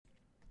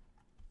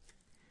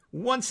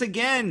Once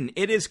again,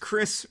 it is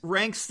Chris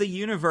Ranks the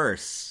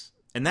Universe.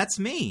 And that's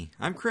me.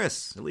 I'm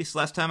Chris, at least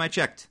last time I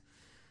checked.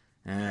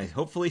 I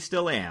hopefully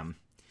still am.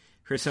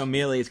 Chris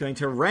O'Mealy is going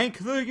to rank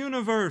the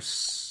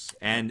universe.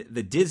 And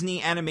the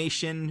Disney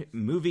animation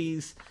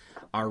movies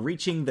are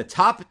reaching the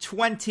top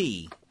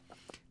 20.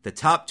 The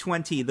top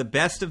 20, the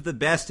best of the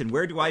best. And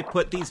where do I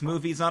put these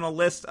movies on a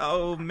list?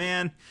 Oh,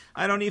 man,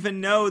 I don't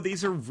even know.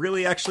 These are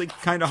really actually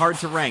kind of hard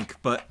to rank,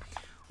 but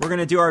we're going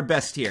to do our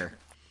best here.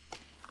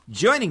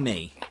 Joining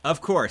me,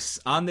 of course,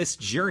 on this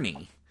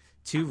journey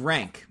to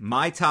rank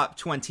my top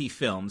 20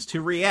 films,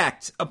 to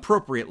react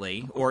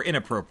appropriately or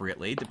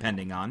inappropriately,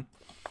 depending on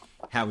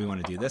how we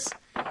want to do this.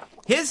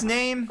 His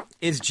name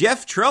is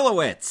Jeff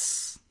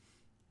Trelowitz.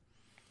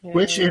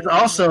 Which is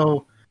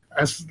also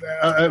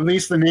at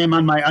least the name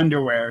on my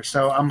underwear,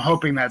 so I'm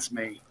hoping that's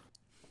me.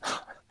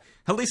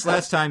 At least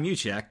last time you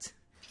checked.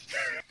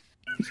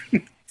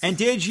 And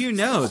did you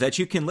know that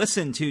you can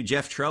listen to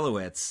Jeff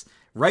Trelowitz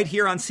right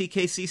here on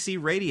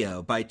CKCC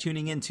Radio by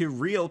tuning into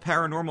Real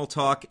Paranormal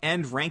Talk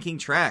and Ranking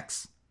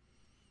Tracks?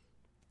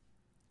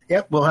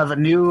 Yep, we'll have a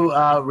new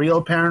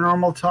Real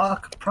Paranormal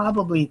Talk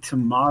probably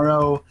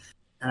tomorrow.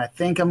 And I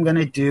think I'm going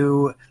to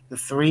do the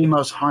 3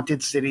 most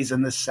haunted cities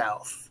in the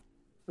South.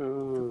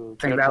 Ooh,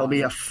 I think that'll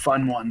be a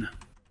fun one.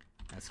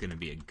 That's going to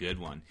be a good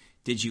one.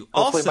 Did you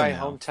Hopefully also my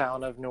know...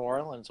 hometown of New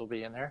Orleans will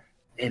be in there.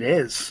 It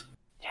is.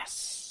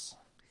 Yes.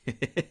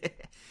 Did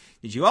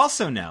you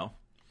also know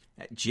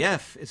that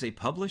Jeff is a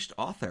published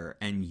author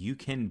and you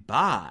can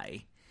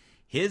buy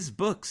his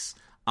books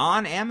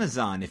on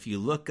Amazon if you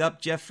look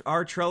up Jeff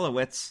R.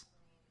 Trelowitz?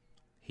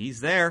 He's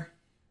there.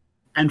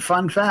 And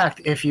fun fact,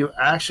 if you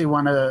actually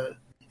want to,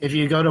 if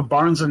you go to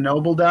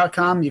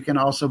barnesandnoble.com, you can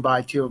also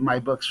buy 2 of my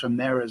books from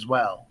there as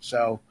well.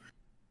 So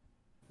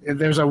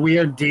there's a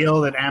weird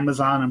deal that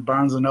Amazon and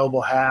Barnes and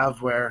Noble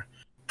have where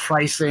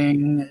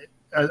pricing,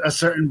 a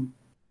certain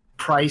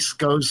price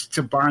goes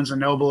to Barnes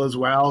and Noble as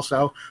well.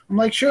 So I'm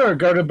like, sure,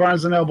 go to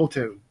Barnes and Noble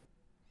too.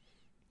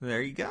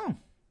 There you go.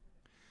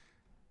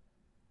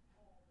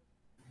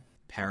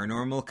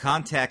 Paranormal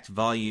Contact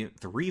volume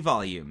 3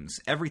 volumes.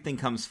 Everything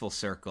Comes Full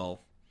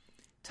Circle.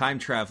 Time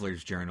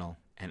Traveler's Journal.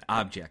 An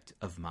Object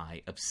of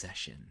My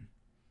Obsession.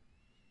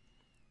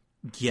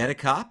 Get a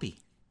copy.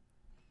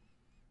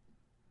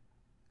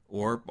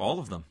 Or all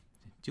of them.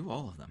 Do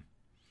all of them.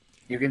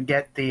 You can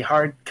get the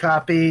hard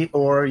copy,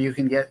 or you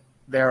can get,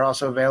 they're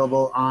also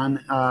available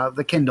on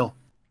the Kindle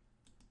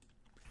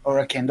or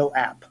a Kindle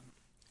app.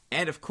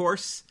 And of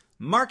course,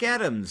 Mark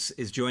Adams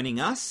is joining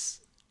us,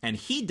 and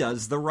he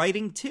does the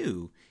writing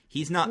too.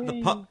 He's not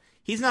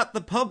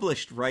the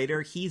published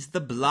writer, he's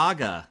the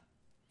blogger.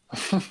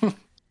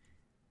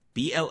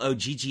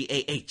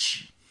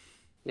 Bloggah.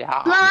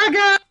 Yeah.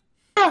 Blogger!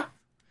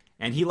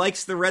 And he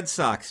likes the Red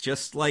Sox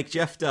just like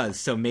Jeff does.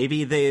 So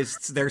maybe there's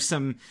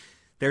some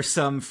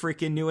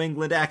freaking New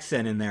England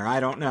accent in there. I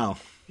don't know.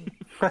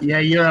 Yeah,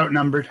 you're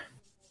outnumbered.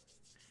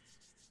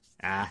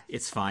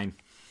 It's fine.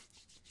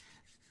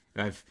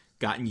 I've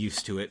gotten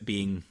used to it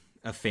being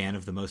a fan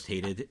of the most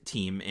hated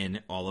team in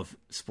all of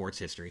sports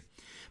history.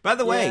 By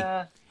the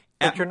way,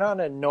 but you're not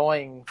an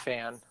annoying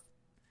fan.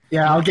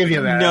 Yeah, I'll give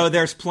you that. No,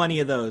 there's plenty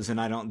of those, and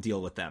I don't deal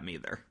with them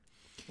either.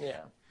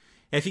 Yeah.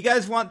 If you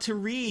guys want to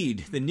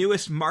read the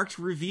newest Marked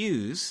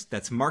Reviews,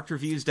 that's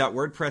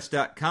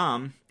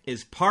markedreviews.wordpress.com,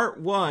 is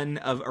part 1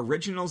 of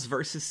Originals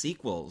versus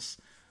Sequels.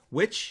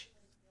 Which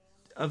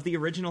of the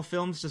original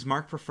films does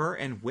Mark prefer,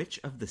 and which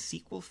of the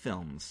sequel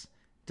films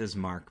does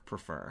Mark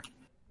prefer?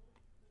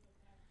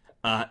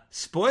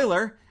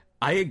 Spoiler,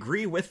 I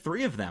agree with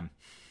 3 of them.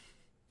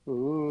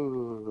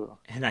 Ooh.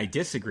 And I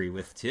disagree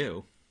with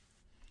 2.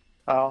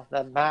 Oh,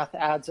 that math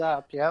adds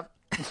up, yep.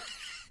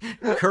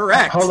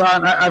 Correct. Hold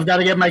on, I've got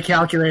to get my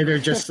calculator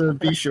just to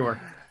be sure.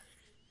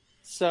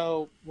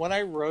 So when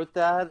I wrote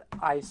that,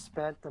 I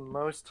spent the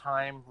most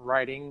time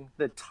writing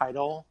the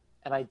title,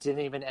 and I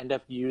didn't even end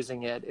up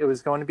using it. It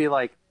was going to be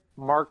like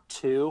Mark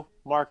II,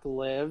 Mark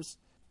Lives,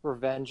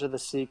 Revenge of the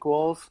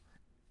Sequels,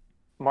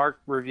 Mark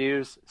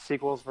Reviews,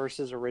 Sequels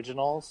versus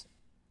Originals,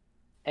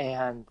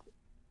 and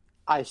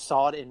I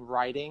saw it in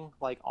writing,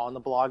 like on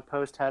the blog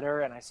post header,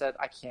 and I said,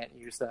 I can't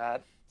use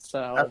that.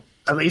 So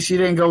at least you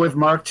didn't go with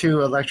Mark II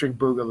Electric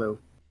Boogaloo.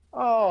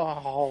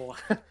 Oh,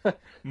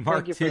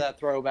 thank you for that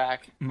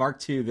throwback.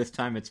 Mark II, this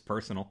time it's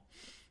personal.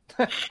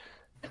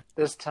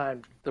 This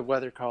time the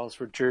weather calls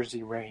for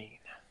Jersey rain.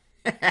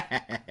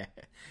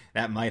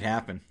 That might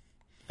happen.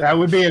 That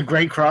would be a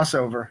great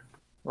crossover.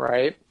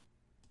 Right?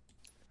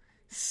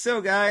 So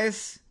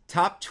guys,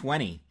 top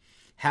 20.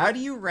 How do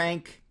you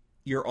rank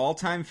your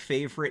all-time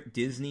favorite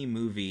Disney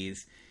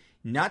movies?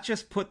 Not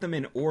just put them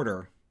in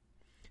order,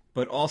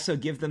 but also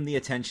give them the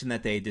attention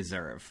that they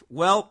deserve.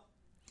 Well,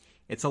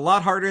 it's a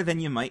lot harder than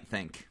you might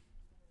think.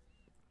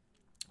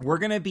 We're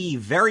going to be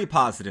very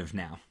positive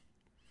now.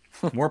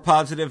 More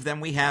positive than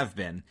we have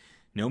been.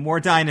 No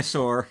more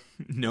dinosaur.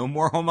 No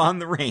more Home on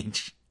the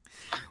Range.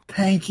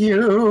 Thank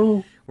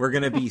you. We're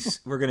going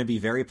to be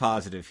very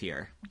positive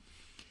here.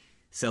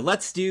 So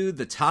let's do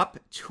the top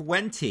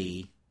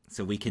 20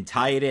 so we can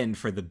tie it in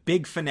for the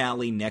big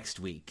finale next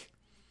week.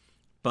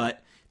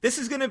 But this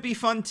is going to be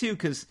fun, too,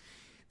 because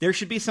there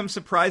should be some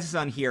surprises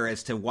on here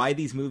as to why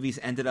these movies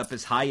ended up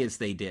as high as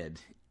they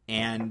did.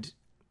 And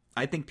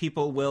I think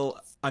people will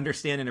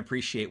understand and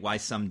appreciate why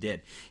some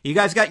did. You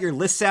guys got your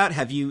lists out?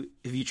 Have you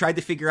tried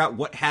to figure out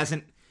what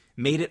hasn't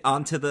made it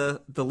onto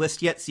the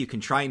list yet, so you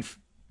can try and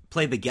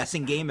play the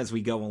guessing game as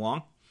we go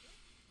along?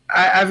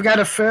 I've got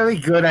a fairly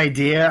good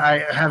idea.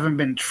 I haven't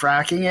been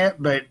tracking it,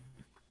 but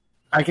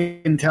I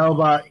can tell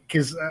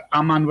because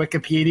I'm on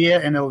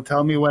Wikipedia and it'll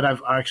tell me what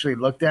I've actually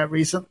looked at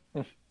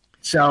recently.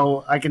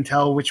 So I can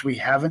tell which we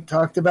haven't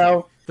talked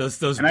about. Those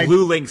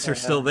blue links are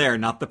still there,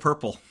 not the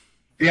purple.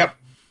 Yep.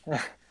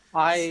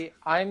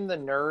 I'm the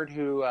nerd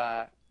who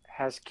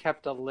has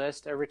kept a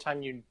list. Every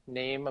time you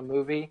name a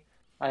movie,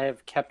 I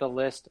have kept a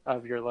list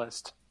of your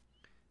list.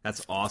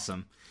 That's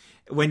awesome.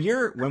 When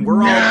you're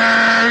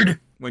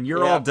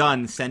all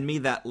done, send me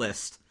that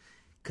list,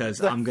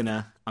 because I'm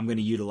gonna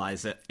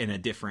utilize it in a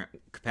different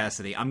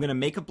capacity. I'm gonna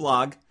make a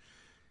blog,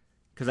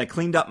 because I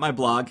cleaned up my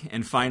blog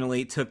and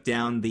finally took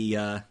down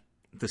the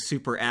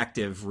super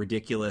active,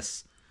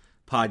 ridiculous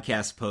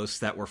podcast posts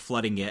that were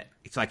flooding it,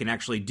 so I can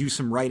actually do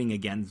some writing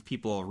again.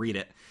 People will read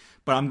it.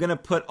 But I'm gonna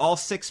put all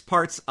 6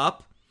 parts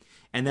up,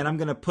 and then I'm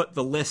gonna put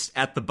the list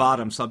at the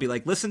bottom. So I'll be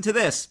like, listen to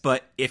this,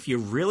 but if you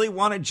really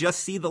want to just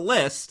see the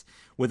list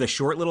with a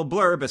short little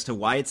blurb as to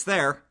why it's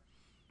there,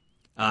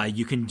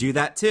 you can do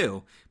that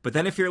too. But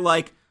then if you're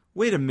like,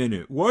 wait a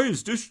minute, why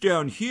is this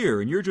down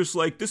here? And you're just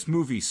like, this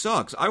movie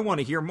sucks, I want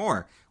to hear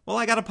more. Well,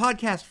 I got a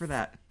podcast for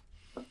that.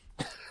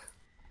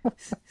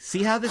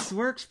 See how this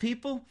works,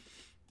 people?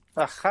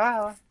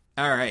 Aha.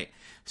 All right.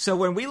 So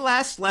when we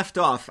last left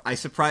off, I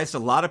surprised a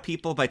lot of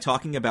people by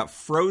talking about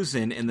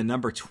Frozen in the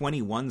number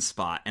 21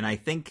 spot. And I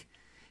think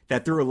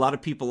that threw a lot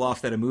of people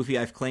off that a movie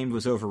I've claimed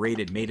was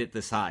overrated made it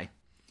this high.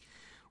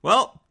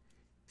 Well,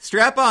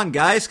 strap on,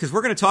 guys, because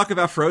we're going to talk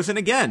about Frozen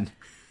again.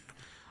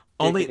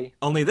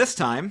 Only this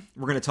time,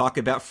 we're going to talk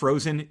about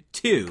Frozen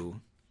 2.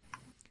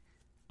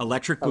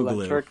 Electric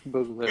Boogaloo. Electric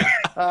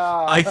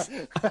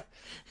Boogaloo.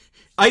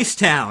 Ice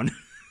Town.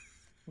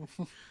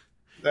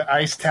 The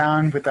Ice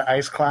Town with the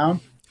Ice Clown.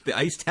 The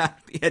Ice Town.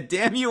 Yeah,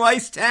 damn you,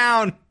 Ice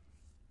Town.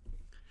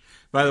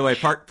 By the way,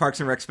 Parks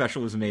and Rec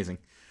special was amazing.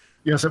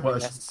 Yes, it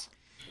was. Yes.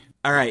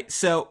 All right,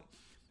 so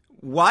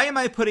why am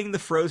I putting the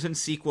Frozen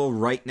sequel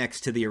right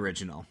next to the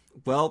original?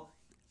 Well,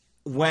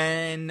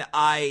 when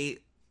I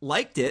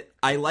liked it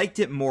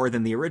more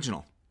than the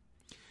original.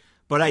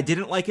 But I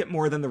didn't like it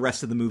more than the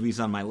rest of the movies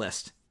on my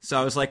list. So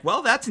I was like,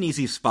 well, that's an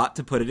easy spot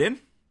to put it in.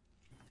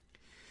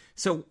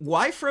 So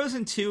why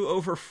Frozen 2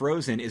 over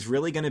Frozen is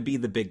really going to be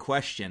the big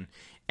question.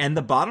 And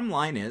the bottom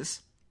line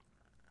is,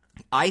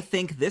 I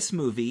think this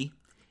movie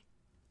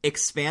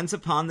expands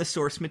upon the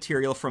source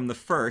material from the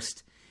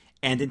first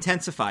and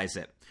intensifies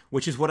it,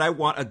 which is what I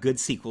want a good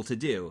sequel to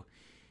do.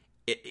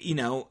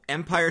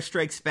 Empire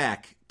Strikes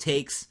Back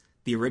takes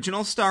the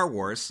original Star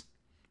Wars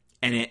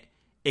and it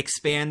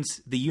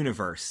expands the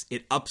universe.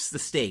 It ups the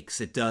stakes.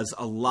 It does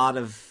a lot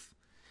of...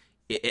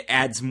 It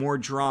adds more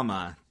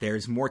drama.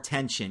 There's more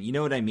tension. You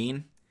know what I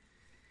mean?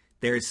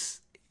 There's...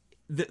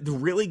 The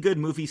really good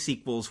movie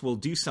sequels will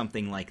do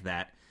something like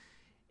that.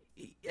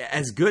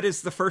 As good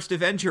as the first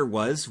Avenger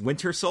was,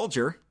 Winter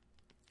Soldier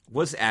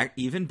was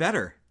even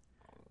better.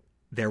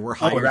 There were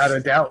without a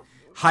doubt.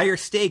 Higher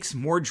stakes,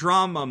 more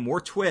drama, more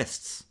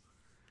twists.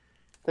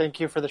 Thank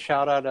you for the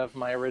shout out of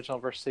my original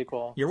versus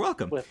sequel. You're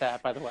welcome. With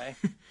that, by the way.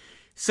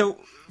 So,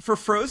 for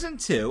Frozen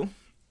 2,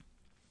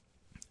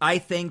 I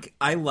think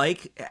I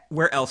like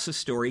where Elsa's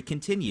story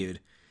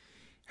continued.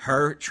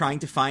 Her trying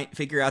to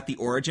figure out the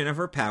origin of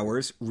her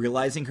powers,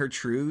 realizing her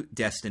true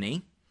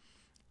destiny.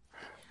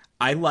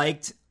 I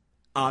liked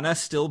Anna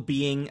still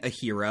being a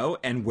hero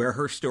and where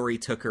her story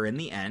took her in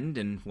the end.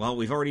 And, well,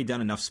 we've already done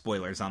enough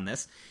spoilers on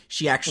this.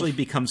 She actually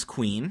becomes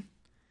queen.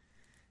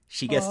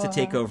 She gets to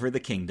take over the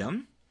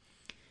kingdom.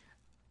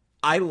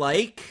 I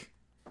like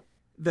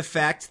the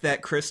fact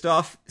that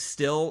Kristoff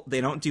still,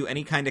 they don't do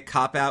any kind of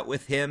cop-out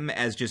with him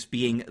as just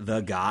being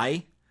the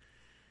guy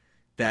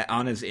that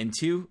Anna's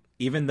into,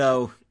 even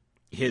though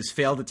his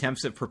failed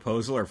attempts at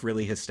proposal are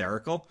really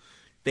hysterical.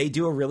 They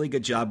do a really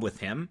good job with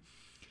him.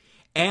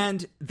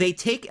 And they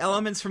take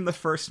elements from the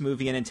first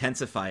movie and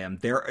intensify them.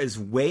 There is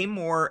way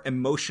more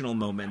emotional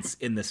moments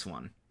in this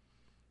one.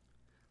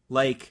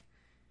 Like,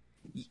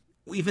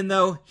 even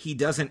though he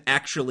doesn't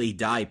actually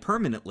die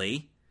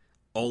permanently,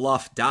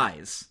 Olaf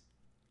dies.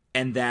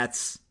 And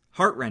that's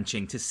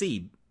heart-wrenching to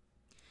see.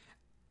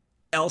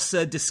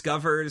 Elsa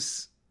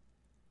discovers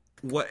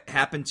what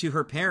happened to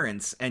her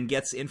parents and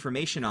gets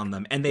information on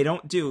them. And they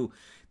don't do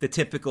the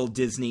typical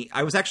Disney...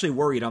 I was actually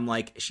worried. I'm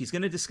like, she's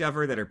going to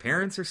discover that her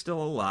parents are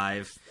still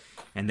alive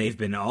and they've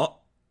been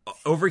all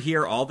over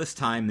here all this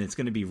time and it's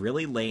going to be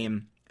really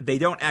lame. They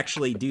don't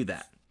actually do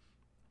that.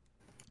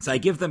 So I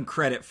give them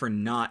credit for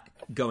not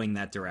going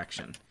that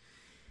direction.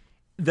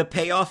 The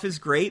payoff is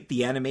great,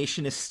 the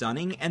animation is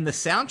stunning, and the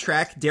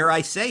soundtrack, dare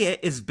I say it,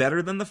 is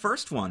better than the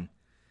first one.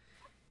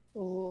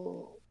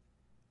 Oh.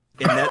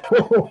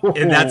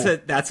 and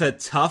that's a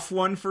tough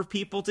one for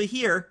people to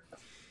hear.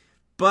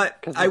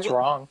 But because it's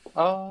wrong.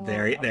 Oh,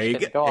 there you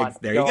go. Go on.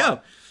 There you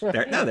go.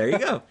 There you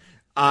go.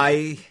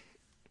 I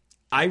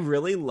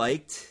really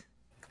liked.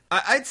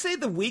 I'd say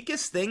the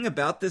weakest thing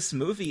about this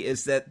movie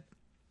is that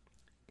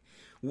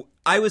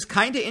I was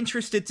kind of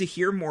interested to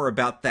hear more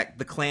about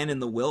the clan in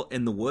the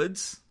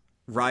woods,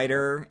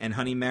 Ryder and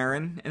Honey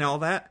Marin and all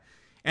that,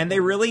 and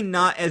they're really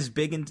not as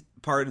big in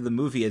part of the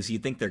movie as you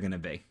think they're going to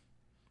be.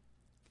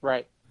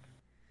 Right.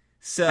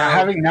 So, now,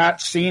 having not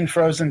seen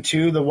Frozen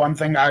 2, the one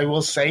thing I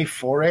will say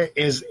for it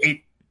is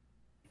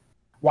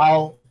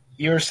while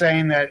you're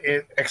saying that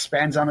it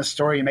expands on the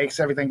story, makes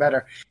everything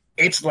better,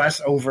 it's less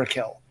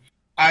overkill.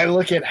 I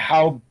look at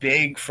how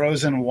big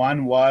Frozen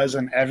 1 was,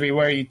 and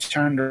everywhere you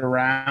turned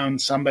around,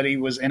 somebody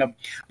was in a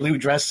blue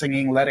dress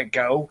singing Let It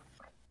Go.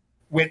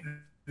 With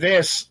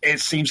this,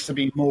 it seems to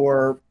be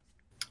more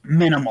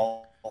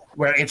minimal,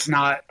 where it's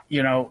not,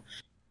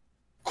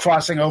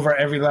 crossing over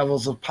every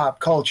levels of pop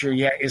culture,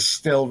 yet is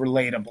still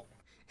relatable.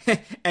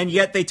 And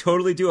yet they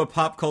totally do a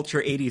pop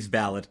culture 80s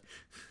ballad.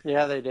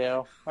 Yeah, they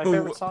do. My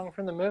favorite song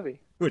from the movie.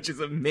 Which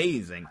is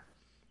amazing.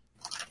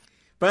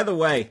 By the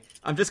way,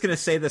 I'm just going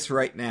to say this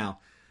right now.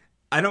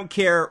 I don't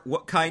care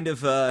what kind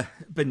of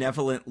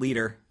benevolent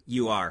leader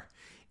you are.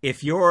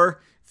 If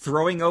you're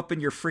throwing open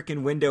your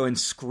freaking window and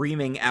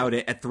screaming out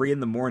it at 3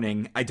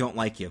 a.m, I don't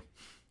like you.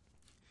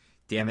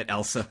 Damn it,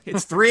 Elsa.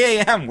 It's 3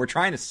 a.m. We're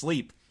trying to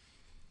sleep.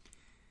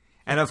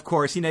 And of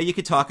course, you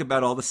could talk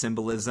about all the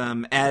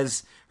symbolism.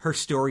 As her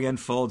story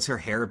unfolds, her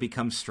hair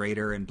becomes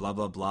straighter and blah,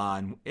 blah, blah.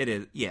 And it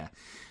is, yeah.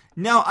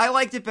 No, I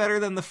liked it better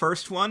than the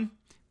first one,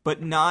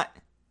 but not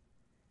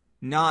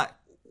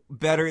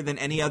better than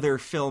any other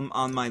film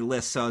on my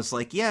list. So I was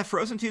like, yeah,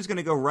 Frozen 2 is going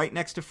to go right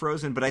next to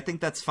Frozen, but I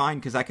think that's fine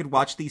because I could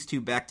watch these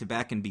two back to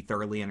back and be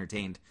thoroughly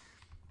entertained.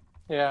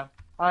 Yeah,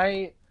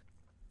 I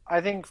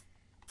think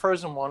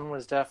Frozen 1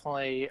 was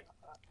definitely,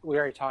 we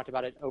already talked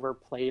about it,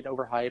 overplayed,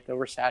 overhyped,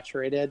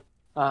 oversaturated.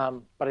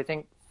 But I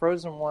think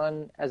Frozen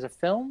 1 as a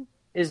film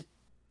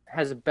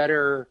has a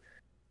better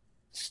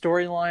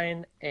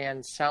storyline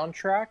and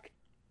soundtrack,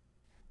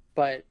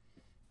 but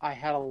I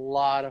had a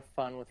lot of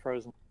fun with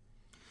Frozen.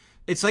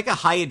 It's like a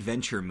high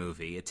adventure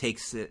movie. It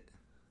takes it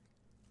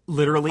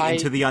literally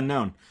into the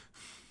unknown.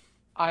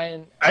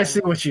 I see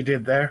what you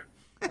did there.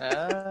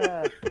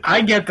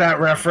 I get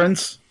that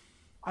reference.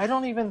 I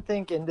don't even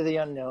think Into the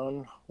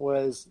Unknown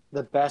was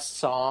the best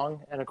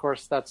song, and of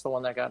course that's the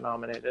one that got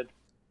nominated.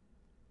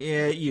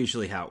 Yeah,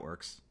 usually how it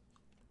works.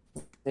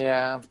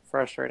 Yeah,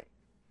 frustrating.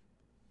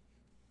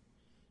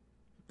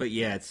 But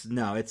yeah,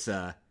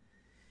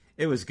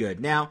 it was good.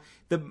 Now,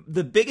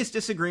 the biggest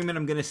disagreement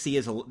I'm going to see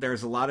is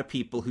there's a lot of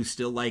people who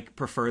still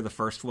prefer the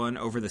first one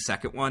over the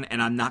second one,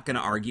 and I'm not going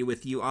to argue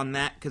with you on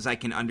that because I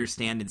can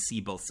understand and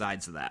see both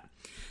sides of that.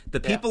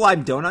 The people I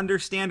don't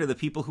understand are the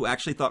people who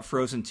actually thought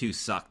Frozen 2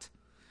 sucked.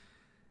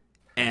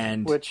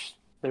 And which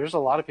there's a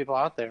lot of people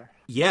out there.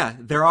 Yeah,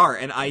 there are,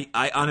 and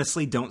I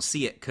honestly don't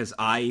see it because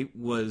I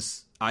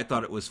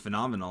thought it was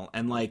phenomenal,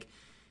 and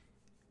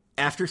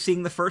after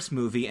seeing the first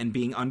movie and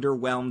being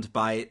underwhelmed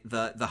by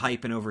the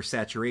hype and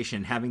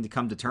oversaturation, having to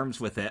come to terms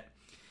with it,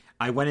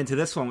 I went into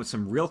this one with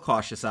some real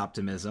cautious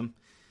optimism.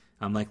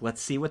 I'm like,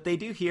 let's see what they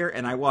do here,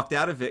 and I walked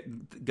out of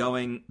it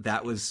going,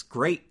 that was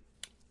great.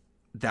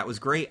 That was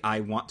great. I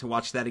want to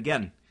watch that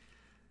again.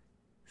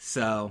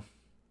 So,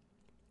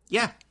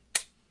 yeah.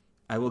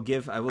 I will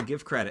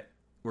give credit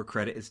where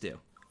credit is due.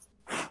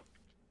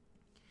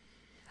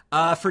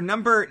 For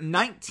number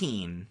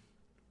 19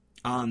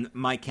 on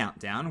my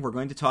countdown, we're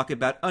going to talk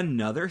about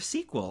another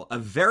sequel, a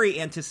very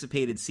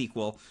anticipated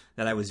sequel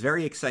that I was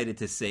very excited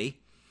to see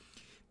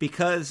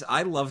because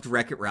I loved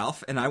Wreck-It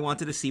Ralph and I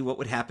wanted to see what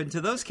would happen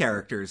to those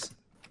characters.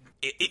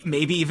 It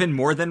maybe even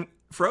more than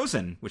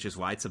Frozen, which is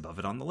why it's above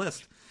it on the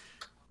list.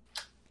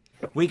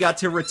 We got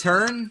to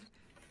return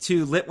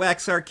to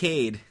Litwax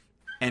Arcade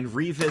and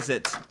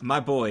revisit my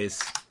boys,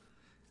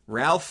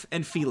 Ralph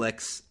and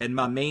Felix, and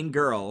my main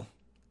girl,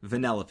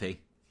 Vanellope.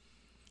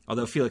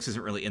 Although Felix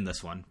isn't really in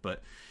this one,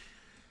 but...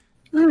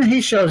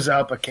 He shows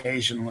up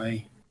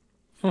occasionally.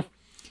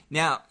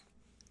 Now,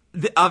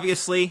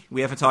 obviously, we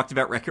haven't talked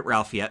about Wreck-It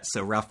Ralph yet,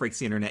 so Ralph Breaks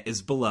the Internet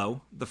is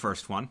below the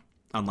first one,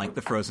 unlike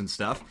the Frozen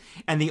stuff.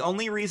 And the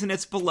only reason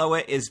it's below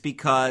it is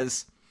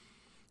because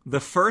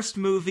the first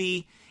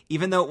movie,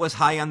 even though it was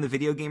high on the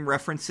video game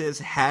references,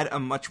 had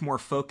a much more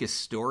focused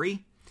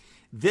story.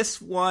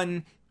 This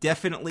one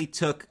definitely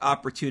took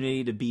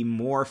opportunity to be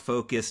more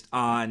focused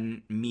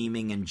on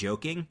memeing and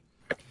joking,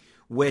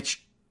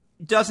 which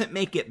doesn't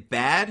make it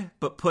bad,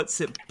 but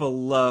puts it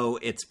below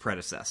its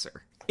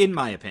predecessor, in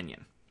my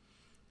opinion.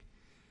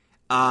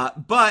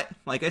 But,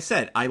 like I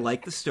said, I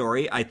like the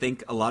story. I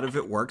think a lot of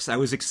it works. I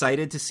was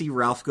excited to see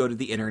Ralph go to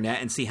the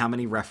internet and see how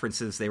many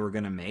references they were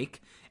going to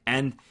make.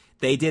 And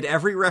they did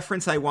every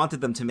reference I wanted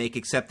them to make,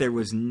 except there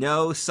was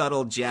no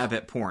subtle jab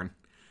at porn.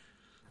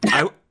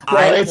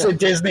 It's a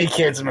Disney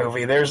kids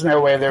movie. There's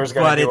no way there was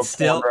going to be a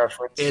porn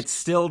reference. It's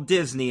still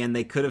Disney, and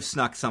they could have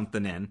snuck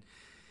something in.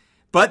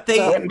 But they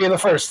wouldn't be the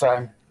first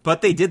time.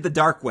 But they did the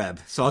dark web,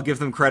 so I'll give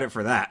them credit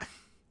for that.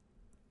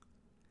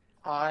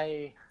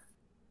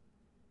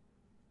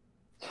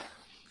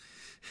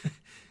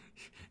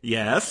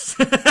 Yes.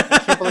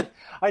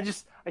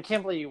 I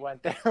can't believe you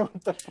went there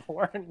with the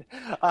porn.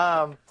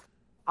 Well,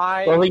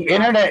 the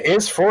internet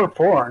is for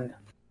porn.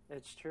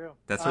 It's true.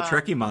 That's what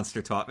Trekkie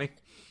Monster taught me.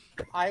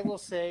 I will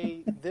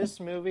say this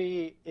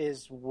movie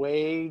is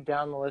way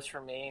down the list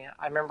for me.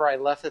 I remember I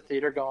left the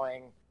theater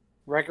going,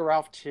 Wreck-It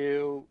Ralph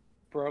 2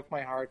 broke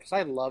my heart because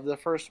I loved the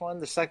first one.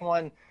 The second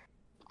one,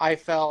 I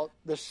felt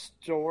the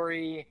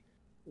story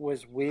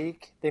was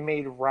weak. They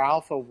made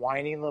Ralph a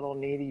whiny little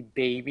needy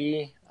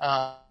baby.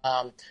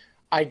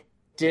 I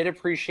did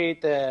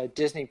appreciate the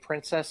Disney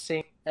princess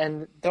scene,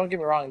 and don't get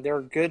me wrong, there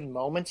are good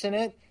moments in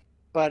it,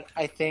 but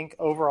I think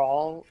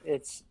overall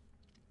it's,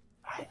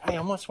 I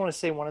almost want to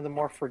say one of the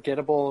more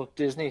forgettable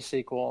Disney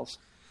sequels.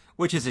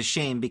 Which is a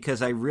shame,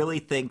 because I really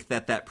think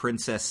that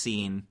princess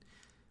scene,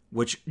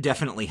 which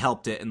definitely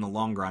helped it in the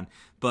long run,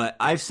 but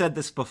I've said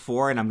this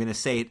before, and I'm going to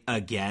say it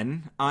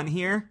again on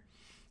here,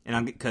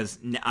 and because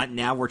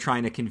now we're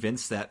trying to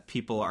convince that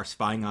people are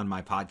spying on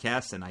my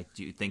podcast, and I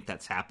do think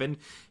that's happened,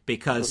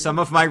 because some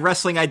of my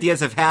wrestling ideas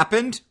have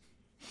happened.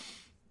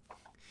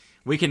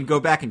 We can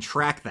go back and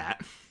track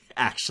that,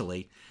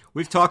 actually.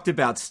 We've talked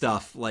about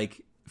stuff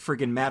like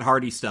friggin' Matt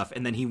Hardy stuff,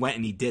 and then he went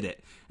and he did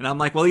it. And I'm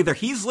like, well, either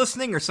he's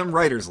listening or some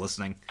writer's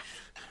listening.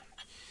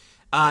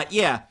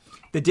 Yeah,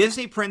 the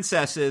Disney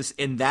princesses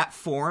in that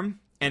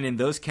form and in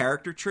those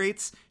character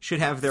traits should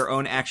have their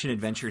own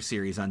action-adventure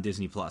series on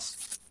Disney+.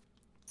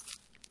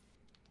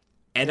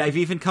 And I've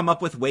even come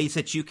up with ways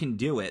that you can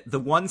do it. The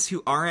ones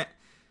who aren't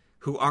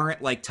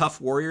like tough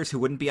warriors who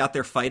wouldn't be out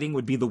there fighting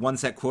would be the ones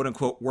that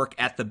quote-unquote work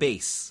at the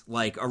base,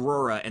 like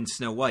Aurora and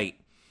Snow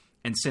White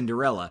and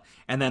Cinderella.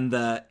 And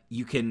then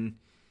you can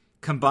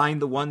combine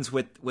the ones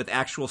with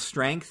actual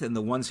strength and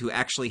the ones who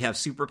actually have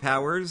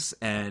superpowers,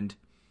 and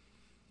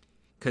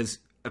because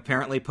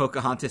apparently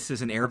Pocahontas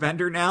is an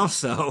airbender now,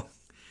 so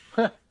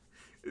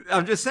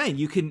I'm just saying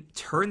you can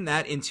turn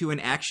that into an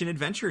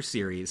action-adventure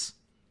series.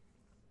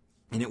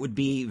 And it would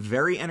be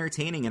very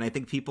entertaining, and I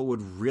think people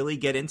would really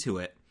get into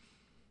it.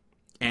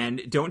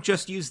 And don't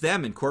just use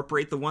them.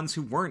 Incorporate the ones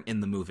who weren't in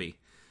the movie.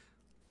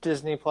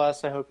 Disney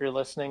Plus, I hope you're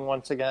listening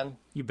once again.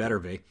 You better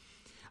be.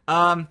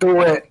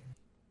 Do it.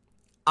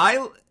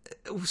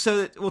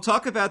 So we'll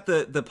talk about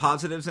the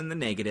positives and the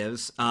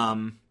negatives.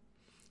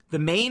 The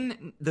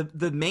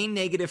main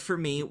negative for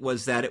me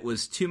was that it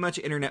was too much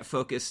internet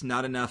focus,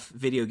 not enough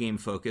video game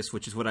focus,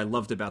 which is what I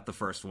loved about the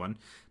first one.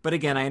 But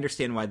again, I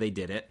understand why they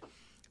did it.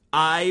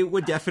 I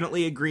would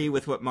definitely agree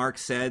with what Mark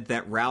said,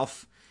 that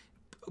Ralph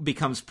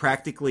becomes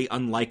practically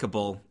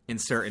unlikable in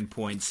certain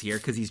points here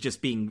because he's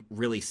just being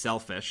really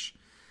selfish.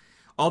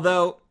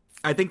 Although,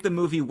 I think the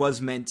movie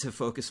was meant to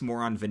focus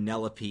more on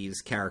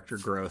Vanellope's character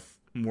growth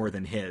more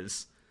than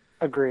his.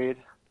 Agreed.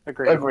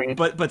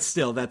 But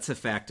still, that's a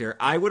factor.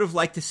 I would have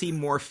liked to see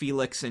more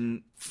Felix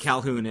and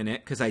Calhoun in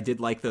it because I did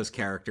like those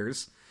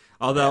characters.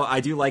 Although I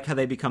do like how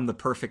they become the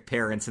perfect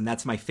parents, and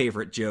that's my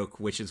favorite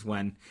joke, which is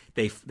when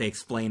they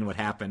explain what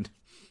happened.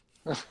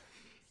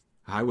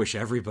 I wish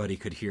everybody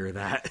could hear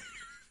that.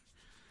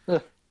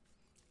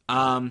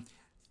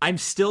 I'm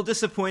still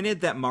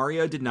disappointed that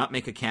Mario did not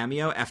make a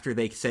cameo after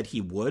they said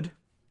he would.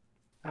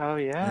 Oh,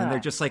 yeah. And they're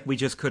just like, we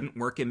just couldn't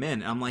work him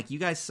in. I'm like, you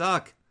guys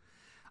suck.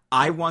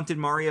 I wanted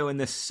Mario in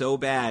this so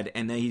bad,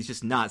 and then he's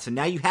just not. So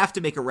now you have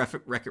to make a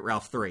Wreck-It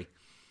Ralph 3.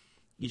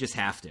 You just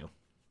have to.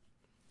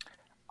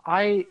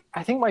 I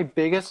think my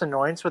biggest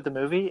annoyance with the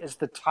movie is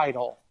the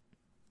title.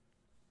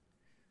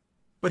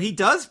 But he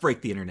does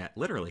break the internet,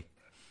 literally.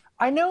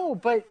 I know,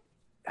 but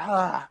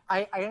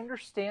I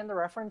understand the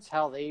reference.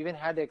 Hell, they even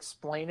had to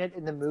explain it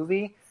in the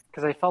movie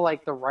because I felt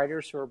like the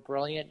writers who are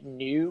brilliant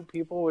knew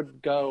people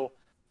would go,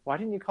 why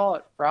didn't you call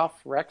it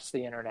Ralph Wrecks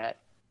the Internet?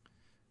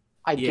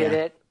 I get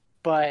it,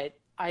 but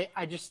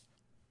I just,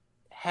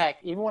 heck,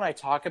 even when I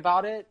talk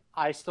about it,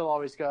 I still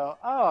always go,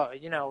 oh,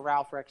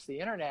 Ralph Wrecks the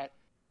Internet.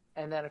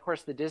 And then, of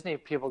course, the Disney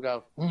people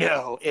go,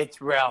 no, it's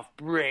Ralph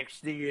Breaks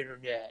the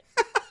Internet.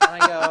 And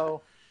I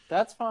go,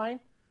 that's fine.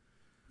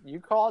 You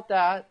call it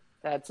that.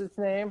 That's its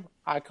name.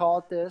 I call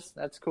it this.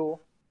 That's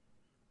cool.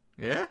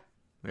 Yeah,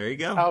 there you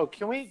go. Oh,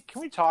 can we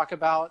talk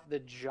about the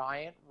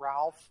giant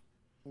Ralph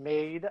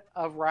made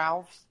of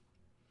Ralphs?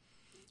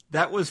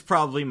 That was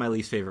probably my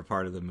least favorite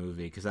part of the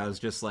movie because I was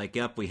just like,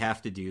 yep, we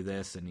have to do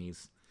this, and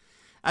he's.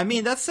 I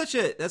mean, that's such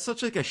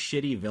like a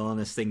shitty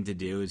villainous thing to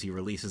do. Is he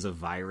releases a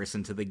virus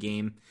into the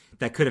game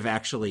that could have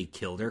actually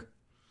killed her?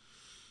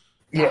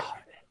 Yeah,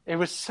 it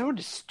was so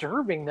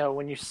disturbing though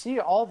when you see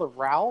all the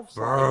Ralphs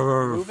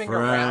moving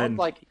around,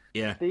 like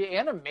the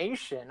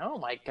animation. Oh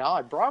my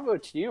god! Bravo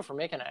to you for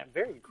making a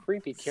very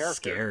creepy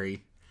character.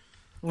 Scary.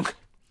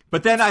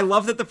 But then I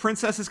love that the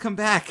princesses come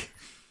back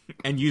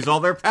and use all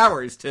their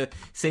powers to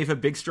save a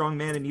big, strong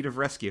man in need of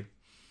rescue.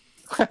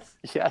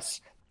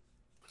 Yes.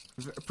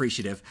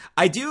 Appreciative.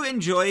 I do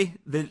enjoy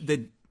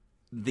the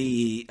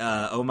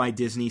Oh My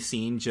Disney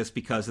scene just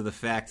because of the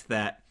fact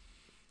that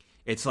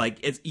It's like,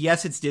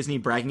 it's Disney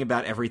bragging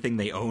about everything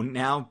they own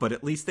now, but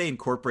at least they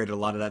incorporated a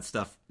lot of that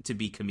stuff to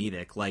be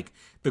comedic, like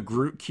the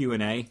Groot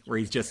Q&A, where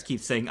he just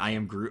keeps saying "I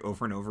am Groot"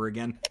 over and over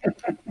again.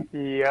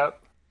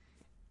 Yep.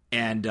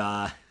 And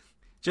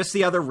just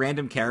the other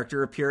random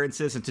character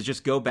appearances, and to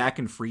just go back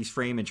and freeze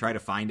frame and try to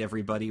find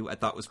everybody, I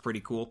thought was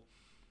pretty cool.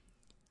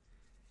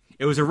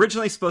 It was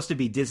originally supposed to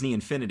be Disney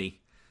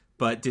Infinity,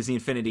 but Disney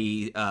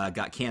Infinity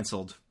got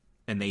canceled,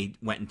 and they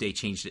went and they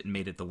changed it and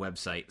made it the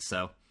website,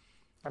 so...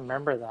 I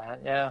remember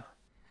that, yeah.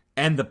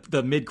 And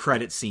the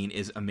mid-credit scene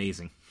is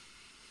amazing.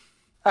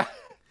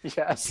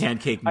 Yes.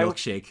 Pancake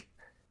milkshake.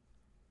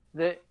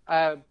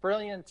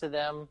 Brilliant to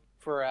them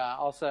for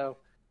also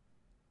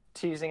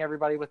teasing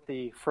everybody with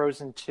the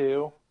Frozen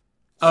 2.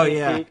 Oh,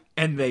 yeah. Peek.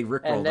 And they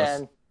rickrolled us. And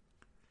then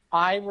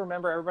I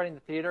remember everybody in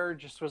the theater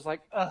just was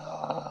like,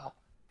 ugh,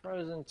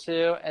 Frozen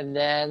 2. And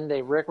then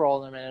they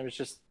rickrolled them, and it was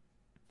just,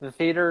 the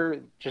theater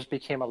just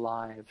became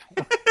alive.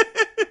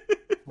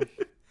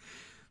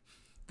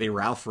 They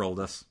Ralph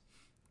rolled us.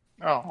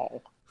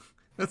 Oh.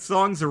 That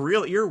song's a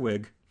real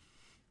earwig.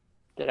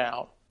 Get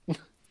out.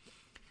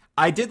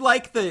 I did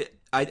like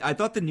I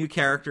thought the new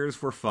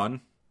characters were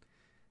fun.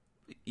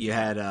 You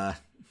had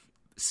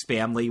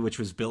Spamley, which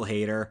was Bill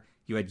Hader.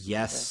 You had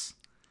Yes. Okay.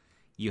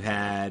 You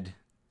had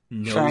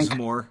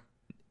Nosemore.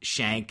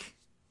 Shank.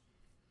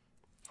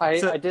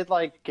 I did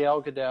like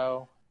Gal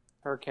Gadot,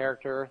 her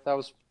character. That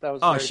was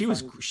oh, she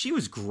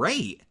was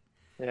great.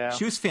 Yeah.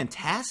 She was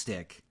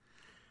fantastic.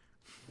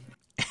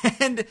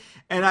 And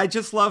I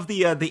just love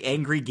the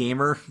angry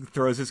gamer who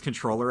throws his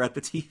controller at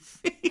the TV.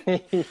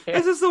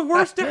 This is the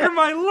worst day of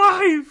my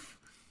life.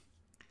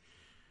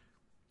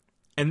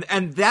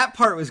 And that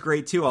part was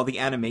great too, all the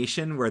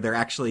animation where they're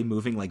actually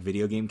moving like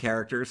video game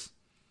characters.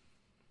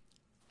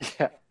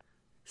 Yeah.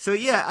 So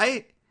yeah,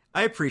 I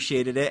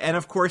appreciated it. And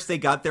of course they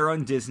got their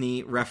own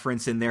Disney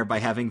reference in there by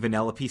having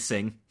Vanellope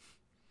sing.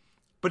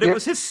 But it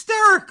was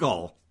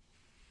hysterical.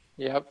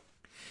 Yep.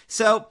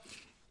 So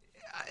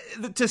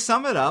to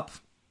sum it up,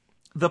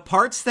 the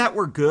parts that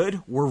were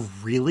good were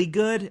really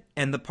good,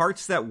 and the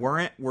parts that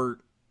weren't were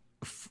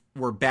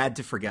bad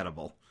to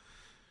forgettable.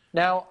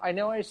 Now, I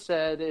know I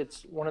said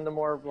it's one of the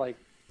more, like,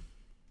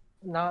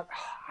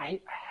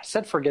 I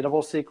said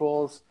forgettable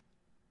sequels.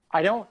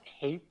 I don't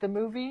hate the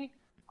movie.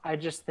 I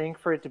just think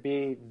for it to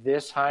be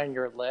this high on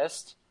your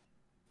list,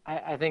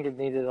 I think it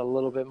needed a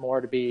little bit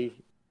more to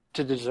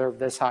deserve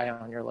this high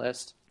on your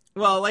list.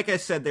 Well, like I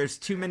said, there's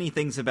too many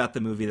things about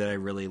the movie that I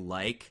really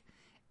like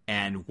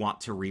and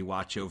want to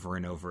rewatch over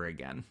and over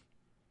again.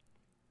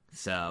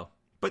 So,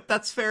 but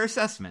that's fair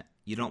assessment.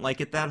 You don't like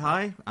it that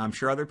high? I'm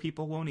sure other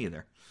people won't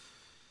either.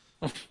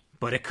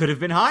 But it could have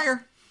been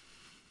higher.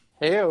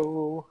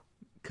 Hey-o.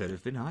 Could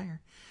have been higher.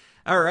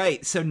 All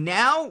right, so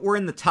now we're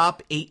in the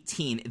top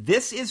 18.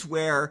 This is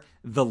where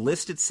the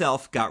list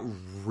itself got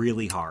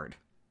really hard.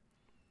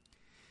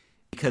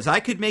 Because I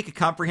could make a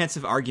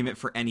comprehensive argument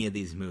for any of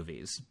these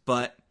movies,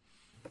 but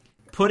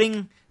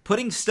putting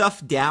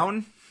stuff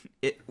down,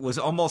 it was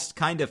almost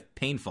kind of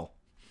painful.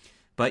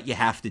 But you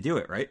have to do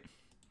it, right?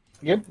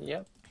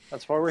 Yep.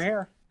 That's why we're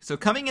here. So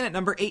coming in at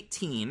number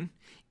 18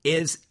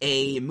 is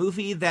a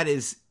movie that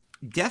is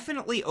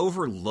definitely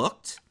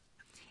overlooked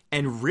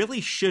and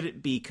really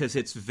shouldn't be, because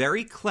it's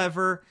very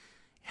clever,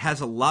 has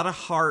a lot of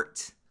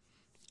heart,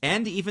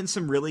 and even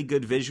some really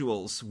good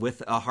visuals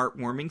with a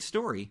heartwarming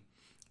story.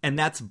 And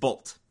that's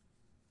Bolt.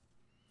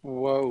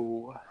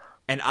 Whoa.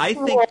 And I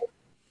think...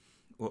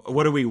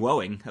 What are we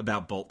woeing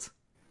about Bolt?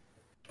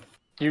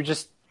 You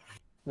just...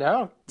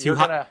 No. Too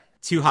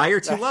high or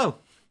too low?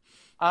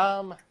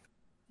 No.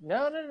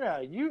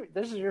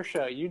 This is your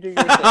show. You do your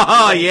thing.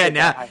 Oh, yeah,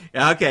 now...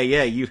 Okay,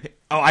 yeah,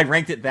 I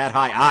ranked it that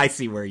high. I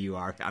see where you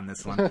are on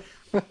this one.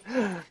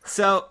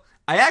 So,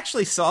 I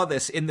actually saw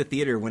this in the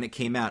theater when it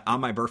came out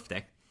on my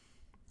birthday,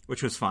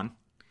 which was fun.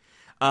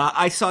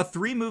 I saw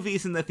 3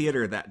 movies in the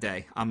theater that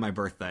day on my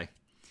birthday.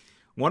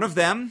 One of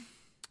them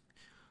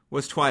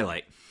was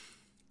Twilight.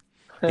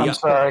 I'm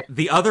sorry.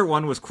 The other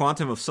one was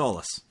Quantum of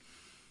Solace.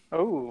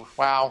 Oh,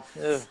 wow.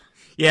 Ugh.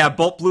 Yeah,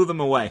 Bolt blew them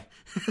away.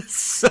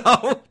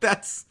 So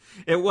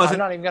it wasn't... I'm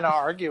not even going to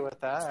argue with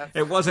that.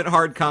 It wasn't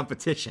hard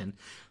competition.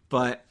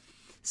 But,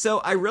 so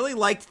I really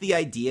liked the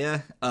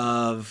idea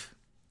of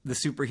the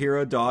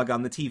superhero dog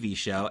on the TV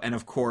show. And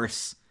of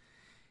course,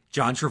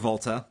 John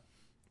Travolta,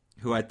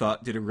 who I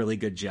thought did a really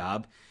good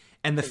job.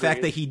 And the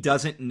fact that he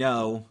doesn't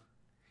know...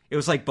 It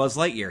was like Buzz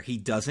Lightyear. He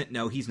doesn't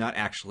know he's not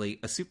actually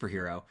a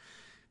superhero.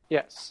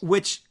 Yes.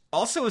 Which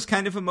also is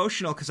kind of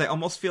emotional, because I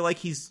almost feel like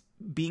he's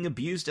being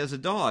abused as a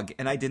dog,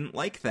 and I didn't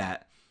like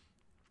that.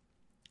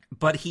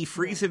 But he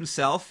frees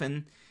himself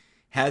and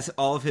has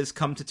all of his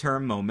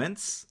come-to-term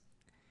moments.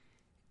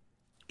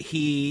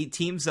 He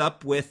teams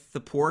up with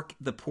the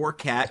poor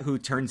cat, who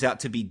turns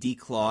out to be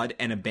declawed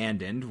and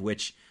abandoned,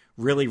 which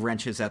really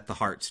wrenches at the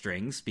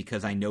heartstrings,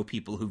 because I know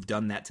people who've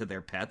done that to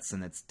their pets,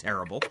 and it's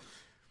terrible.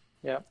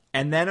 Yep.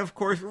 And then, of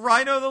course,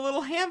 Rhino the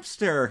little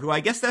hamster, who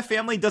I guess that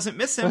family doesn't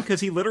miss him because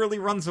he literally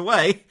runs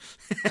away.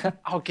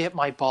 I'll get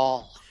my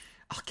ball.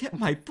 I'll get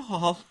my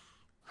ball.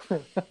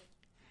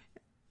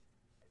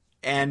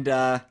 And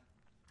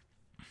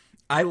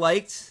I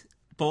liked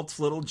Bolt's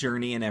little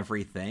journey and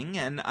everything,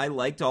 and I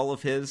liked all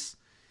of his,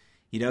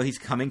 he's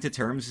coming to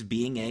terms with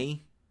being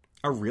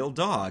a real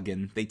dog,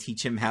 and they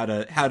teach him how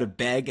to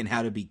beg and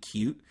how to be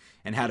cute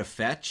and how to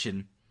fetch,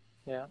 and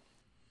Yeah.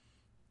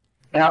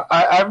 Now,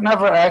 I've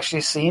never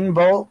actually seen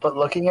Bolt, but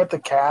looking at the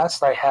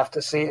cast, I have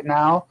to see it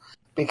now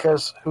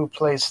because who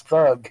plays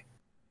Thug?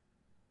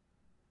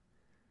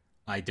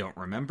 I don't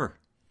remember.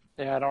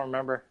 Yeah, I don't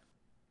remember.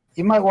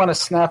 You might want to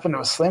snap into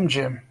a Slim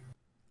Jim.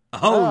 Oh,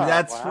 Oh,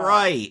 that's wow.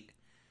 right.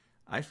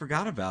 I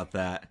forgot about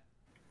that.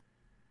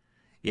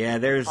 Yeah,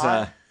 there's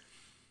I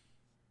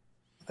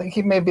think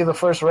he may be the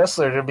first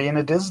wrestler to be in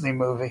a Disney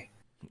movie.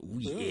 ooh, Ooh,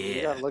 you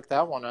yeah. gotta look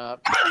that one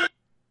up.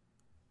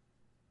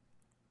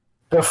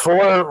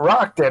 Before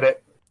Rock did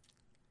it.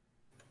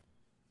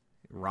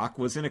 Rock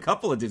was in a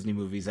couple of Disney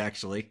movies,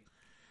 actually.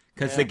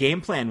 Because Yeah. the game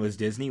plan was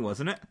Disney,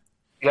 wasn't it?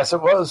 Yes,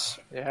 it was.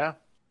 Yeah.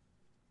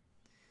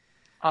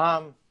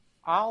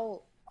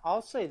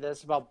 I'll say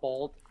this about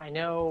Bolt. I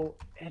know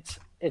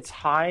it's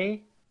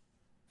high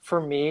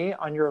for me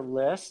on your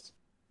list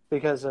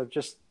because of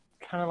just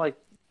kind of like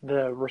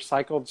the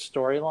recycled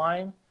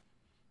storyline,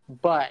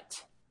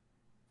 but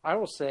I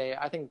will say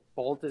I think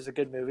Bolt is a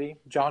good movie.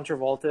 John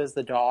Travolta as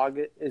the dog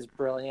is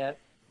brilliant,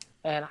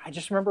 and I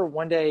just remember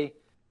one day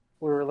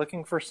we were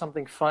looking for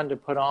something fun to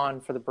put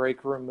on for the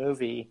break room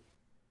movie,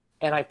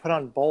 and I put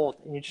on Bolt,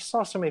 and you just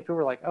saw so many people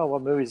were like, "Oh,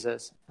 what movie is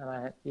this?"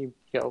 And you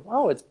go,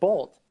 "Oh, it's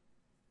Bolt,"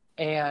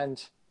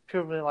 and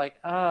people were like,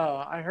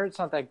 "Oh, I heard it's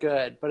not that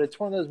good," but it's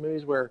one of those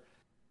movies where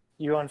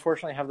you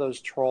unfortunately have those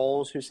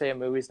trolls who say a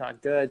movie's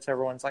not good, so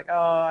everyone's like, "Oh,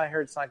 I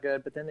heard it's not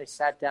good," but then they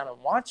sat down and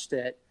watched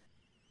it.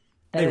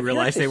 And They if you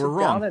realized actually they were sit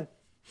down wrong.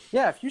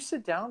 yeah, if you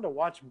sit down to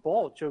watch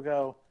Bolt, you'll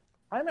go,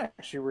 "I'm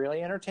actually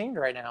really entertained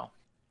right now."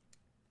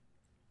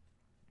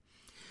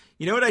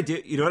 You know what I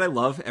do? You know what I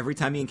love? Every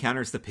time he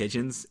encounters the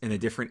pigeons in a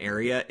different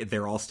area,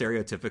 they're all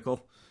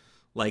stereotypical.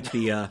 Like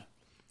the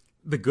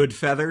good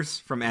feathers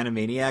from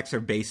Animaniacs are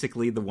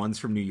basically the ones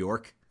from New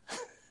York.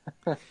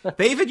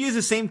 They even use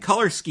the same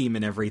color scheme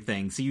and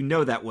everything, so you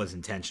know that was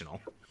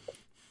intentional.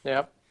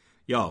 Yep.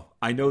 Yo,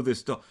 I know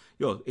this.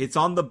 Yo, it's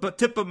on the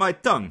tip of my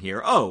tongue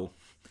here. Oh,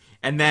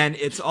 and then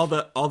it's all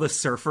the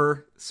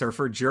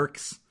surfer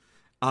jerks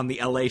on the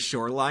L.A.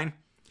 shoreline.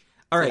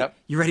 All right, Yep.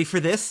 You ready for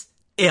this?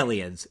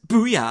 Aliens,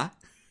 booyah!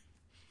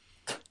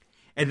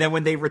 And then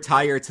when they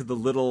retire to the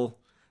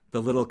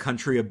little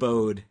country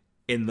abode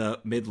in the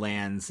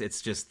Midlands,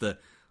 it's just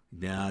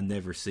nah, I've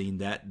never seen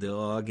that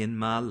dog in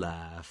my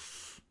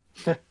life.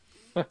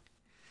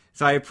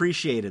 So I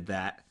appreciated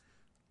that.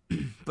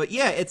 But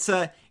yeah, it's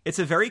a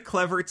very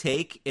clever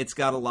take. It's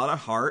got a lot of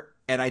heart,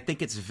 and I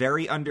think it's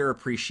very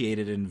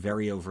underappreciated and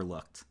very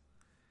overlooked.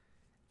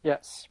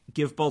 Yes.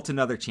 Give Bolt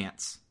another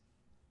chance.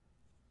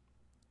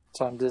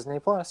 It's on Disney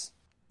Plus.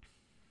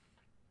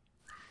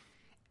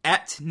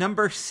 At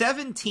number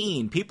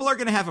 17, people are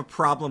going to have a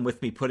problem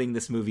with me putting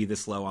this movie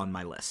this low on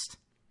my list.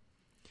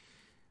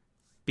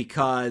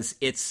 Because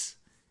it's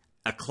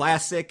a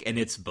classic, and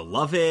it's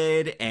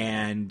beloved,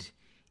 and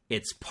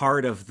it's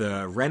part of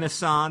the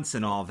Renaissance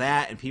and all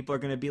that, and people are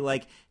going to be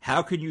like,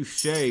 how can you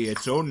say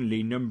it's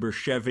only number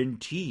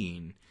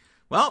 17?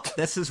 Well,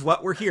 this is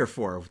what we're here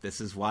for. This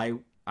is why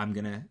I'm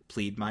going to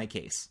plead my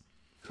case.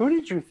 Who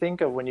did you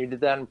think of when you did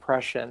that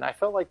impression? I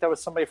felt like that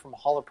was somebody from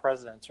Hall of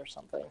Presidents or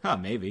something. Huh,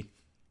 maybe.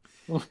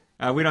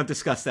 We don't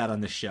discuss that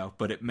on this show,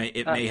 but it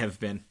may have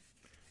been.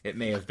 It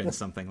may have been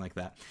something like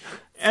that.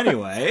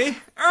 Anyway,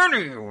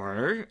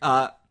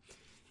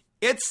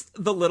 it's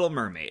The Little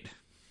Mermaid.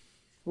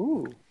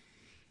 Ooh.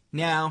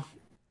 Now,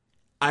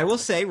 I will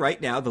say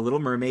right now, The Little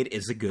Mermaid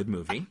is a good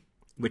movie,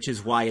 which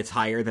is why it's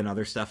higher than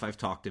other stuff I've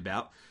talked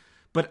about.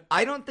 But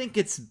I don't think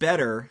it's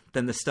better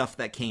than the stuff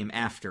that came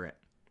after it.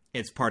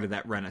 It's part of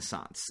that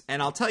Renaissance.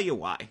 And I'll tell you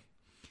why.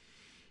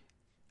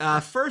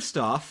 First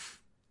off,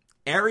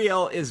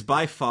 Ariel is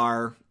by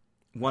far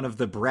one of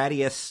the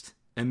brattiest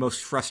and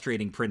most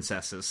frustrating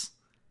princesses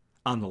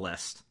on the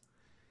list.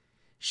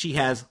 She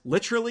has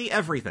literally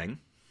everything,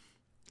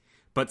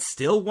 but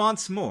still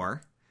wants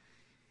more.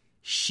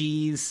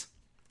 She's,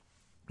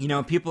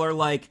 people are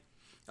like,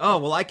 oh,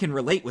 well, I can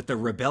relate with the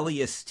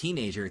rebellious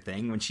teenager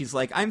thing when she's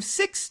like, I'm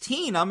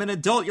 16, I'm an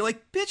adult. You're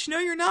like, bitch, no,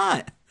 you're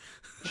not.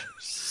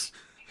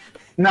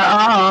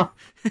 Nuh-uh.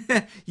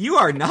 You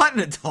are not an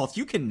adult.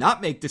 You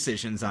cannot make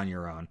decisions on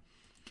your own.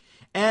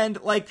 And,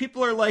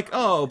 people are like,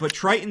 oh, but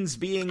Triton's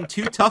being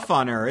too tough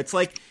on her. It's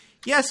like,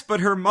 yes, but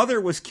her mother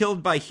was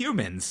killed by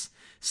humans.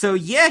 So,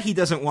 yeah, he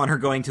doesn't want her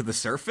going to the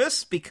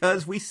surface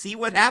because we see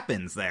what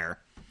happens there.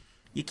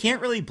 You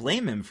can't really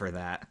blame him for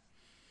that.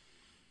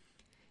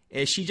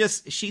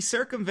 She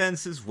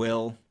circumvents his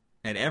will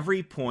at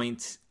every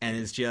point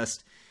and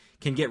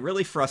can get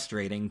really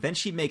frustrating. Then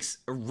she makes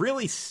a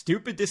really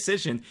stupid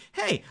decision.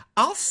 Hey,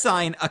 I'll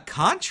sign a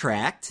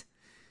contract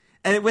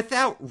and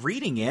without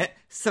reading it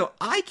so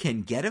I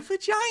can get a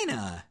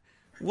vagina.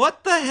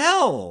 What the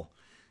hell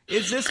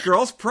is this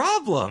girl's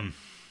problem?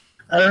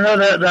 I don't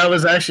know that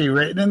was actually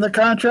written in the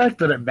contract,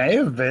 but it may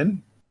have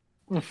been.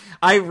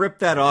 I ripped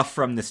that off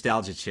from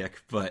Nostalgia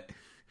Chick, but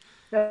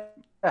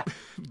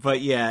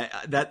yeah,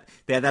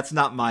 that's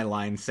not my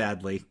line,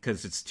 sadly,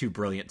 because it's too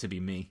brilliant to be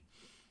me.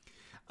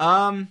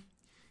 Other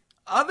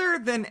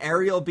than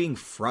Ariel being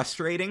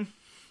frustrating,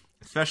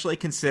 especially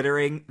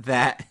considering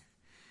that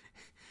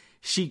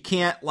she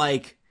can't,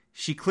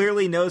 she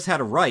clearly knows how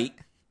to write,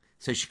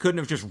 so she couldn't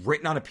have just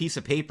written on a piece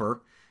of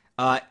paper,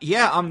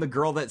 yeah, I'm the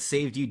girl that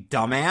saved you,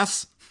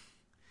 dumbass.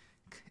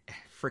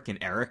 Frickin'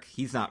 Eric,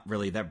 he's not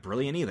really that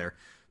brilliant either.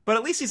 But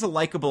at least he's a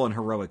likable and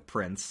heroic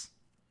prince.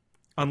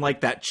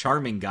 Unlike that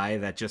charming guy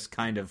that just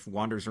kind of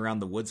wanders around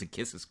the woods and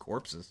kisses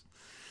corpses.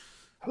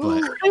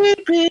 But,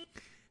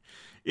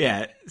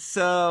 yeah,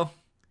 so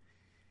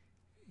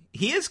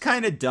he is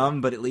kind of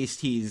dumb, but at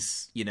least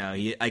he's,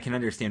 I can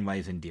understand why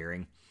he's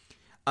endearing.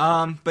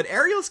 But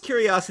Ariel's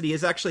curiosity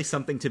is actually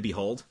something to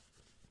behold,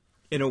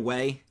 in a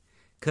way.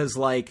 Because,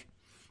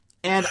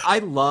 and I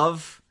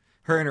love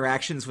her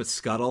interactions with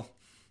Scuttle.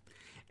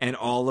 And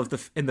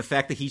and the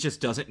fact that he just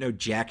doesn't know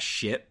jack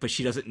shit, but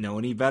she doesn't know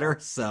any better,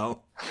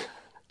 so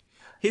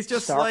he's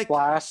just Star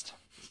Blast.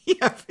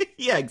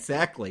 Yeah,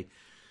 exactly.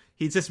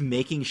 He's just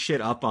making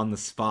shit up on the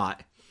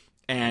spot,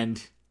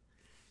 and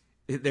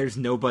there's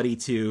nobody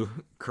to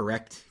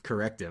correct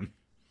him.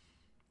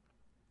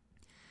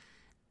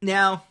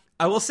 Now,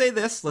 I will say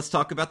this, let's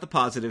talk about the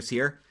positives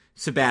here.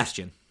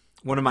 Sebastian,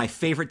 one of my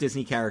favorite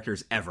Disney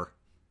characters ever.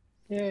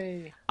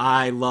 Yay.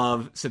 I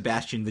love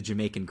Sebastian the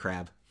Jamaican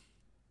crab.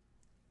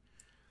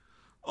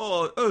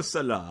 Oh,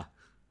 Ursula.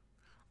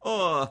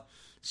 Oh,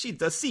 she's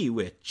the sea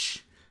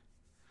witch.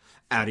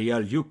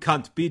 Ariel, you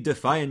can't be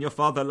defying your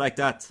father like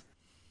that.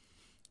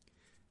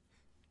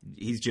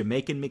 He's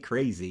Jamaican me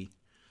crazy.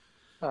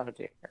 Oh,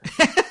 dear.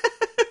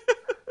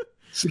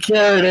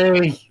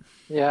 Security.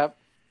 Yep.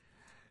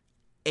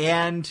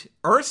 And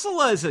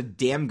Ursula is a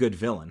damn good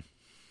villain.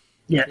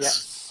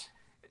 Yes.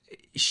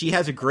 She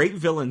has a great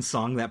villain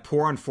song, that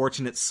Poor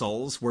Unfortunate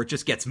Souls, where it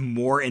just gets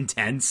more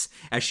intense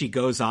as she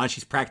goes on.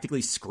 She's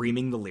practically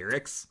screaming the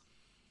lyrics.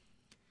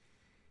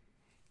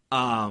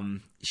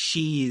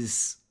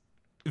 She's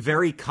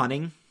very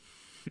cunning.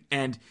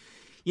 And,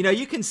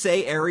 you can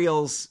say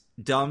Ariel's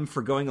dumb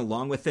for going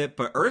along with it,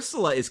 but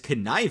Ursula is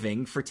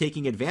conniving for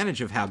taking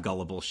advantage of how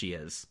gullible she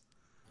is.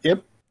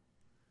 Yep.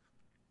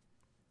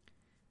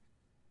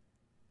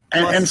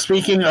 And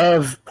speaking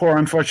of Poor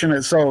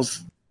Unfortunate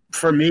Souls,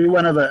 for me,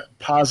 one of the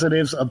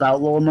positives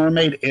about Little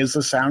Mermaid is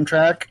the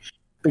soundtrack,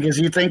 because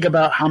you think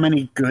about how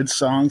many good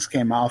songs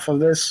came off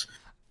of this.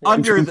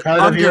 Under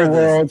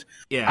World,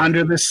 yeah.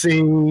 Under the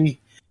Sea,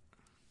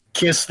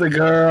 Kiss the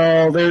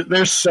Girl.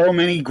 There's so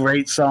many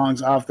great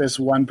songs off this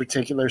one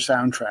particular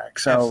soundtrack.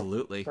 So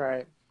absolutely.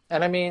 Right.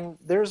 And I mean,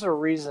 there's a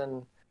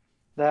reason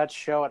that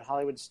show at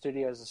Hollywood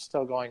Studios is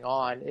still going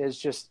on, is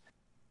just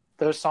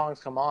those songs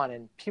come on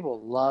and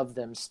people love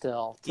them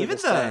still.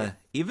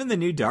 Even the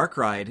new Dark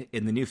Ride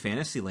in the new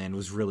Fantasyland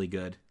was really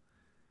good.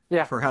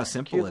 Yeah. For how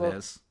simple it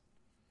is.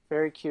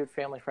 Very cute,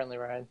 family-friendly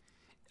ride.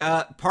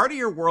 Part of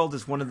Your World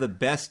is one of the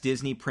best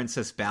Disney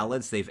princess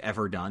ballads they've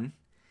ever done.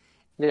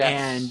 Yes.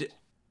 And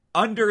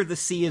Under the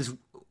Sea is,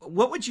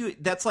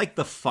 that's like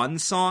the fun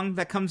song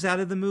that comes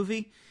out of the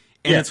movie.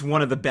 And it's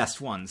one of the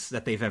best ones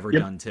that they've ever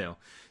done too.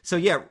 So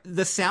yeah,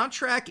 the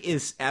soundtrack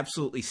is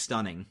absolutely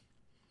stunning.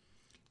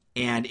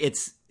 And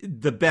it's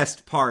the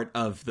best part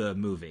of the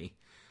movie.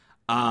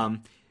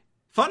 Fun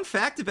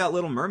fact about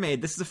Little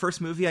Mermaid, this is the first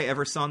movie I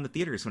ever saw in the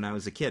theaters when I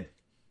was a kid.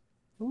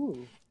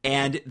 Ooh.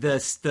 And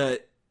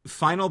the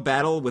final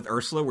battle with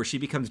Ursula, where she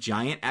becomes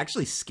giant,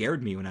 actually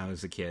scared me when I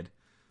was a kid.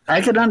 I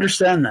could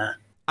understand that.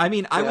 I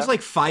mean, I was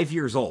 5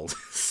 years old.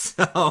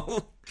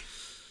 So,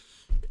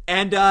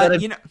 and,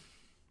 and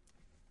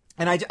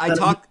I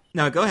talk...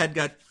 No, go ahead,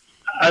 go ahead.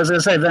 I was going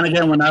to say, then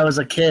again, when I was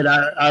a kid,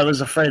 I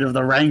was afraid of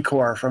the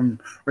Rancor from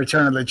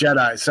Return of the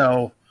Jedi,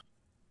 so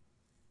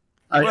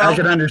I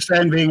could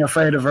understand being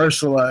afraid of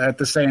Ursula at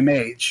the same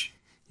age.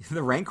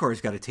 The Rancor's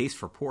got a taste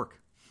for pork.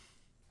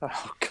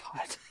 Oh,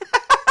 God.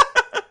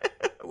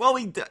 Well,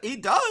 he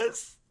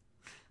does.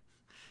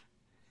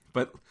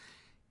 But,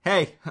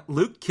 hey,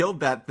 Luke killed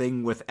that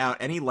thing without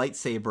any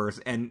lightsabers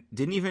and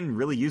didn't even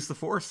really use the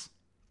Force.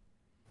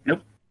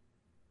 Nope.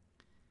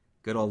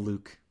 Good old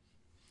Luke.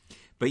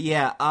 But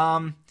yeah,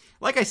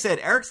 like I said,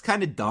 Eric's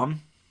kind of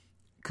dumb,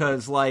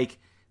 because,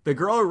 the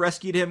girl who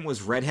rescued him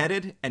was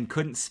redheaded and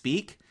couldn't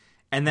speak,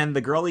 and then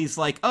the girl he's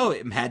like, oh,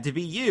 it had to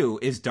be you,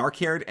 is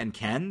dark-haired and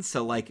can,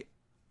 so,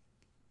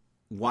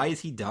 why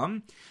is he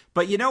dumb?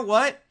 But you know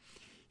what?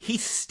 He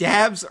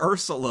stabs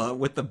Ursula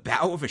with the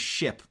bow of a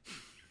ship.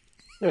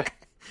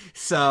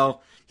 So,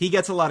 he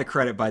gets a lot of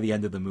credit by the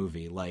end of the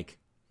movie,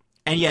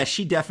 and yeah,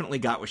 she definitely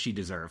got what she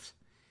deserved.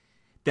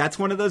 That's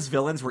one of those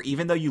villains where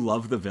even though you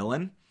love the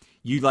villain,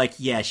 you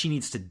yeah, she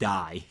needs to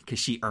die because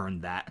she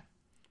earned that.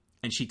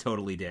 And she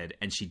totally did,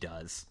 and she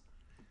does.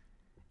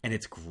 And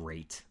it's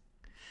great.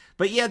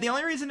 But yeah, the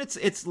only reason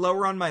it's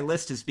lower on my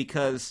list is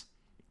because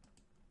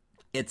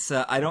it's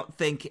I don't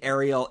think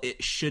Ariel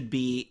should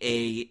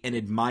be an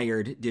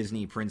admired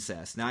Disney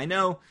princess. Now, I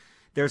know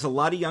there's a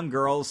lot of young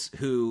girls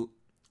who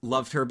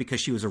loved her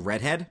because she was a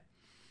redhead.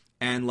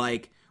 And,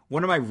 like,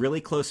 one of my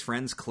really close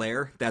friends,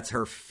 Claire, that's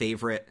her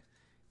favorite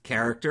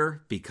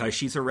character because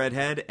she's a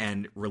redhead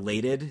and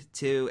related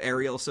to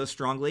Ariel so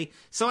strongly.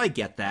 So I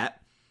get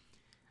that.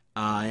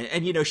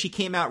 And, you know, she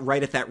came out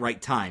right at that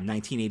right time,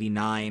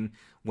 1989,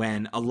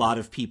 when a lot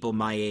of people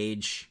my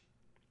age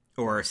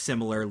or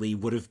similarly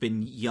would have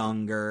been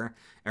younger,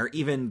 or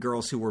even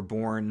girls who were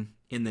born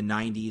in the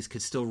 90s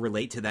could still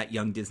relate to that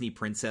young Disney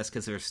princess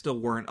because there still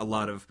weren't a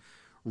lot of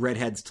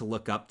redheads to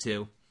look up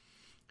to.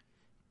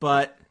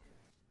 But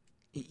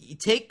you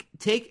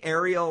take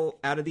Ariel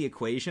out of the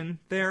equation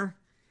there,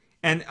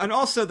 and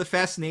also the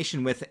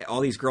fascination with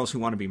all these girls who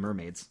want to be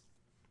mermaids.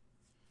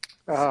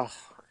 Oh,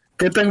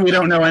 Good thing we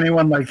don't know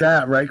anyone like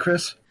that, right,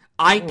 Chris?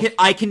 I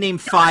can name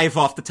 5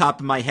 off the top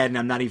of my head, and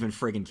I'm not even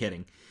friggin'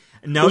 kidding.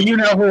 No, Well, you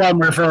know who I'm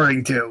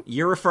referring to.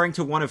 you're referring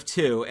to one of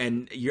 2,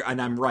 and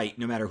I'm right,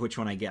 no matter which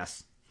one I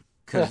guess,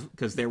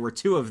 because there were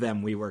 2 of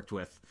them we worked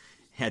with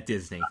at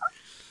Disney.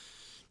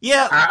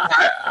 Yeah,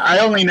 I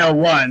only know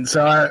one,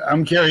 so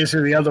I'm curious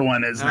who the other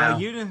one is now.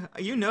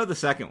 you know the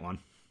second one.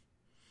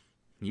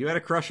 You had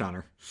a crush on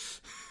her.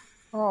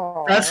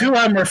 oh. That's who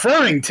I'm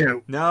referring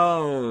to.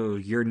 No,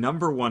 your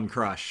number 1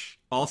 crush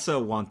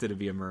also wanted to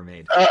be a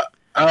mermaid.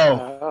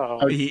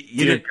 Oh, You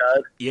dear did,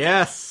 God.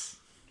 yes,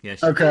 she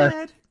Okay.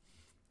 did.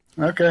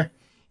 Okay.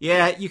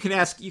 Yeah, you can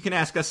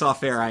ask us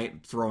off air.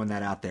 I'm throwing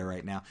that out there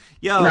right now.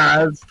 Yo,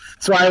 Nah,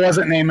 that's why I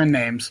wasn't naming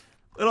names.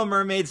 Little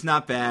Mermaid's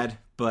not bad,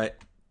 but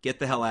get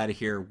the hell out of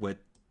here with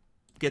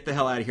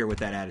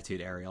that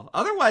attitude, Ariel.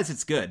 Otherwise,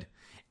 it's good.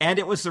 And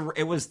it was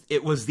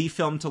the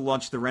film to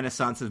launch the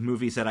renaissance of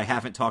movies that I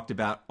haven't talked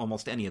about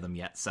almost any of them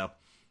yet. So,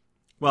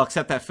 well,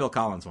 except that Phil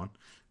Collins one.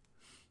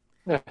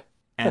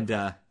 And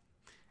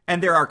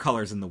there are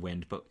colors in the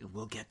wind, but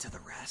we'll get to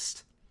the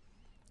rest.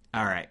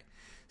 All right.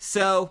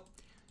 So,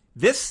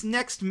 this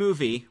next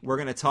movie we're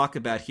going to talk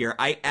about here,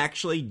 I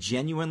actually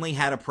genuinely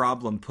had a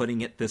problem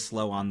putting it this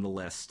low on the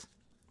list.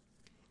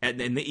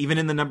 And even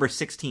in the number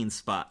 16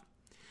 spot.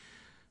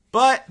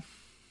 But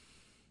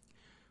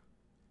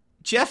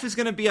Jeff is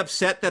going to be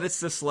upset that it's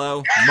this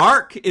low.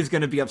 Mark is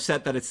going to be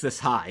upset that it's this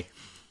high.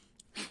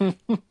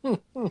 Ooh,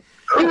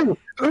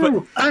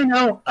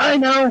 I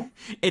know.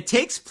 It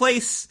takes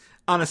place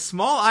on a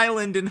small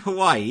island in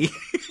Hawaii.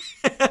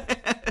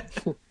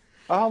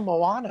 Oh,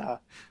 Moana.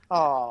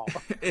 Oh.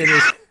 It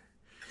is.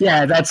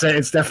 Yeah, that's it.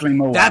 It's definitely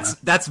Moana.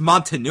 That's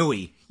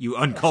Montanui, you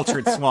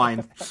uncultured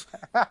swine.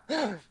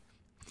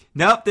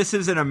 Nope, this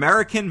is an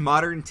American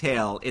modern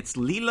tale. It's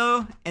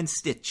Lilo and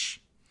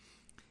Stitch.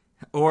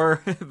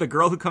 Or the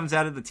girl who comes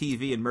out of the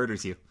TV and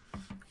murders you.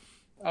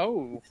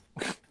 Oh.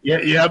 Yeah,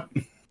 yep.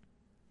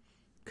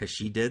 Because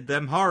she did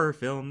them horror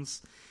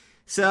films.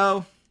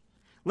 So,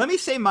 let me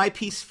say my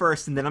piece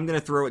first, and then I'm going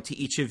to throw it to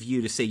each of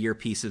you to say your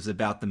pieces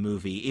about the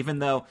movie, even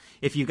though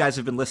if you guys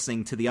have been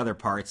listening to the other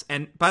parts.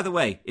 And, by the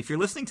way, if you're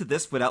listening to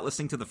this without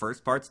listening to the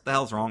first parts, what the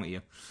hell's wrong with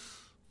you?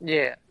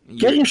 Yeah.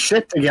 Get your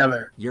shit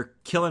together. You're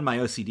killing my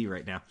OCD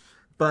right now.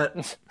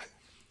 But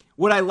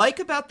what I like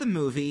about the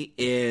movie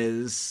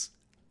is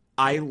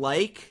I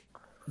like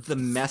the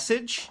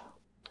message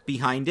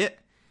behind it.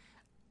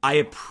 I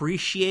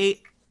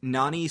appreciate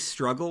Nani's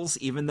struggles,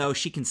 even though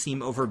she can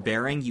seem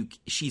overbearing.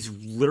 She's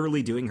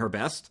literally doing her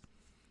best.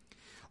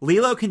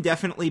 Lilo can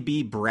definitely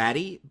be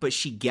bratty, but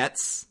she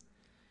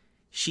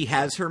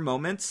has her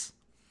moments.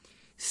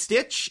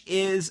 Stitch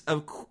is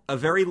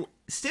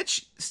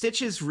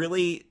Stitch is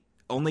really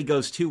only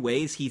goes 2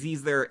 ways. He's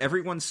either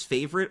everyone's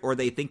favorite or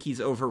they think he's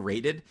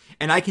overrated.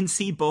 And I can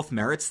see both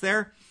merits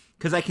there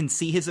because I can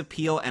see his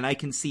appeal and I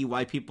can see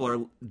why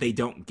they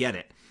don't get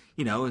it.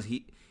 You know,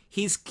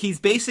 he's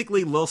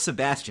basically Lil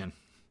Sebastian.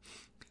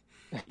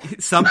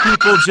 Some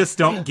people just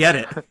don't get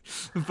it.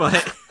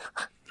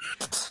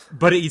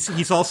 But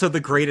he's also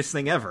the greatest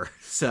thing ever.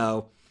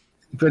 So,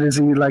 but is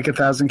he like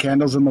 1,000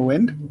 Candles in the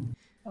Wind?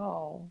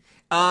 Oh.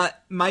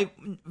 My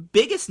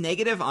biggest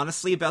negative,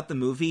 honestly, about the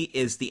movie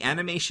is the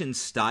animation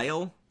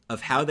style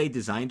of how they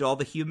designed all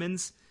the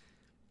humans.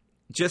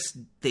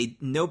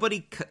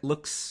 Nobody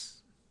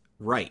looks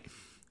right.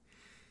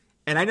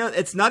 And I know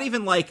it's not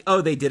even like,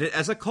 oh, they did it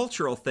as a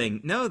cultural thing.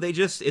 No,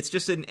 it's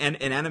just an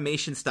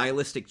animation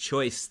stylistic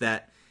choice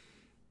that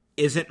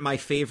isn't my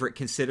favorite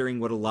considering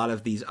what a lot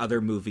of these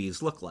other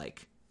movies look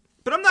like.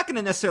 But I'm not going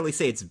to necessarily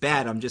say it's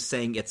bad. I'm just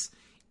saying it's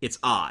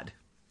odd.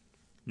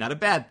 Not a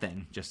bad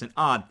thing, just an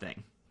odd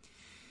thing.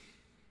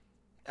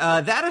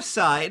 That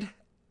aside,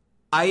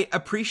 I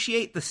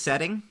appreciate the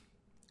setting.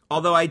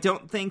 Although I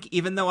don't think,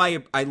 even though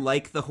I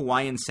like the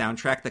Hawaiian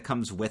soundtrack that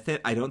comes with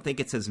it, I don't think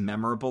it's as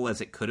memorable as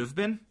it could have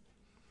been.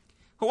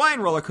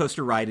 Hawaiian Roller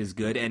Coaster Ride is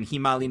good, and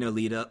Himali no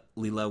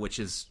Lilo, which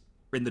is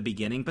in the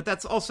beginning, but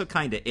that's also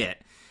kind of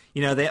it.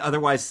 You know, they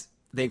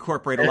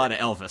incorporate a lot of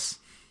Elvis.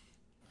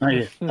 Thank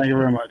you. Thank you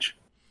very much.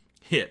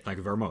 Thank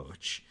you very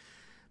much.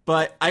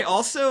 But I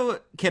also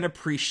can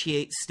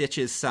appreciate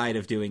Stitch's side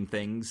of doing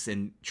things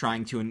and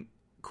trying to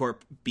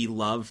be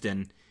loved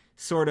and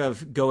sort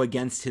of go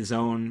against his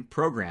own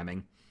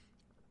programming.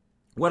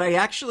 What I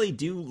actually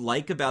do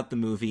like about the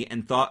movie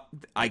and thought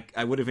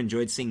I would have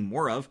enjoyed seeing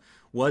more of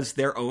was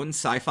their own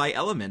sci-fi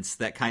elements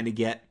that kind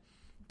of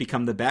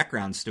become the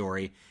background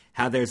story.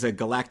 How there's a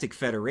galactic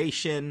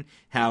federation,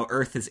 how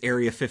Earth is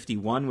Area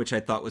 51, which I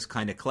thought was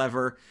kind of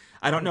clever.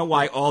 I don't know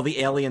why all the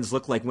aliens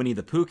look like Winnie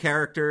the Pooh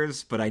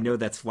characters, but I know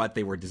that's what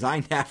they were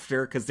designed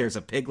after, because there's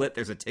a piglet,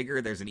 there's a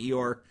Tigger, there's an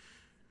Eeyore.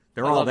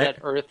 They're all there. That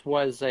Earth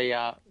was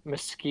a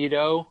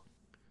mosquito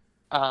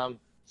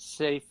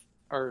safe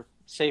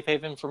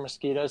haven for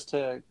mosquitoes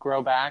to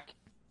grow back.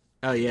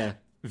 Oh yeah,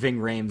 Ving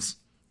Rhames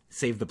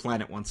saved the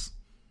planet once.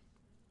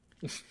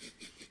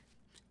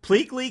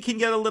 Pleakley can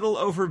get a little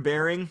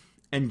overbearing,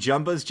 and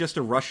Jumba's just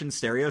a Russian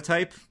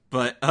stereotype,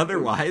 but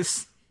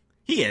otherwise,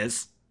 he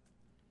is.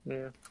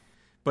 Yeah.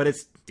 But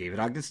it's David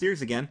Ogden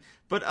Stiers again.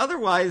 But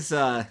otherwise,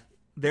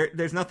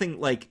 there's nothing,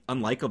 like,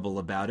 unlikable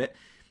about it.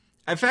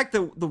 In fact,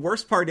 the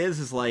worst part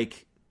is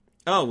like,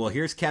 oh, well,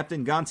 here's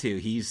Captain Gantu.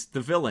 He's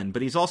the villain,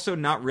 but he's also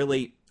not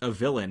really a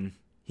villain.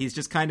 He's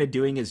just kind of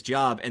doing his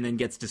job and then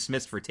gets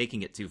dismissed for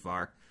taking it too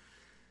far.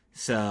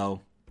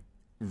 So,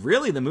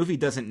 really, the movie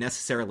doesn't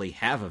necessarily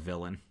have a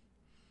villain,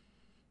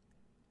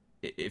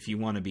 if you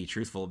want to be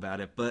truthful about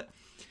it. But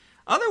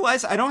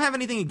otherwise, I don't have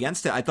anything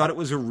against it. I thought it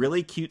was a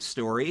really cute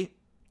story.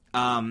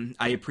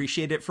 I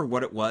appreciate it for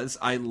what it was.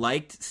 I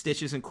liked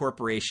Stitch's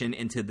incorporation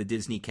into the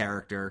Disney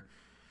character.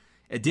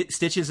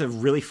 Stitch is a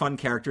really fun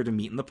character to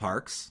meet in the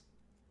parks,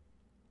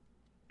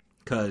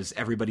 because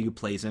everybody who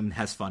plays him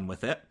has fun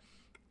with it.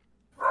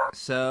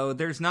 So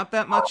there's not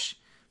that much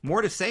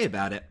more to say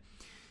about it.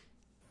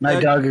 My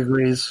dog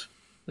agrees.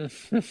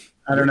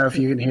 I don't know if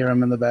you can hear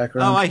him in the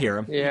background. Oh, I hear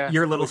him. Yeah,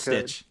 your little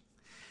Stitch.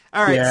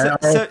 All right.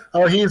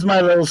 Yeah. He's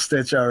my little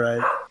Stitch. All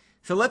right.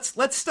 So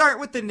let's start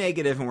with the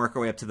negative and work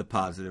our way up to the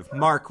positive.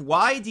 Mark,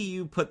 why do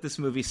you put this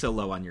movie so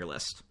low on your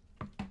list?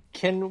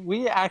 Can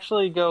we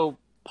actually go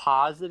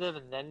positive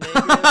and then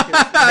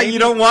negative? You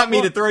don't want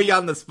me to throw you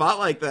on the spot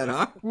like that,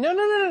 huh?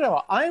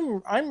 No.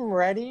 I'm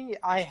ready.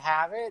 I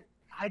have it.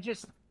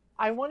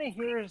 I want to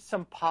hear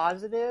some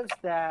positives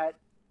that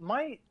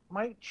might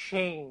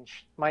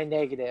change my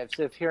negatives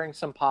if hearing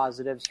some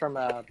positives from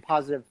a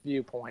positive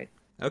viewpoint.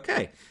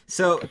 Okay.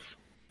 So,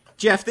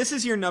 Jeff, this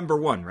is your number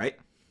one, right?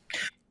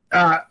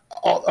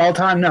 All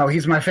time, no.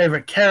 He's my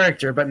favorite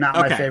character, but not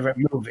my favorite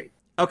movie.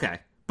 Okay.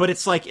 But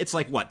it's like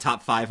what,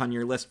 top 5 on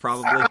your list,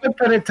 probably? I would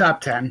put it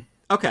top 10.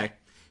 Okay.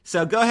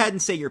 So go ahead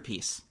and say your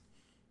piece.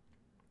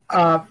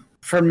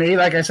 For me,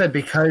 like I said,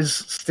 because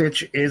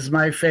Stitch is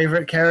my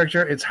favorite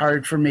character, it's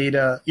hard for me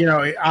to,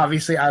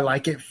 obviously I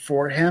like it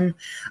for him.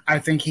 I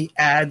think he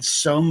adds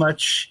so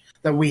much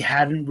that we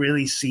hadn't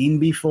really seen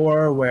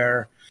before,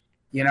 where,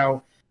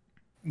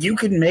 you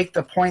could make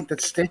the point that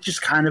Stitch is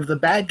kind of the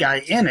bad guy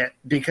in it,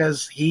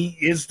 because he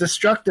is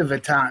destructive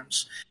at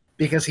times,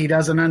 because he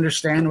doesn't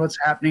understand what's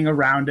happening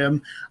around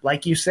him.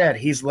 Like you said,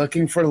 he's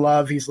looking for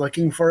love, he's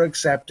looking for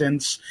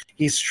acceptance,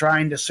 he's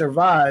trying to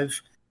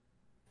survive.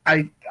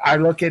 I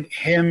look at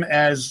him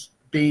as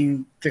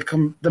being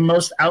the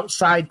most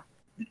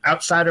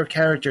outsider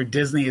character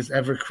Disney has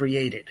ever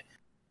created,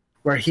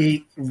 where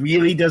he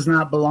really does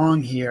not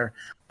belong here,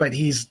 but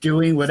he's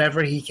doing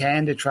whatever he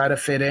can to try to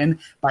fit in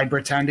by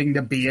pretending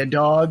to be a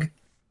dog.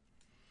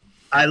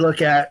 I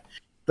look at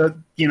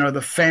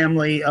the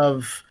family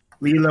of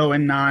Lilo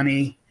and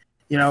Nani.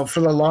 For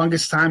the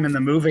longest time in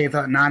the movie, I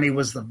thought Nani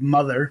was the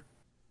mother,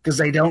 because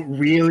they don't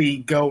really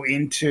go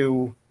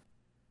into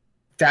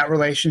that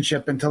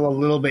relationship until a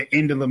little bit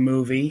into the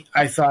movie.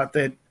 I thought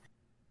that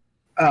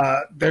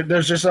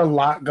there's just a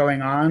lot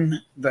going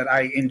on that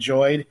I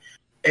enjoyed.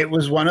 It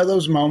was one of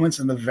those moments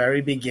in the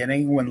very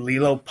beginning when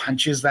Lilo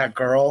punches that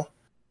girl.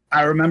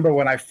 I remember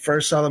when I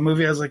first saw the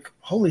movie, I was like,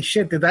 holy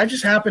shit, did that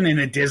just happen in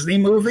a Disney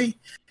movie?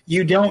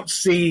 You don't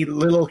see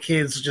little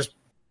kids just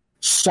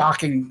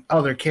stalking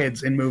other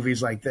kids in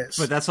movies like this.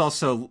 But that's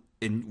also,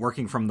 in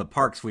working from the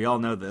parks, we all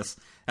know this.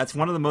 That's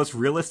one of the most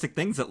realistic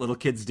things that little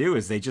kids do,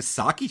 is they just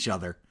sock each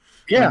other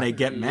when they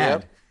get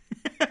mad.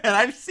 Yep. And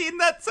I've seen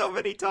that so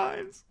many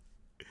times.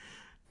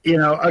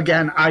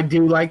 Again, I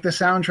do like the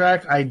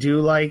soundtrack. I do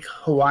like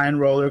Hawaiian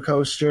Roller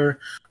Coaster.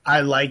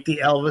 I like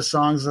the Elvis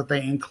songs that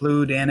they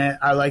include in it.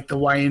 I like the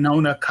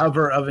Wynonna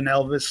cover of an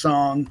Elvis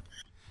song.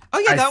 Oh,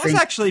 yeah, that was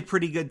actually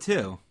pretty good,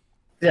 too.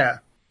 Yeah.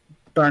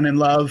 Burnin'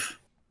 Love.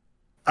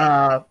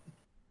 I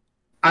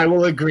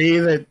will agree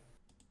that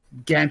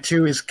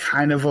Gantu is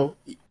kind of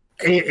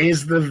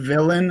is the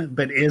villain,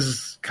 but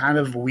is kind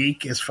of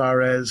weak as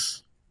far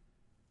as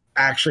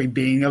actually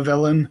being a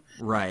villain.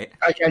 Right.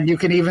 Again, you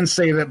can even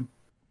say that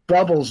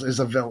Bubbles is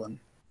a villain,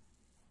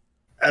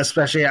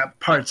 especially at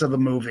parts of the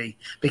movie,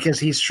 because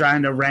he's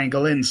trying to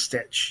wrangle in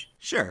Stitch.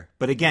 Sure,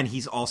 but again,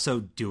 he's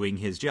also doing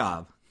his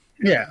job.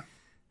 Yeah,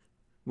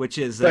 which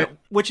it's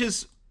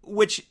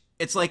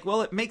like,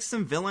 well, it makes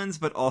them villains,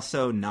 but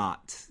also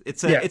not.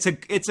 It's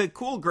a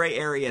cool gray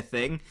area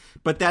thing,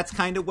 but that's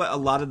kind of what a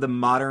lot of the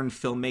modern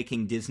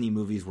filmmaking Disney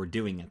movies were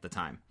doing at the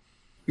time.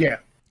 Yeah,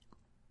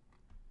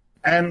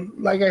 and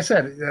like I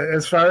said,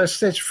 as far as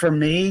Stitch, for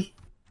me,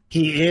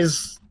 he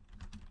is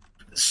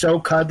so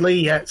cuddly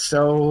yet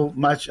so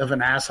much of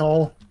an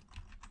asshole.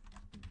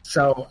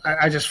 So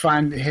I just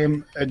find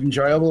him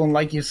enjoyable. And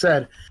like you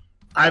said,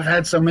 I've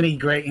had so many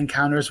great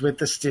encounters with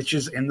the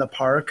Stitches in the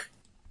park.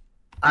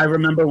 I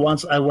remember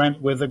once I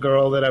went with a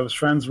girl that I was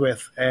friends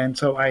with, and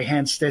so I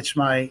hand stitched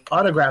my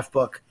autograph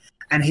book,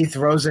 and he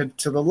throws it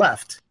to the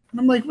left. And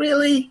I'm like,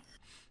 really?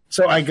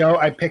 So I go,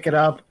 I pick it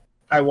up,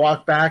 I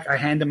walk back, I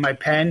hand him my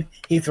pen,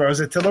 he throws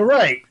it to the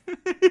right.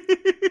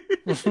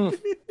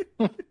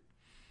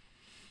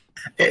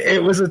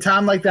 It was a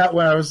time like that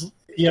where I was,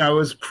 it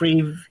was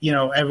pre,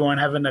 everyone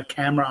having a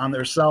camera on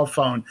their cell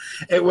phone.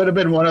 It would have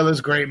been one of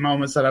those great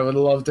moments that I would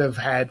love to have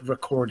had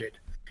recorded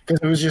because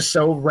it was just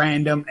so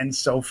random and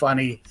so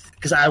funny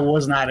because I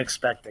was not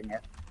expecting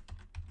it.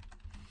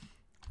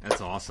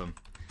 That's awesome.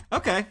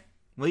 Okay.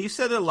 Well, you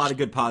said a lot of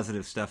good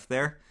positive stuff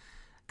there.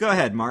 Go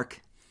ahead,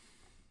 Mark.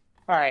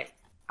 All right.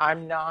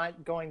 I'm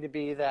not going to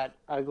be that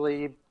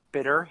ugly,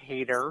 bitter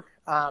hater.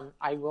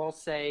 I will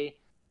say,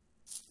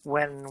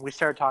 when we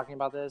started talking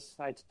about this,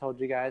 I told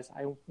you guys,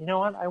 you know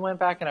what? I went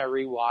back and I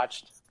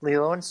rewatched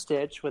Lilo and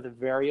Stitch with a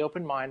very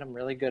open mind. I'm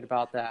really good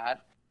about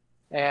that.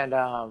 And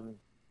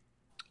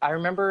I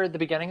remember at the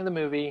beginning of the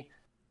movie,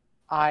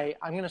 I'm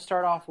going to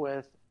start off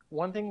with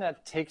one thing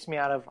that takes me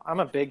out of, I'm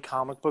a big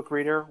comic book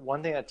reader.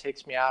 One thing that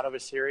takes me out of a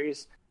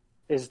series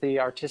is the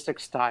artistic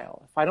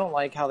style. If I don't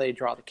like how they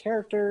draw the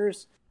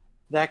characters,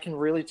 that can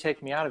really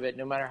take me out of it,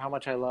 no matter how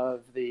much I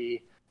love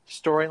the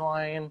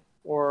storyline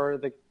or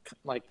the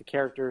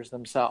characters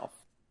themselves.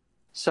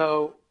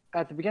 So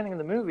at the beginning of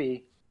the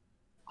movie,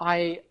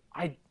 I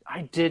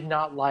did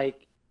not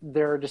like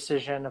their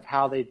decision of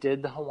how they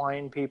did the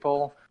Hawaiian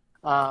people.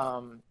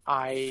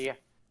 I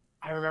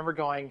remember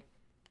going,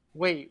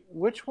 wait,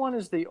 which one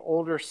is the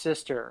older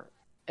sister?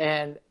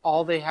 And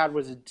all they had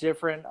was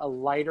a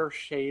lighter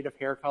shade of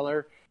hair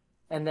color.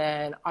 And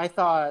then I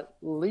thought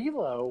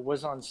Lilo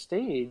was on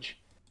stage,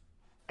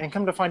 and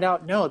come to find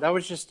out, no, that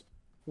was just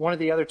one of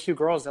the other two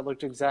girls that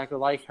looked exactly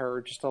like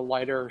her, just a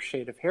lighter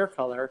shade of hair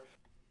color.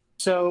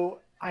 So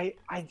I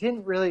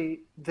didn't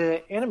really,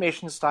 the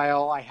animation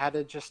style, I had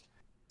to just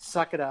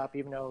suck it up,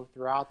 even though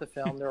throughout the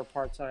film there were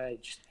parts I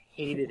just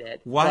hated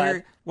it.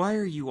 Why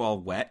are you all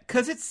wet?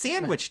 Because it's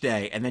sandwich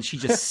day. And then she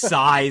just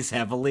sighs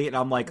heavily, and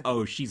I'm like,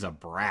 oh, she's a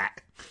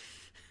brat.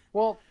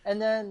 Well,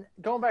 and then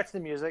going back to the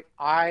music,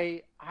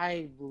 I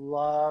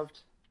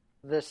loved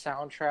the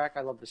soundtrack.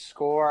 I love the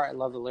score. I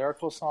love the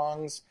lyrical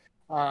songs.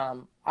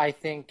 I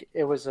think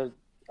it was a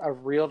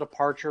real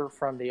departure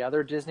from the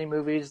other Disney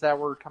movies that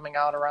were coming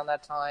out around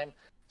that time.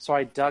 So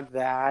I dug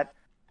that.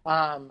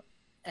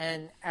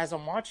 And as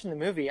I'm watching the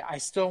movie, I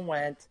still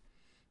went,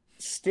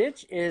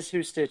 Stitch is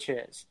who Stitch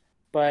is.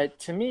 But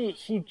to me,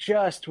 he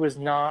just was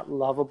not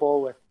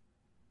lovable with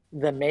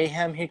the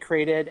mayhem he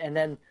created. And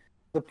then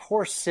the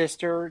poor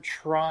sister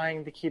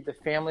trying to keep the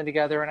family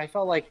together. And I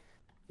felt like,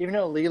 even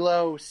though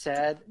Lilo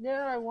said,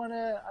 yeah, I want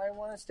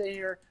to stay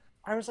here,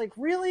 I was like,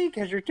 really?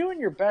 Because you're doing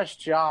your best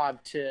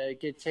job to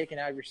get taken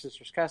out of your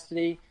sister's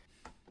custody.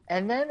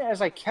 And then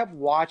as I kept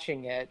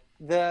watching it,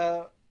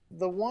 the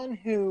one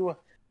who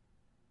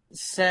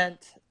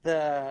sent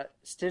the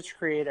Stitch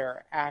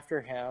creator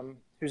after him,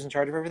 who's in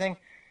charge of everything,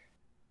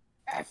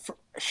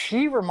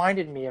 she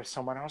reminded me of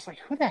someone. I was like,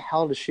 who the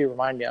hell does she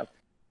remind me of?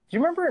 Do you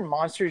remember in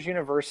Monsters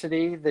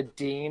University, the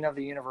dean of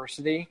the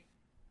university?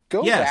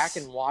 Go back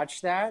and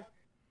watch that.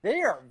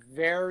 They are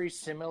very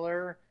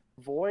similar,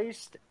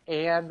 voiced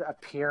and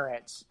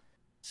appearance.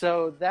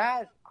 So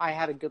that I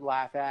had a good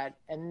laugh at.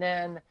 And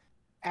then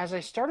as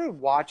I started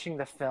watching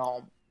the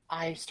film,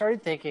 I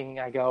started thinking,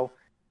 I go,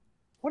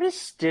 what does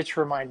Stitch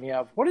remind me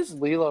of? What does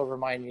Lilo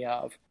remind me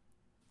of?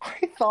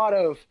 I thought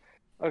of,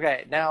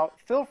 okay, now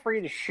feel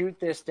free to shoot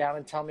this down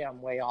and tell me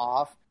I'm way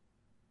off.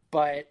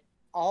 But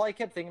all I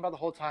kept thinking about the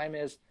whole time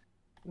is,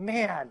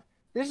 man,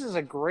 this is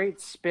a great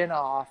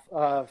spin-off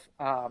of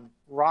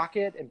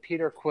Rocket and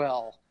Peter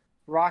Quill.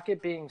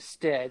 Rocket being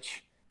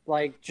Stitch,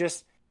 like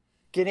just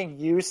getting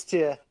used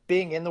to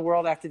being in the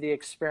world after the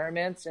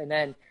experiments, and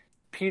then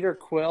Peter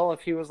Quill,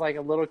 if he was like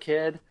a little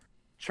kid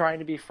trying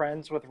to be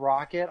friends with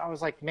Rocket. I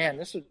was like, man,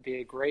 this would be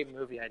a great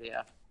movie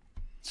idea.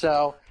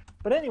 So,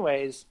 but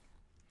anyways,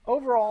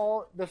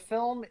 overall, the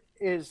film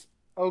is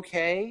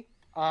okay.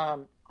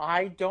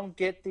 I don't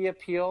get the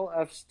appeal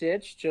of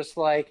Stitch, just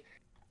like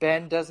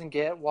Ben doesn't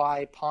get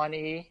why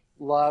Pawnee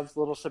loves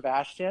little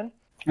Sebastian.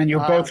 And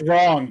you're both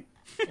wrong.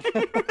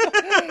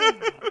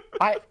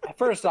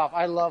 First off,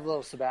 I love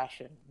little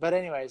Sebastian. But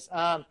anyways,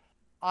 I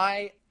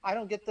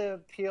don't get the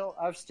appeal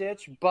of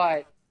Stitch,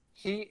 but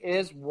he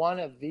is one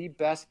of the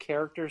best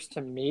characters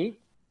to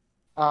meet.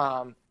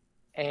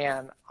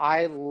 And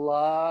I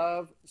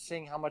love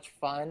seeing how much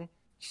fun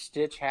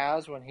Stitch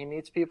has when he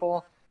meets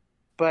people.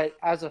 But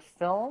as a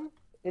film,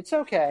 it's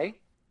okay.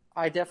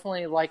 I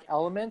definitely like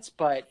elements,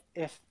 but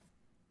if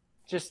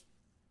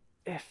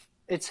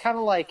it's kind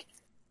of like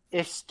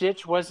if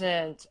Stitch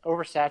wasn't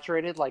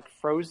oversaturated like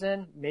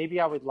Frozen, maybe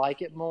I would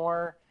like it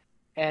more.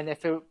 And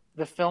if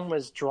the film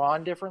was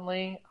drawn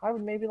differently, I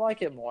would maybe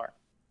like it more.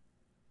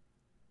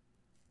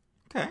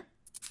 Okay.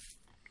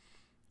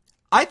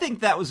 I think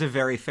that was a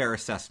very fair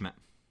assessment.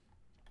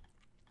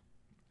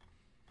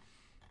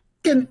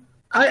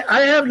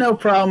 I have no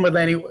problem with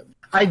anyone.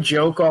 I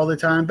joke all the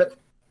time, but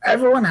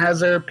everyone has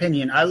their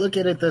opinion. I look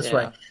at it this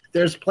way.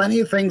 There's plenty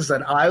of things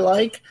that I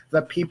like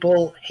that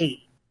people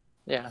hate.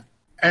 Yeah.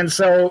 And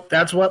so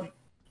that's what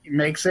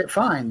makes it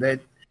fine. That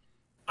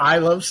I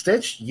love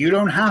Stitch. You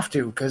don't have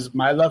to, because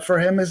my love for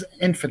him is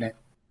infinite.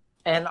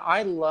 And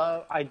I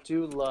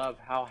do love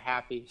how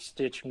happy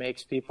Stitch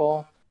makes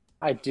people.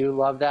 I do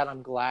love that.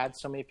 I'm glad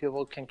so many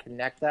people can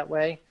connect that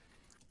way.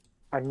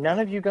 Are none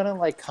of you going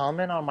to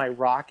comment on my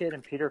Rocket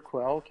and Peter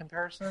Quill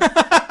comparison?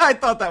 I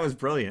thought that was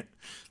brilliant.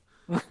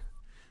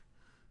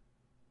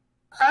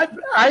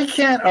 I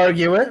can't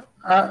argue it.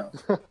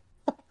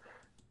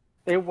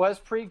 It was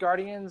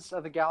pre-Guardians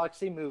of the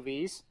Galaxy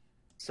movies.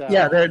 So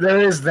yeah,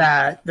 there is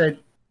that.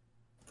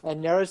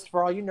 And notice,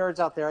 for all you nerds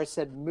out there, I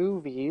said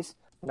movies,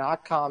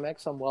 not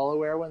comics. I'm well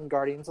aware when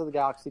Guardians of the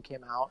Galaxy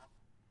came out.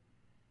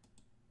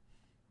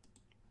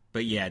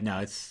 But yeah,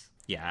 no,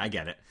 I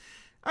get it.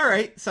 All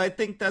right, so I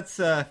think that's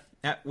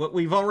what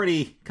we've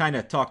already kind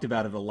of talked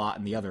about it a lot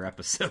in the other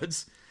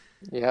episodes.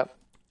 Yep.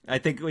 I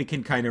think we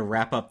can kind of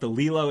wrap up the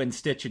Lilo and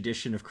Stitch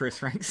edition of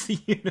Chris Ranks the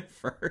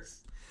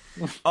Universe.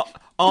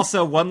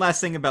 Also, one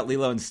last thing about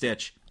Lilo and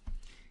Stitch.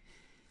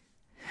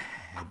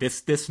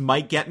 This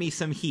might get me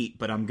some heat,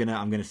 but I'm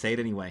gonna say it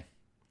anyway.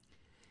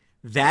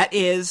 That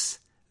is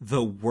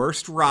the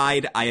worst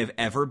ride I have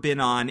ever been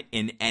on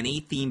in any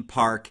theme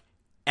park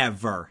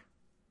ever.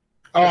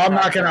 Oh, I'm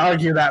not going to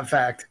argue that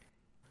fact.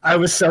 I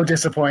was so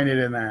disappointed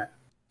in that.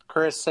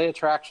 Chris, say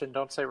attraction,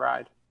 don't say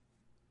ride.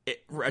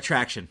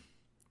 Attraction.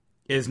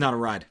 It is not a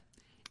ride.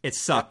 It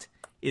sucked.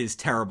 It is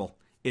terrible.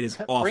 It is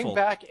awful. Bring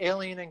back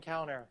Alien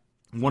Encounter.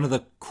 One of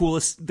the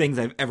coolest things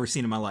I've ever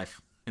seen in my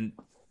life. And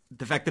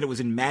the fact that it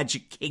was in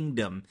Magic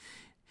Kingdom.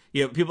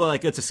 You know, people are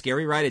like, it's a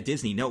scary ride at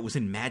Disney. No, it was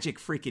in Magic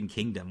freaking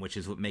Kingdom, which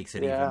is what makes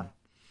it even.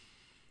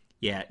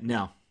 Yeah,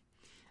 no.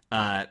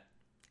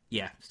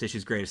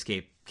 Stitch's Great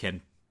Escape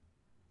can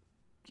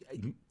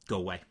go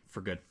away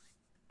for good.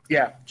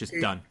 Yeah. Just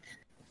done.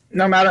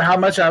 No matter how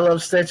much I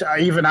love Stitch,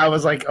 I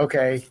was like,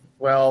 okay,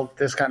 well,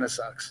 this kind of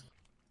sucks.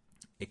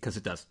 Because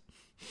it does.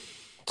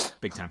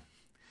 Big time.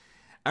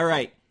 All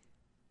right.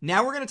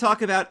 Now we're going to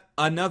talk about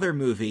another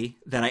movie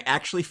that I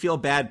actually feel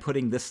bad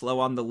putting this low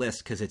on the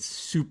list because it's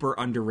super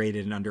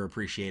underrated and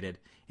underappreciated.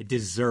 It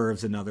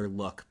deserves another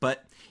look.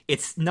 But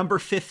it's number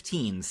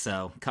 15,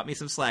 so cut me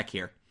some slack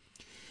here.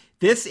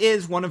 This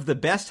is one of the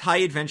best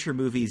high-adventure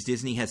movies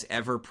Disney has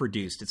ever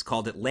produced. It's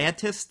called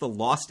Atlantis: The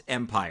Lost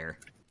Empire.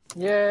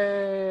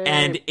 Yay!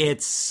 And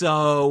it's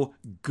so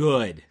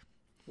good.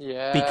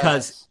 Yeah.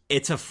 Because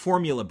it's a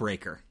formula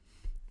breaker.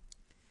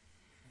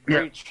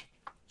 Preach.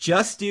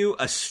 Just do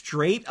a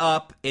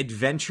straight-up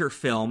adventure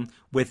film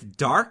with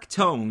dark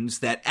tones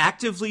that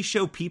actively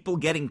show people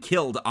getting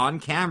killed on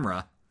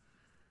camera.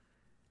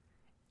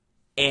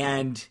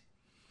 And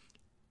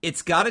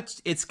it's got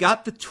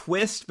the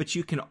twist, but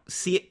you can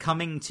see it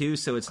coming too,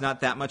 so it's not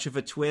that much of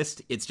a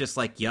twist. It's just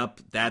like, yup,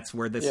 that's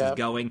where this is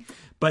going.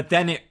 But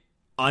then it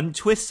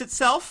untwists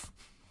itself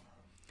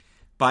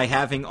by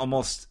having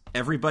almost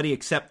everybody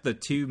except the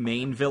two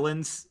main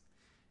villains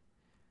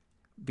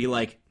be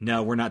like,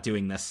 no, we're not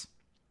doing this.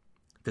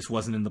 This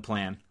wasn't in the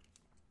plan.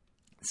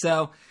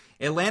 So,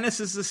 Atlantis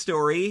is the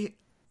story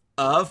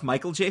of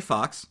Michael J.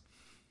 Fox.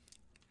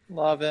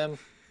 Love him.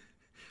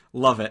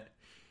 Love it.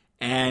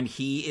 And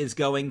he is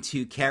going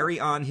to carry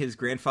on his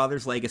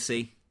grandfather's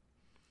legacy.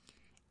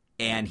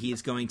 And he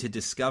is going to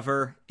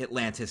discover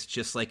Atlantis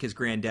just like his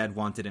granddad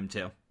wanted him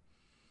to.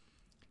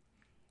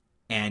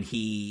 And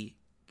he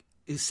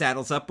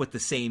saddles up with the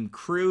same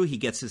crew. He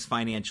gets his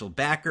financial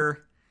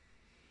backer.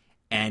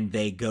 And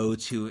they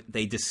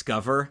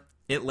discover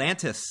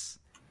Atlantis.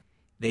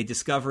 They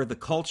discover the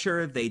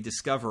culture. They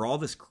discover all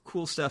this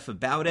cool stuff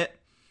about it.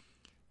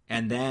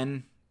 And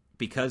then,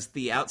 because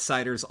the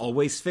outsiders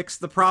always fix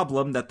the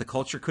problem that the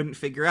culture couldn't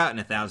figure out in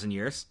 1,000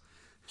 years.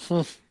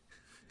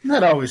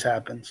 That always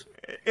happens.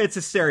 It's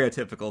a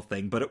stereotypical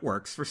thing, but it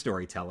works for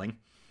storytelling.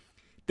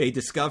 They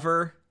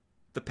discover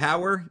the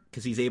power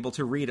because he's able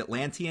to read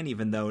Atlantean,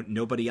 even though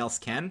nobody else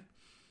can.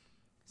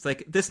 It's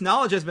like, this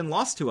knowledge has been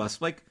lost to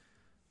us. Like,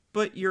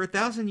 but you're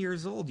 1,000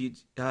 years old.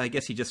 I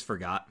guess you just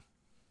forgot.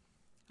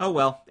 Oh,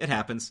 well, it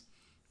happens.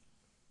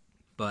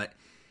 But,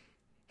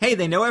 hey,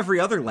 they know every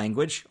other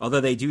language,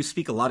 although they do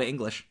speak a lot of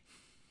English.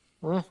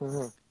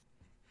 Mm-hmm.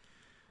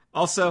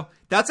 Also,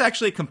 that's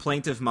actually a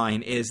complaint of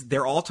mine, is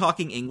they're all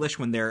talking English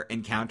when they're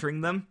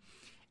encountering them,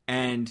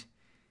 and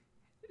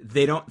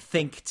they don't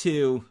think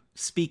to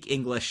speak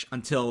English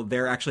until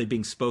they're actually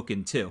being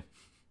spoken to.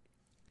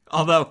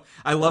 Although,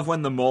 I love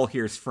when the mole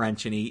hears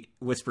French and he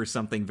whispers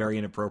something very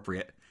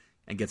inappropriate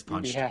and gets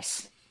punched.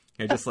 Yes.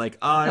 You're just like,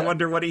 oh, I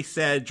wonder what he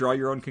said. Draw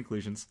your own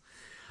conclusions.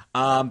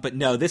 But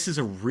no, this is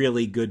a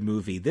really good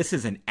movie. This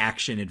is an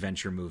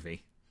action-adventure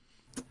movie.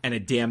 And a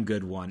damn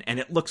good one. And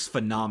it looks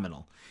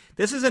phenomenal.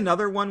 This is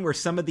another one where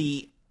some of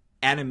the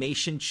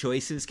animation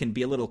choices can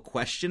be a little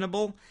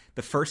questionable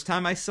the first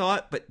time I saw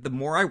it, but the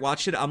more I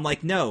watch it, I'm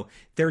like, no,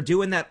 they're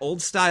doing that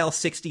old style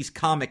 60s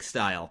comic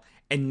style,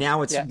 and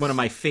now it's one of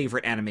my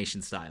favorite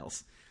animation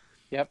styles.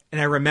 Yep.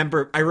 And I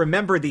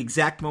remember the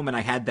exact moment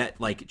I had that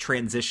like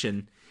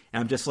transition,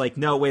 and I'm just like,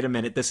 no, wait a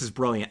minute, this is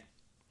brilliant.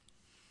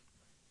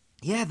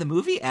 Yeah, the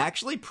movie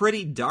actually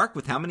pretty dark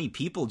with how many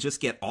people just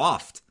get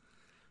offed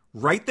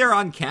right there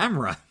on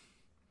camera.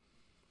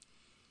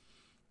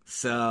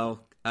 So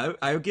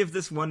I would give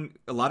this one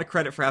a lot of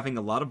credit for having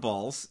a lot of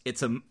balls.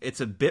 It's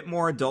a bit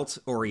more adult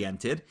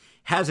oriented.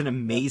 Has an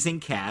amazing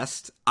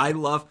cast. I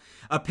love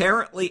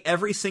apparently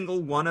every single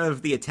one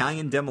of the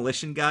Italian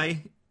demolition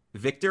guy,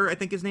 Victor, I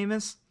think his name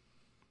is,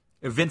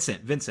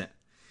 Vincent.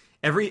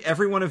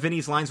 Every one of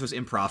Vinny's lines was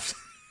improv.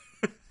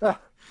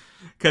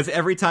 Because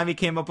every time he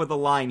came up with a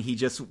line, he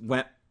just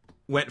went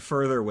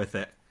further with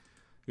it.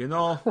 You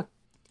know,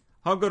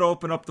 I'm going to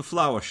open up the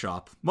flower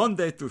shop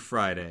Monday through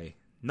Friday,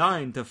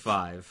 9 to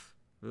 5.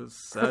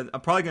 I'm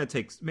probably going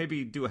to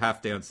maybe do a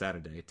half day on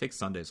Saturday. Take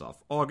Sundays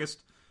off.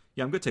 August.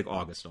 Yeah, I'm going to take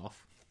August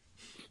off.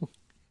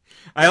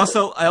 I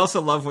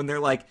also love when they're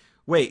like,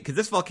 wait, could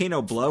this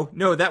volcano blow?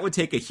 No, that would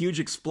take a huge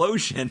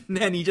explosion.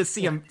 And you just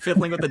see him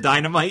fiddling with the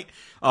dynamite.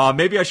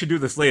 Maybe I should do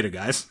this later,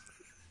 guys.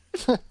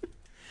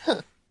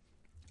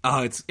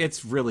 Oh,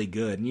 it's really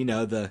good. You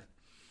know,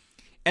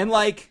 and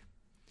like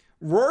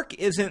Rourke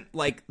isn't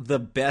like the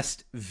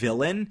best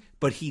villain,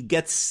 but he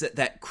gets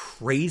that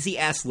crazy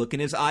ass look in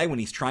his eye when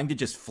he's trying to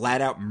just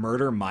flat out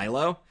murder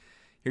Milo.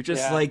 You're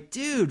just like,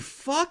 dude,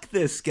 fuck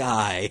this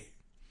guy.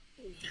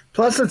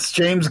 Plus, it's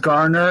James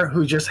Garner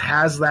who just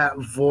has that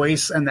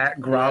voice and that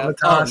gravitas.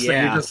 Oh, that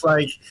you're just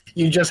like,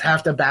 you just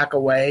have to back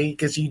away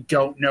because you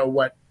don't know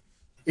what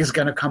is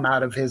going to come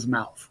out of his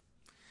mouth.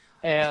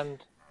 And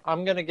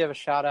I'm going to give a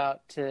shout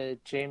out to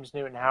James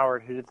Newton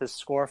Howard, who did the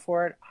score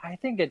for it. I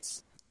think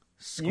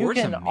Score's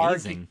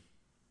amazing.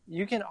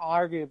 You can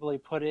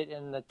arguably put it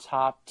in the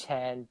top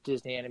 10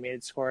 Disney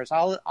animated scores.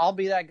 I'll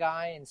be that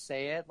guy and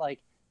say it. Like,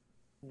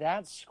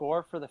 that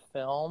score for the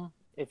film,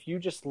 if you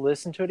just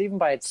listen to it even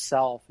by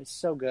itself, it's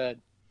so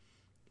good.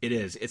 It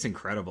is. It's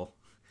incredible.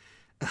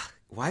 Ugh,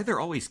 why are there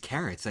always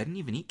carrots? I didn't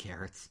even eat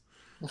carrots.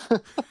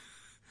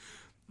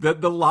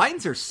 The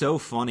lines are so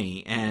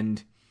funny,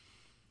 and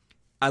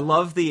I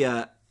love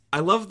the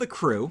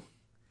crew.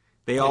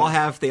 They all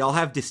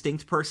have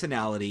distinct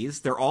personalities.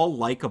 They're all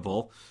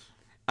likable.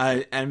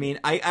 I mean,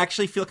 I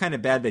actually feel kind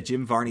of bad that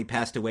Jim Varney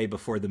passed away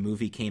before the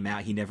movie came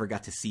out. He never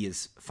got to see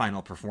his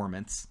final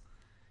performance.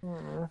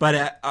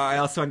 But I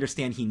also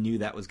understand he knew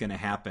that was going to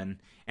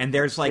happen. And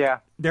there's like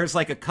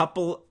a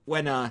couple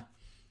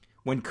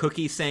when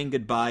Cookie's saying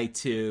goodbye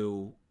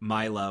to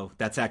Milo,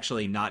 that's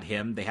actually not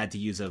him. They had to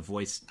use a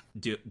voice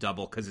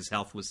double because his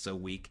health was so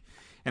weak.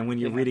 And when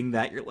you're reading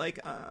that, you're like,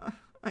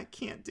 I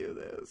can't do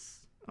this.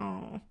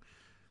 Oh.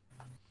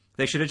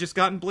 They should have just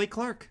gotten Blake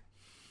Clark.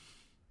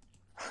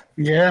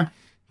 Yeah.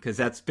 Because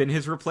that's been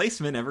his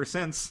replacement ever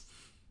since.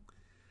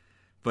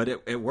 But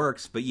it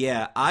works. But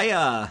yeah,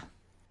 I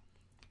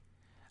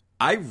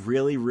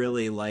really,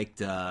 really liked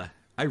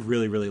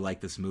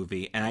this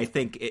movie. And I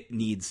think it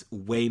needs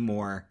way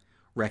more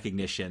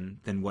recognition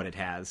than what it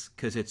has.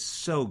 Because it's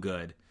so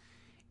good.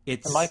 And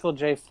Michael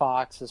J.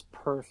 Fox is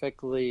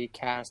perfectly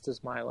cast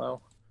as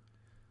Milo.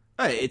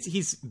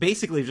 He's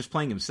basically just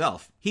playing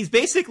himself. He's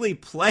basically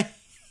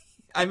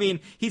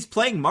he's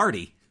playing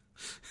Marty.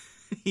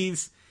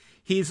 He's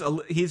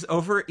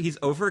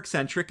over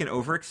eccentric and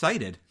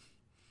overexcited.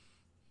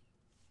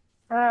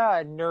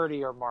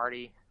 Nerdier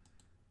Marty.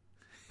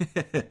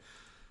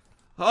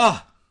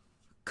 Oh,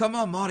 come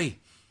on, Marty.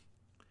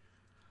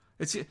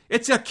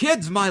 It's your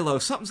kids, Milo.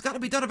 Something's got to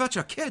be done about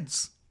your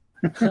kids.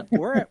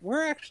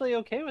 We're actually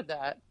okay with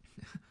that.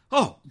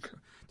 Oh,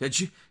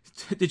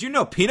 did you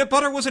know peanut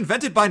butter was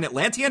invented by an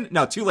Atlantean?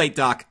 No, too late,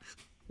 Doc.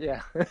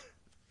 Yeah.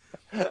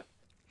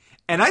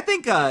 And I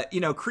think,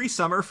 Cree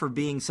Summer, for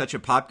being such a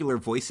popular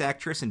voice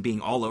actress and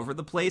being all over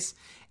the place,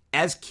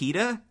 as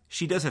Kida,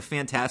 she does a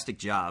fantastic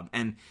job.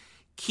 And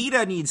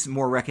Kida needs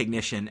more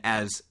recognition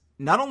as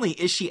not only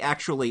is she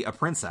actually a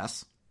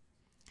princess,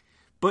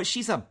 but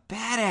she's a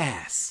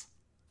badass.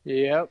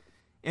 Yep.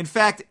 In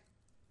fact,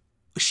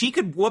 she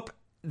could whoop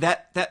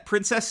that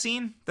princess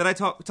scene that I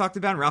talked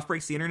about in Ralph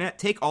Breaks the Internet.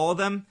 Take all of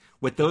them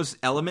with those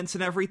elements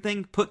and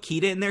everything, put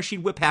Kida in there,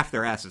 she'd whip half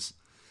their asses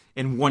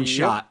in one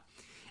shot.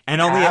 And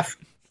only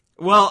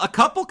a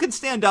couple can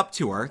stand up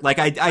to her. Like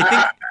I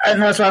think,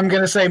 and that's what I'm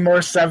going to say. More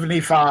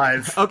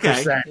 75%.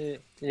 Okay.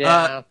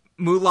 Yeah.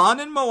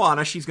 Mulan and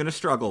Moana, she's going to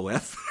struggle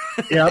with.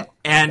 Yep.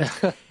 and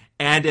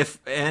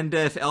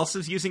if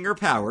Elsa's using her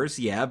powers,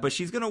 yeah, but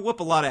she's going to whoop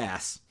a lot of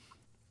ass.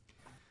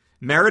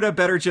 Merida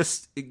better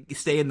just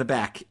stay in the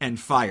back and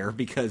fire,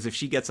 because if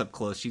she gets up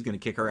close, she's going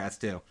to kick her ass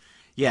too.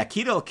 Yeah,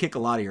 Kida will kick a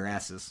lot of your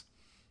asses.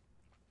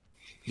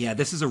 Yeah,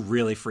 this is a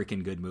really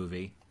freaking good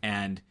movie,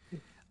 and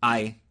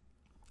I'm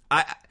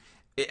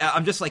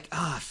just like,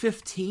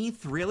 15th,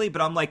 really?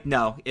 But I'm like,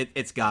 no,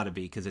 it's got to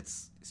be, because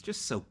it's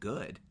just so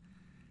good.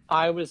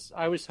 I was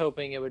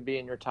hoping it would be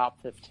in your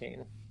top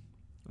 15.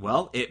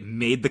 Well, it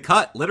made the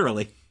cut,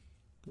 literally.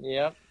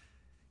 Yep.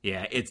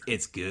 Yeah,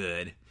 it's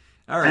good.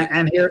 All right.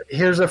 And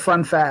here's a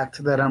fun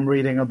fact that I'm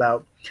reading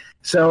about.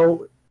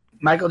 So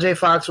Michael J.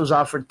 Fox was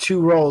offered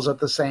 2 roles at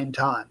the same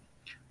time.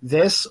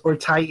 This or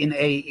Titan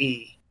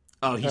AE.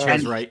 Oh, he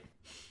chose right.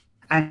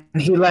 And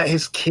he let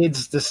his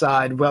kids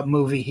decide what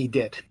movie he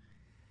did.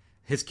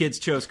 His kids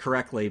chose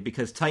correctly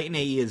because Titan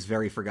AE is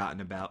very forgotten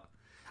about.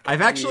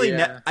 I've actually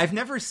I've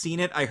never seen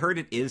it. I heard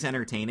it is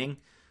entertaining,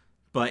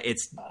 but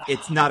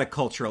it's not a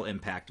cultural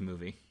impact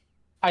movie.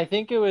 I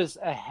think it was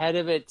ahead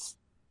of its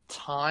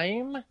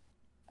time.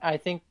 I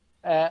think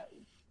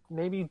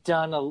maybe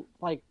done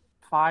like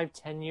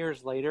 5-10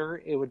 years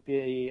later, it would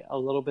be a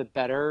little bit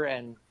better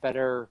and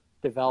better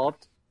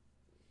developed.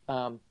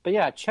 But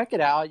yeah, check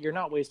it out. You're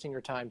not wasting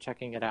your time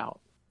checking it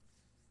out.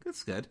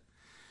 That's good.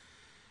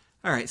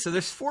 All right, so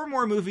there's 4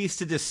 more movies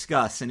to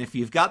discuss, and if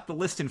you've got the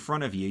list in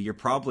front of you, you're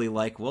probably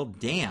like, well,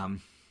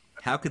 damn,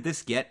 how could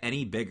this get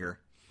any bigger?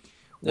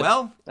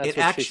 Well, that's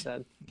what she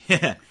said.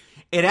 Yeah,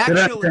 it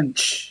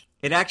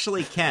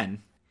actually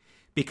can,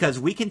 because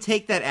we can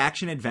take that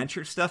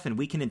action-adventure stuff and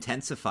we can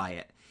intensify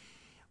it.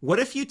 What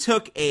if you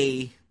took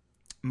a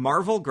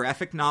Marvel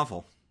graphic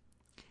novel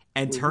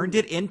and turned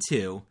it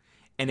into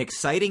an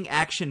exciting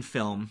action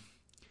film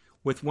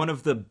with one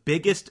of the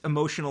biggest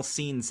emotional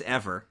scenes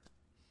ever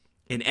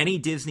in any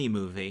Disney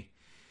movie,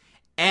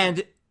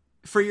 and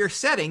for your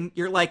setting,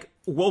 you're like,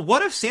 well,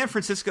 what if San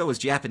Francisco was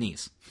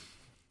Japanese?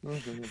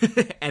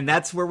 Mm-hmm. And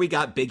that's where we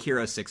got Big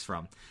Hero 6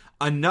 from.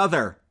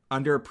 Another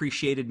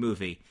underappreciated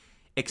movie,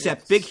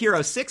 except Big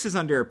Hero 6 is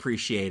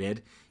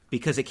underappreciated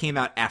because it came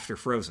out after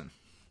Frozen.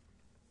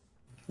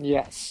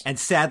 Yes. And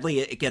sadly,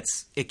 it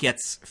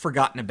gets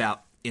forgotten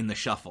about in the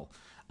shuffle.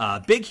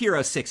 Big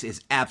Hero 6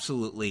 is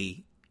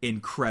absolutely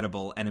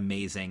incredible and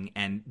amazing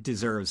and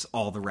deserves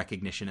all the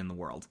recognition in the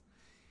world.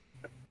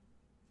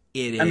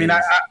 I mean,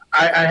 I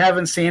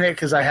haven't seen it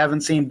because I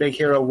haven't seen Big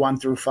Hero 1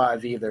 through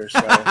 5 either. So,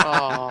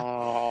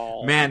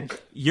 oh man,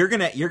 you're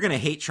gonna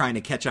hate trying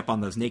to catch up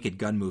on those Naked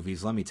Gun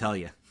movies. Let me tell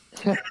you.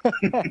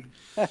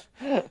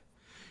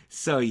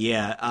 So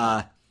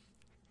yeah,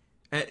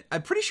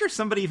 I'm pretty sure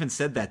somebody even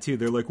said that too.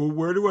 They're like, well,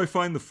 where do I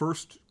find the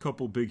first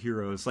couple Big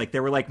Heroes? Like, they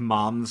were like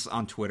moms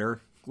on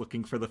Twitter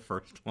looking for the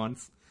first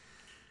ones.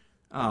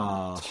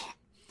 Oh,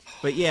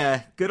 but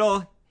yeah, good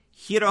old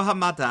Hiro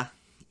Hamada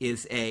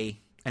is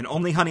and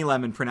only Honey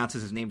Lemon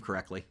pronounces his name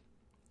correctly.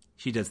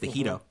 She does the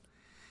Hito.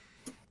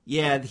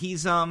 Yeah,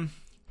 he's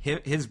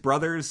his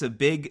brother's a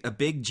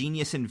big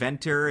genius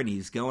inventor, and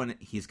he's going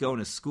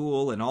to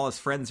school, and all his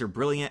friends are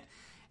brilliant,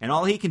 and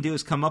all he can do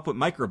is come up with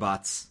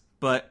microbots.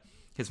 But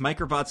his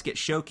microbots get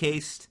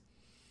showcased,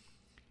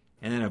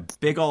 and then a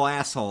big ol'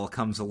 asshole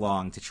comes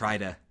along to try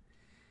to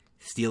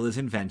steal his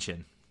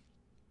invention.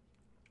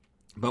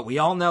 But we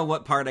all know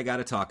what part I got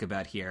to talk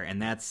about here,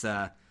 and that's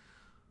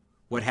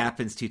what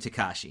happens to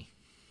Takashi.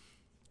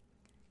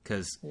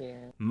 Because,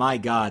 my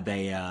God,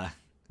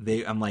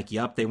 I'm like,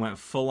 yup, they went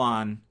full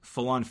on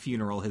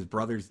funeral. His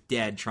brother's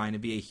dead, trying to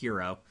be a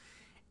hero,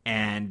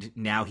 and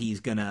now he's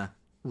gonna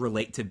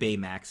relate to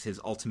Baymax,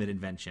 his ultimate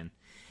invention.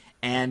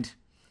 And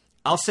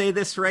I'll say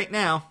this right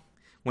now: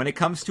 when it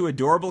comes to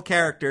adorable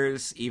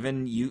characters,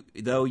 even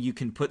though you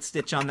can put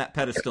Stitch on that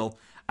pedestal,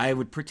 I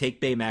would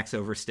take Baymax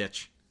over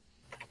Stitch.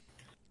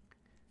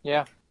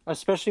 Yeah,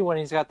 especially when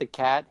he's got the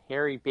cat,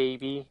 hairy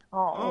baby.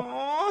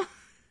 Oh.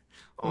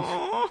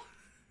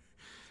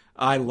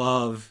 I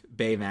love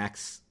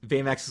Baymax.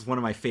 Baymax is one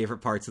of my favorite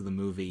parts of the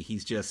movie.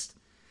 He's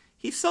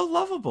so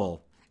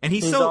lovable. And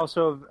he's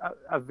also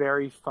a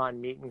very fun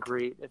meet and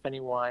greet. If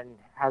anyone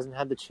hasn't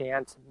had the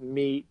chance,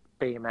 meet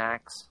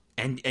Baymax.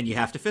 And you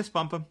have to fist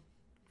bump him.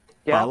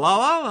 Yeah. La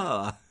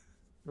la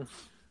la.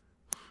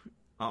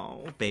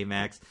 Oh,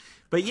 Baymax.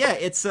 But yeah,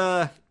 it's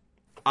I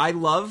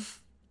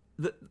love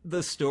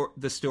the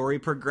story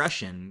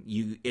progression.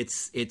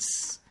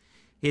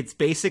 It's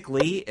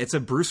basically a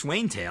Bruce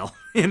Wayne tale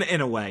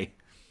in a way.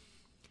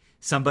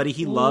 Somebody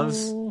he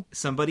loves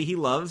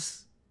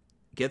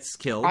gets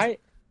killed.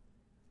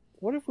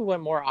 What if we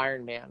went more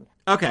Iron Man?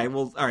 Okay,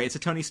 well, all right, it's a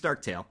Tony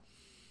Stark tale.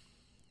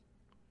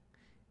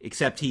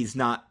 Except he's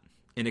not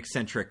an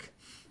eccentric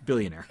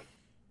billionaire.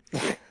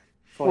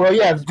 Well,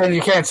 yeah, then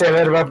you can't say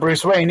that about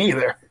Bruce Wayne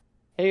either.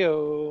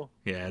 Heyo.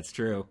 Yeah, it's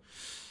true.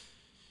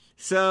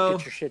 So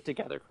get your shit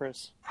together,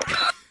 Chris.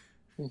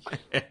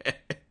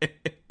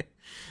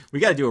 We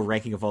got to do a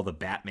ranking of all the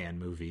Batman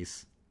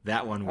movies.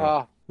 That one,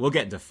 we'll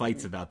get into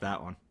fights about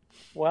that one.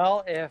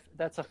 Well, if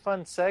that's a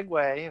fun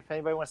segue, if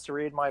anybody wants to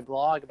read my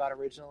blog about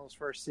originals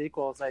versus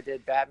sequels, I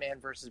did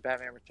Batman versus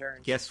Batman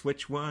Returns. Guess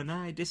which one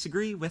I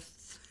disagree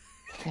with.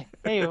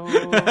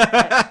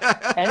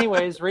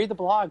 Anyways, read the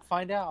blog,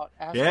 find out.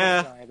 Ask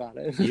I about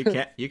it.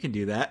 You can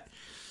do that.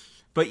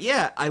 But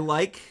yeah, I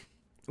like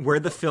where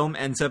the film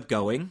ends up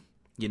going.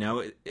 You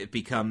know,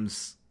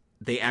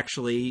 they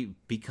actually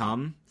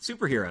become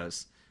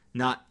superheroes.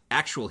 Not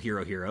actual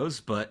heroes,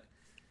 but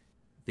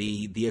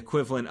the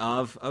equivalent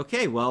of,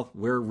 okay, well,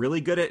 we're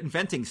really good at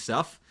inventing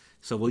stuff,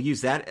 so we'll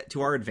use that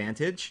to our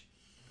advantage.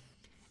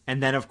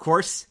 And then, of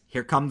course,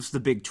 here comes the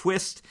big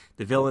twist.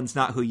 The villain's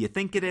not who you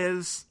think it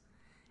is.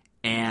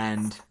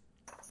 And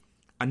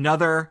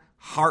another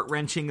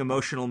heart-wrenching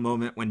emotional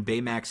moment when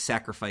Baymax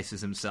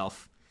sacrifices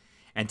himself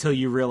until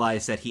you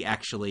realize that he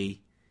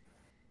actually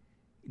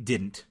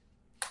didn't.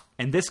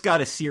 And this got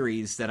a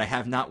series that I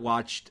have not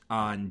watched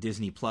on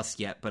Disney Plus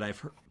yet,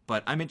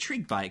 but I'm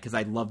intrigued by it because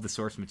I love the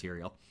source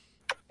material.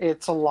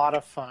 It's a lot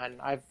of fun.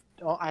 I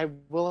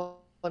will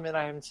admit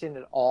I haven't seen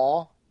it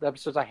all. The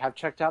episodes I have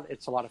checked out,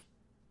 it's a lot of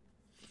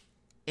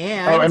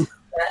And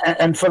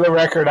and for the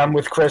record, I'm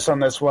with Chris on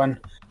this one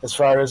as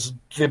far as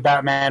the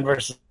Batman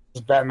versus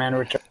Batman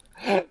Returns.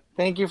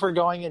 Thank you for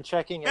going and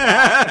checking it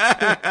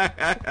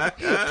out.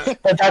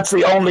 But that's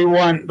the only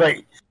one,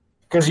 like,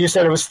 because you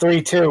said it was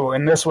 3-2,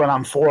 and this one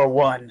I'm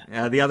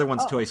 4-1. the other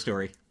one's Toy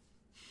Story.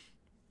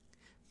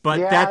 But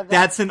Yeah,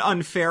 that's an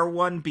unfair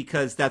one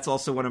because that's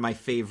also one of my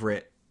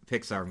favorite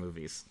Pixar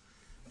movies.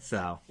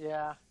 So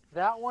Yeah,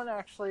 that one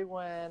actually,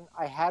 when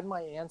I had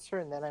my answer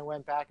and then I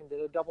went back and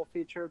did a double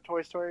feature of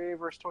Toy Story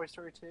versus Toy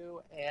Story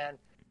 2, and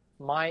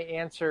my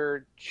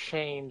answer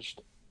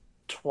changed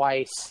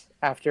twice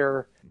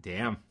after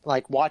damn.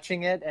 like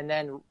watching it and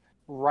then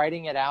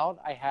writing it out.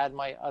 I had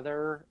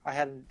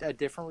a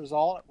different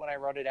result when I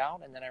wrote it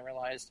out, and then I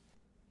realized,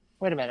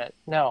 wait a minute,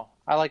 no,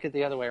 I like it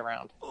the other way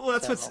around. Well,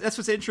 that's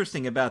what's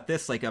interesting about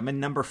this. Like, I'm in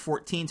number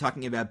 14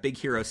 talking about Big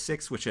Hero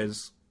 6, which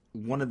is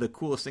one of the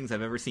coolest things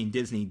I've ever seen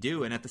Disney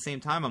do, and at the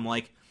same time, I'm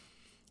like,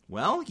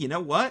 well, you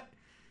know what?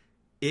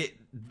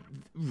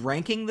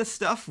 Ranking this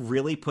stuff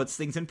really puts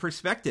things in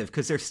perspective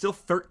because there's still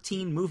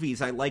 13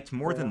 movies I liked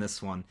more than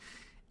this one,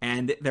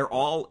 and they're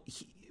all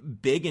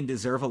big and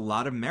deserve a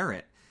lot of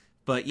merit.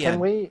 But yeah,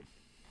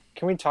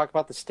 Can we talk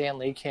about the Stan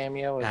Lee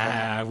cameo?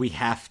 we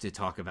have to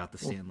talk about the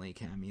Stan Lee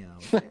cameo.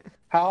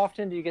 How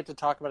often do you get to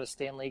talk about a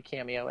Stan Lee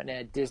cameo in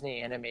a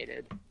Disney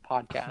animated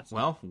podcast?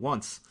 Well,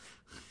 once.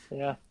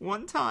 Yeah.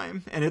 One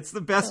time, and it's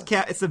the best.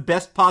 It's the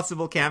best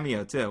possible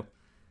cameo too.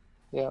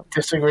 Yeah.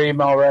 Disagree,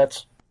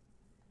 Mallrats.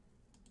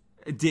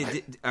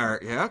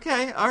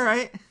 Okay, all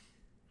right.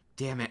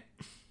 Damn it!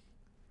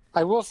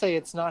 I will say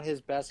it's not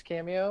his best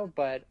cameo,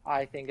 but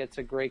I think it's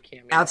a great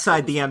cameo.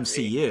 Outside the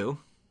MCU,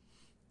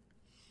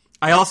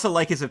 I also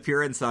like his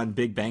appearance on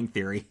Big Bang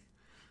Theory.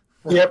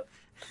 Yep.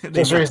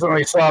 Just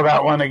recently saw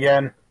that one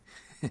again.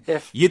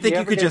 If you think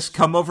you could just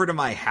come over to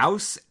my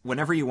house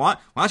whenever you want?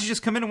 Why don't you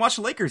just come in and watch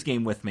the Lakers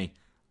game with me?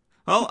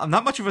 Well, I'm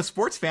not much of a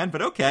sports fan,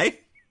 but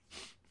okay.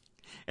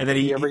 And then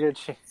you ever get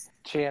a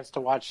chance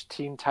to watch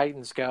Teen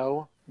Titans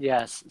Go?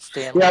 Yes,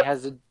 Stan Lee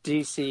has a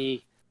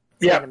DC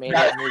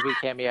animated movie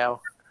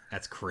cameo.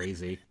 That's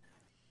crazy.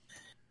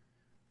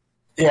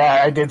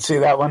 Yeah, I did see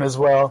that one as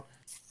well.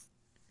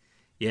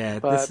 Yeah.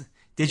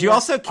 Did you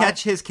also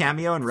catch his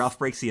cameo in Ralph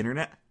Breaks the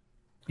Internet?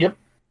 Yep.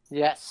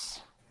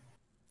 Yes.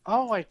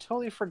 Oh, I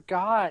totally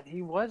forgot.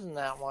 He was in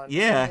that one.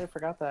 Yeah. I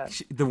forgot that.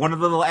 One of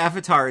the little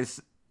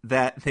avatars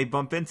that they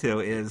bump into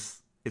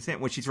is him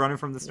when she's running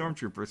from the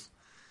stormtroopers.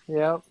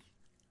 Yep.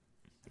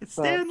 It's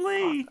Stan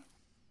Lee.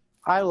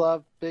 I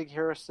love Big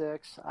Hero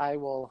 6. I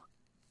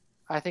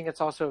think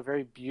it's also a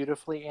very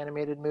beautifully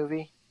animated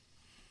movie.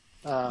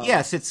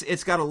 Yes,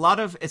 it's got a lot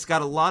of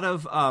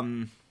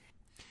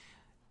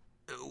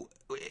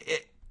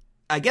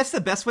I guess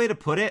the best way to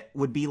put it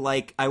would be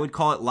like, I would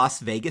call it Las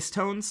Vegas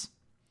tones,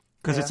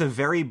 because it's a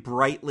very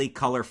brightly,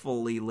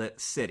 colorfully lit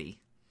city.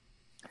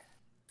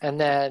 And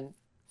then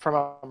from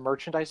a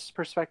merchandise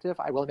perspective,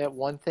 I will admit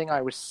one thing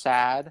I was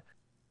sad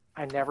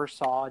I never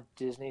saw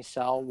Disney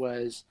sell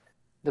was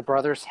the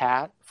Brothers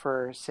hat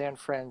for San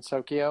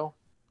Francisco.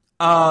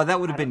 Oh, that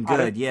would have been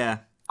good, yeah.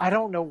 I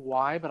don't know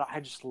why, but I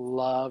just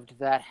loved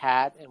that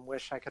hat and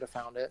wish I could have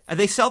found it.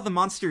 They sell the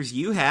Monsters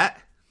U hat.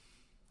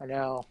 I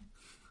know.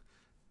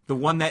 The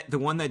one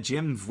that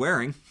Jim's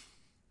wearing.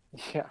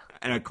 Yeah.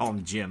 And I call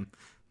him Jim.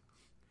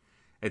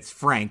 It's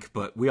Frank,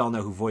 but we all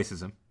know who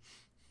voices him.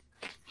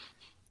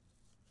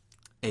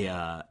 Hey,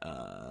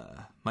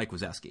 Mike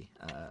Wazowski.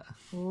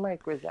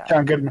 Mike Wazowski.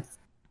 John Goodman.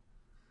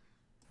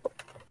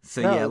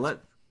 So no,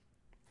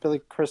 Billy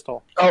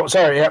Crystal. Oh,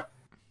 sorry. Yep.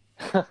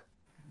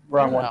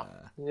 Wrong one.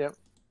 Yep.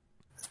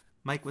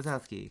 Mike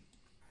Wazowski.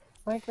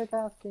 Mike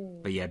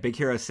Wazowski. But yeah, Big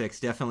Hero 6.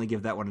 Definitely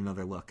give that one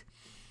another look.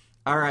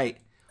 All right.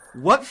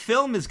 What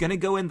film is going to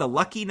go in the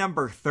lucky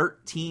number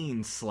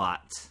 13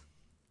 slot?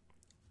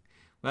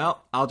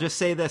 Well, I'll just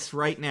say this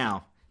right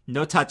now.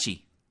 No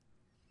touchy.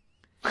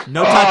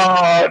 No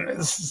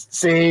touchy.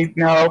 See,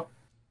 no.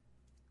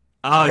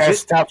 Oh,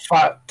 that's top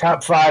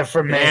five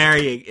for me. There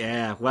you go.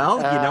 Yeah. Well,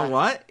 you know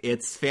what?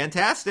 It's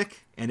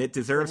fantastic, and it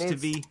deserves to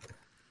be.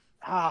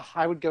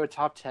 I would go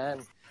top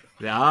 10.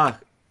 Yeah.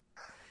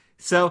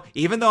 So,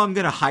 even though I'm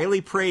going to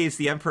highly praise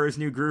The Emperor's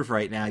New Groove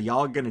right now,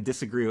 y'all are going to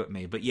disagree with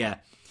me. But yeah,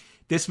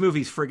 this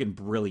movie's friggin'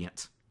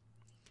 brilliant.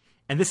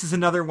 And this is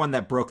another one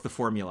that broke the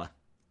formula.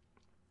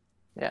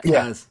 Yeah.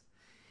 Because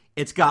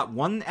it's got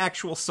one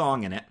actual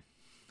song in it,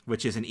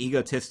 which is an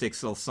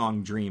egotistical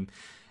song, Dream.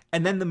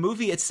 And then the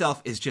movie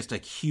itself is just a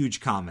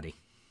huge comedy.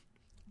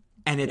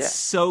 And it's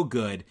so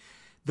good.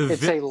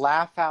 It's a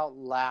laugh out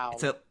loud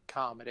It's a-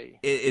 comedy.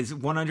 It is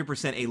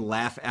 100% a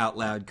laugh out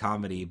loud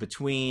comedy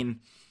between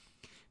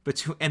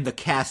and the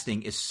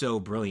casting is so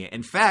brilliant.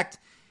 In fact,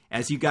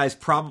 as you guys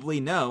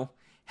probably know,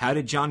 how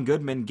did John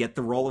Goodman get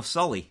the role of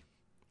Sully?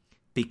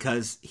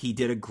 Because he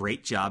did a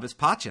great job as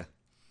Pacha.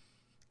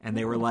 And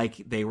they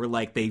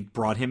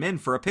brought him in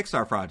for a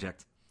Pixar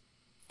project.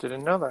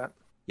 Didn't know that.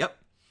 Yep.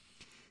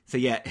 So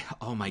yeah,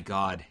 oh my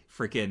god,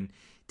 freaking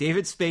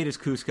David Spade as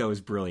Cusco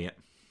is brilliant.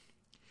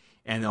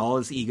 And all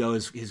his ego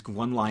is his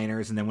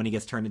one-liners, and then when he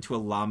gets turned into a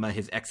llama,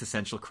 his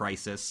existential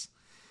crisis.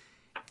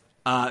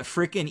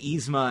 Freaking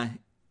Yzma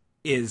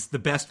is the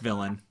best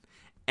villain,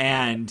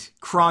 and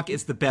Kronk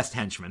is the best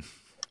henchman.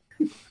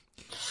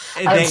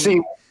 And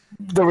see,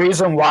 the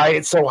reason why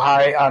it's so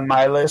high on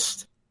my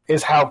list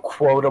is how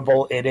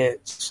quotable it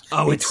is.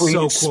 Oh, it's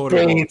so quotable.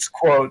 Spade's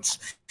quotes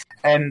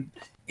and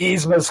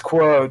Yzma's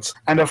quotes,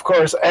 and of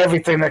course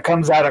everything that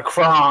comes out of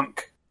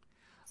Kronk.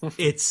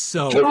 It's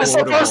so He was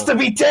quotable. supposed to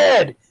be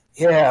dead.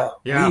 Yeah,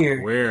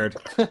 weird.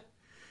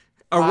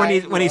 Or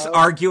when he's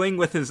arguing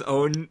with his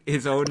own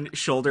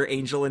shoulder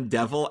angel and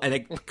devil, and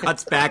it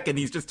cuts back and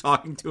he's just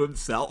talking to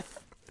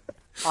himself.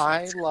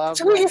 I love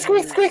squeak,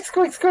 squeak, squeak,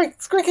 squeak,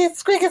 squeak, squeak, squeak,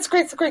 squeak,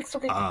 squeak, squeak,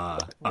 squeak. No.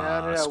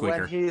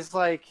 Squeaker. When he's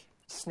like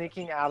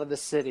sneaking out of the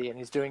city and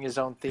he's doing his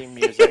own theme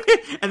music,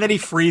 and then he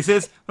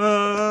freezes.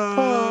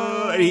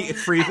 And he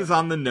freezes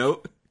on the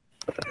note.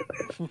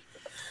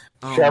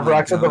 Sharp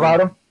rocks at the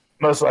bottom,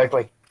 most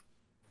likely.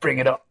 Bring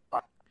it up.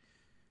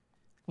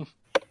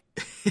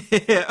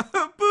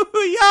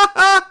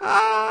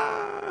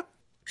 Booyah!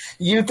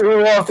 You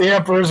threw off the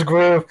Emperor's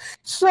Groove.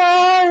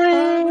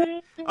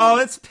 Sorry. Oh,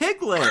 it's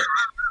Piglet.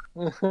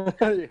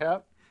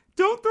 Yep.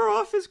 Don't throw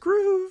off his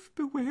groove.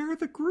 Beware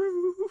the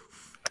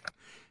groove.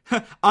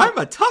 I'm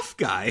a tough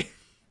guy.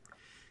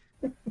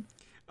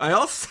 I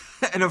also,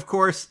 and of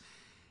course,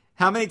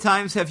 how many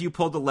times have you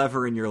pulled a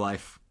lever in your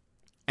life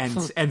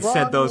and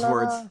said those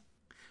words?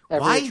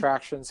 Every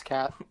attractions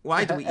cat.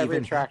 Why do we every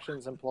even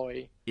attractions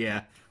employee?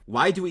 Yeah.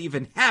 Why do we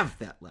even have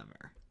that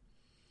lever?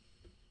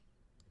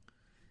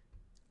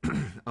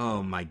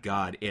 Oh my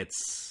god,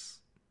 it's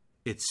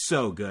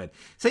so good.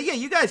 So yeah,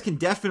 you guys can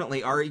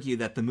definitely argue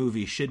that the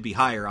movie should be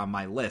higher on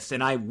my list,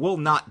 and I will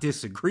not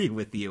disagree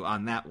with you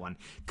on that one,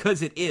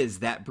 because it is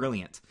that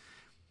brilliant.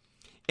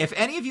 If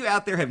any of you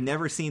out there have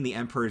never seen The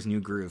Emperor's New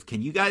Groove,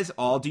 can you guys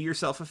all do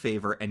yourself a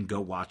favor and go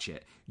watch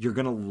it? You're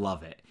gonna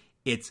love it.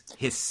 It's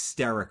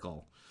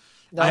hysterical.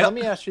 Now, let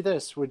me ask you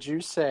this. Would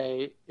you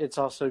say it's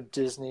also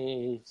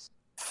Disney's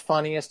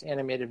funniest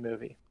animated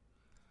movie?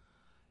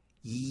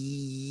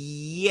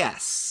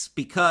 Yes,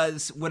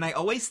 because when I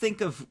always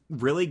think of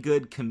really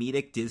good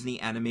comedic Disney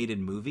animated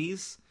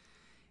movies,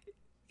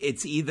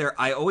 it's either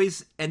I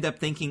always end up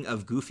thinking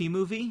of Goofy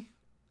Movie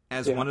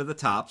as one of the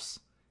tops,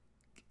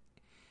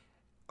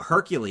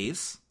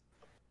 Hercules,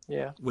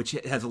 which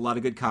has a lot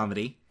of good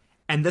comedy,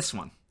 and this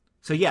one.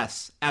 So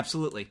yes,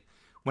 absolutely.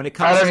 When it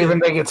comes I don't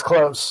even think it's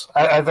close.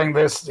 I think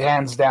this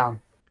hands down.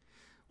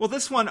 Well,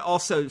 this one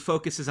also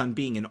focuses on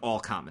being an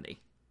all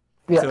comedy.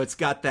 Yeah. So it's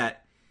got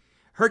that.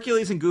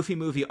 Hercules and Goofy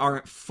Movie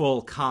aren't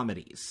full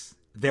comedies.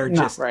 They're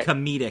just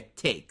comedic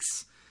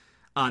takes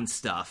on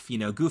stuff. You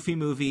know, Goofy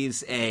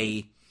Movie's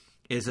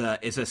is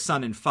a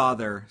son and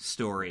father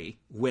story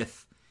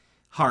with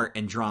heart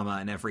and drama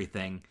and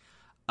everything.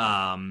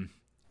 You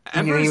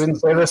even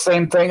say the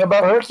same thing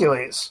about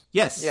Hercules.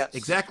 Yes,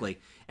 exactly.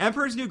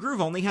 Emperor's New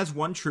Groove only has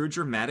one true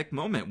dramatic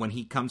moment when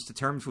he comes to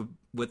terms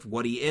with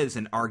what he is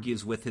and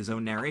argues with his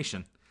own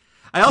narration.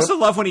 I also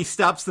love when he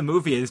stops the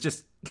movie and is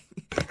just,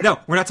 no,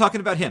 we're not talking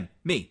about him.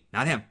 Me,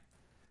 not him.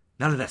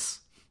 None of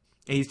this.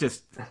 And he's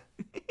just,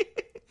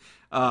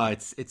 oh,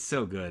 it's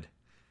so good.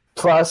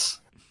 Plus,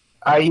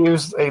 I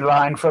used a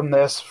line from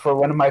this for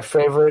one of my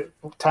favorite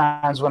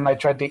times when I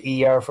tried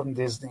to ER from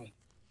Disney.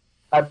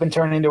 I've been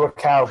turned into a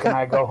cow. Can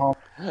I go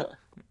home?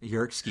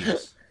 Your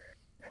excuse.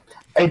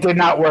 It did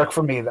not work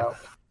for me, though.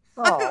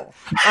 Oh.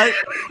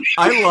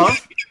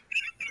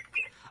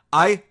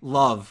 I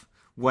love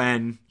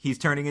when he's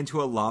turning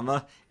into a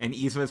llama and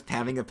Yzma's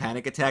having a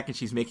panic attack and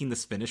she's making the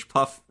Spanish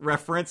Puff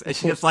reference and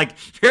she's just like,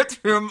 hit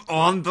him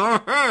on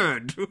the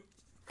head.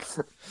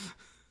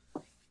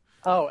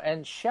 Oh,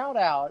 and shout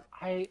out,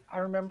 I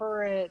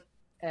remember it,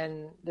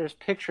 and there's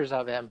pictures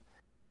of him.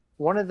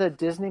 One of the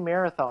Disney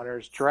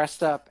marathoners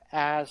dressed up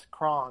as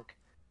Kronk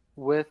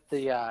with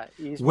the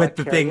Yzma with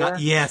the carrier. thing.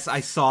 Yes, I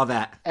saw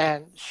that.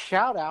 And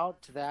shout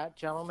out to that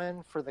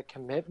gentleman for the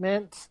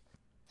commitment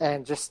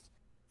and just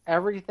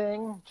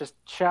everything. Just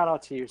shout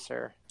out to you,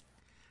 sir.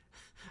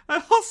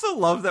 I also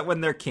love that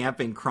when they're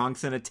camping,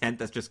 Kronk's in a tent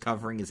that's just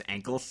covering his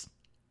ankles.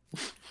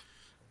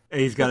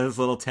 And he's got his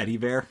little teddy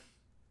bear.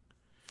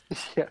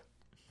 Yeah.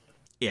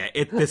 Yeah,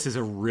 this is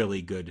a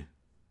really good,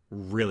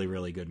 really,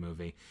 really good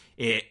movie.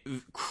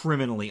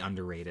 Criminally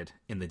underrated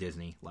in the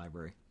Disney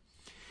library.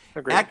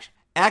 Agreed.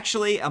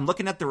 Actually, I'm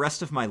looking at the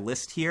rest of my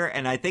list here,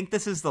 and I think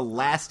this is the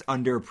last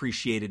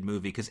underappreciated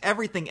movie because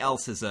everything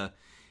else is a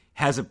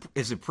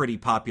pretty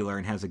popular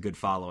and has a good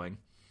following.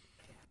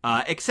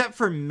 except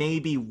for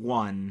maybe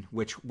one,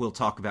 which we'll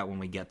talk about when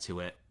we get to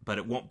it, but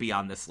it won't be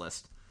on this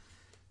list.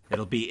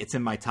 It's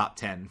in my top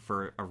 10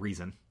 for a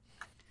reason.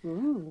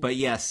 Ooh. But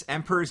yes,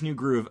 Emperor's New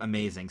Groove,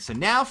 amazing. So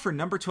now for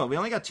number 12, we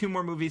only got 2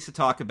 more movies to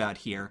talk about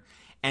here.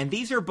 And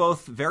these are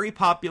both very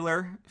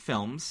popular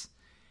films,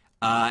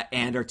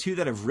 and are 2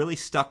 that have really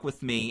stuck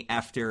with me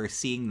after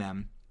seeing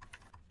them.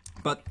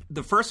 But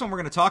the first one we're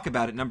going to talk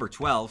about at number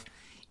 12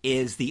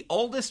 is the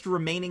oldest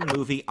remaining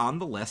movie on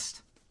the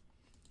list.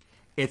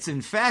 It's,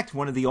 in fact,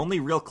 one of the only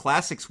real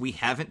classics we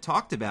haven't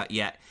talked about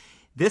yet.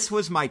 This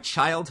was my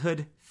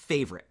childhood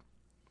favorite.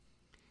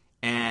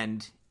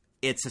 And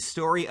it's a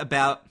story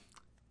about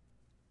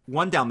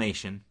 1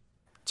 Dalmatian,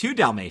 2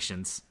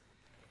 Dalmatians,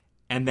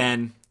 and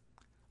then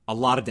a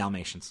lot of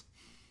Dalmatians.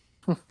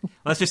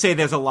 Let's just say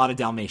there's a lot of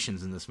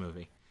Dalmatians in this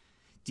movie.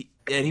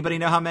 Anybody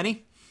know how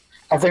many?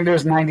 I think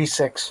there's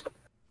 96.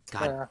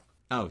 God. Yeah.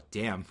 Oh,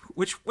 damn.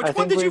 Which I one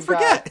think did you we've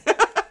forget?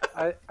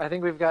 I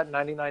think we've got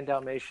 99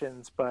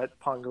 Dalmatians, but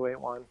Pongo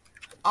ain't one.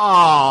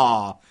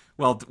 Aw.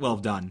 Well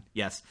done.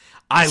 Yes.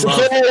 I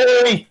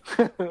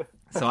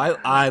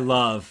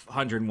love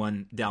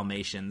 101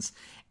 Dalmatians.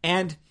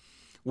 And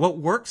what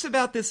works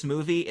about this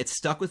movie, it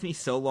stuck with me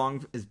so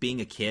long as being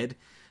a kid,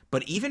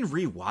 but even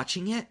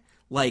rewatching it,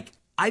 like,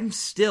 I'm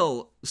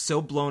still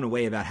so blown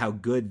away about how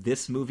good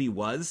this movie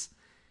was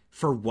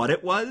for what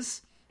it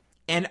was.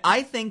 And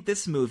I think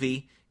this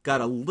movie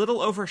got a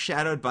little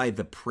overshadowed by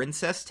the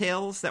princess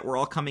tales that were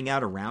all coming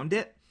out around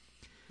it.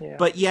 Yeah.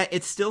 But yet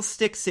it still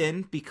sticks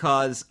in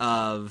because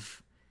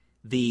of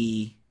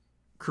the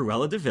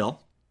Cruella de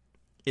Vil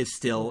is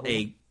still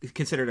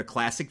considered a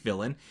classic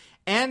villain.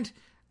 And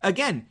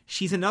again,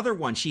 she's another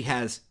one. She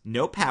has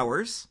no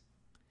powers.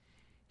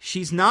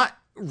 She's not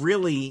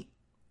really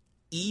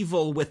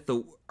evil with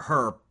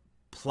her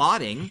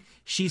plotting.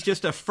 She's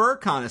just a fur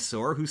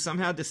connoisseur who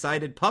somehow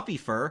decided puppy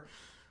fur,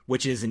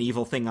 which is an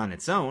evil thing on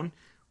its own,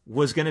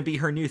 was going to be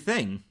her new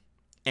thing,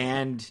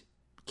 and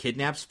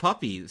kidnaps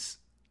puppies.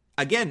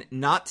 Again,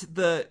 not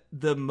the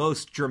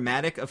most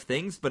dramatic of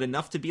things, but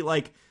enough to be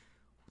like,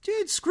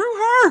 dude, screw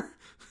her.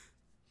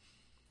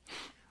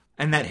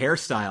 And that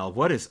hairstyle,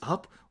 what is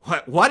up?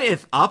 What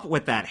is up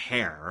with that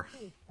hair?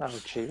 Oh,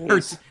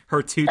 jeez.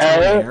 Her two-tone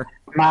hair.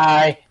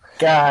 My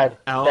God,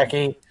 Oh.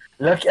 Becky,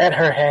 look at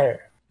her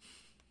hair.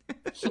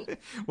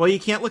 Well, you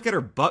can't look at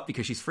her butt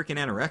because she's freaking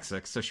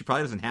anorexic, so she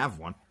probably doesn't have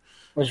one.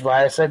 Which is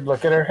why I said,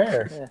 look at her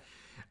hair.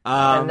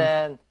 And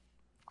then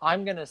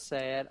I'm gonna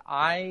say it.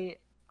 I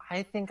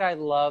think I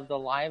love the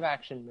live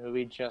action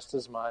movie just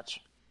as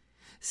much.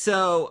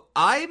 So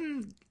I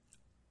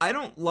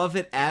don't love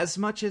it as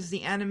much as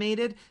the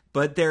animated,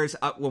 but there's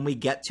when we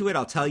get to it,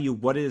 I'll tell you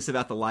what it is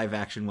about the live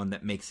action one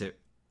that makes it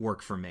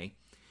work for me.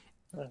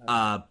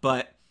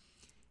 But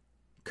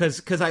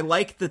because I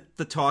like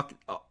the talk,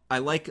 I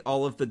like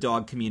all of the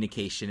dog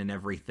communication and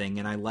everything,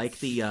 and I like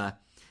the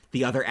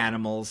other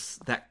animals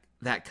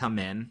that come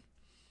in.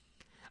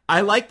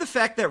 I like the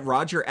fact that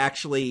Roger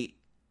actually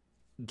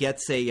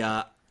gets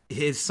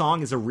his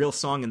song is a real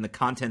song in the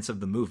contents of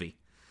the movie.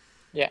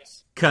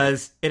 Yes.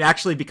 Because it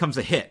actually becomes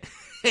a hit.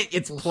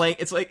 It's playing.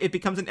 It's like it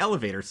becomes an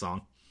elevator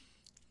song.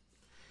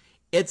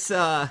 It's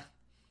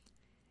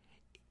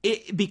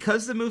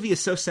because the movie is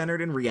so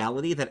centered in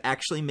reality that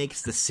actually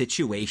makes the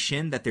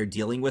situation that they're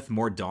dealing with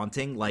more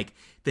daunting. Like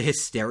the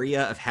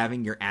hysteria of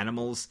having your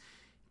animals,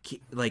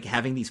 like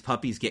having these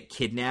puppies get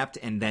kidnapped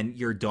and then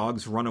your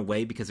dogs run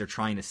away because they're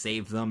trying to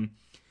save them,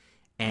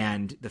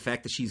 and the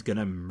fact that she's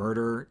gonna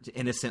murder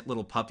innocent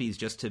little puppies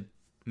just to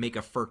make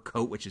a fur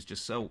coat, which is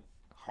just so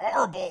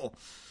horrible.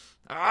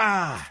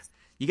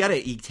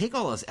 You take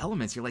all those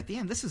elements, you're like,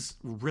 damn, this is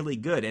really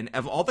good. And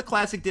of all the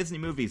classic Disney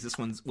movies, this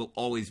one will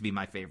always be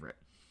my favorite.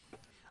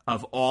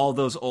 Of all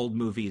those old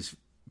movies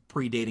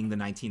predating the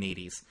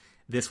 1980s,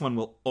 this one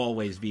will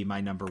always be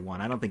my number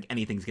one. I don't think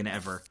anything's going to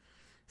ever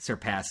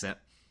surpass it.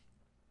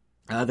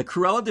 The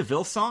Cruella de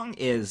Vil song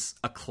is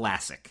a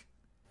classic.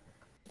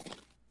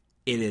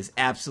 It is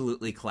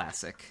absolutely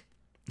classic.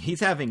 He's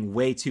having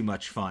way too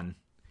much fun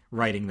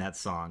writing that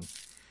song.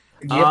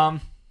 Yep.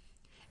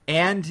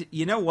 And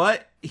you know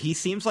what? He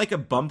seems like a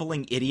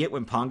bumbling idiot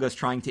when Pongo's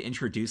trying to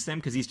introduce him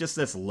because he's just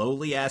this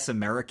lowly-ass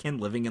American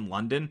living in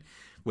London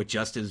with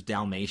just his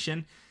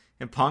Dalmatian.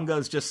 And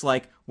Pongo's just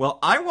like, well,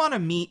 I want to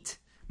meet...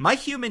 My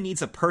human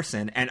needs a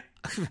person, and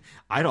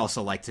I'd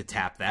also like to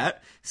tap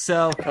that.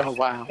 So Oh,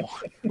 wow.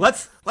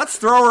 let's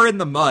throw her in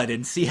the mud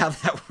and see how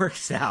that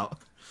works out.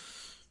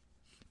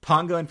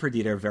 Pongo and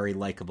Perdita are very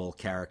likable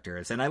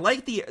characters. And I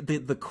like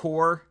the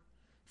core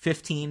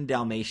 15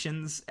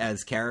 Dalmatians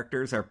as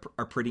characters are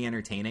pretty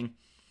entertaining.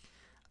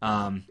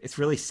 It's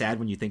really sad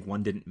when you think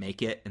one didn't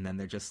make it, and then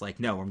they're just like,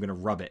 no, I'm going to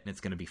rub it, and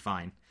it's going to be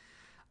fine.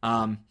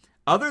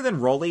 Other than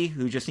Rolly,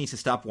 who just needs to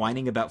stop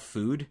whining about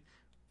food,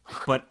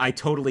 but I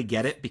totally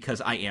get it because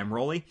I am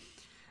Rolly.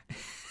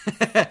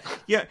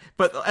 Yeah,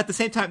 but at the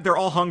same time, they're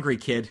all hungry,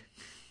 kid.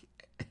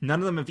 None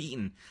of them have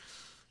eaten.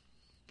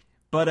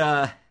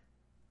 But,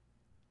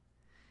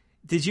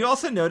 did you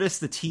also notice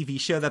the TV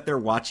show that they're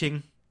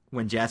watching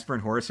when Jasper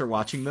and Horace are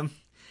watching them?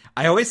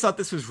 I always thought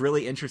this was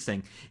really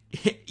interesting.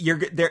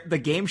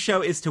 The game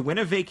show is to win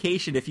a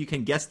vacation if you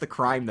can guess the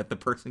crime that the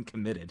person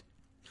committed.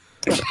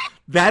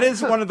 That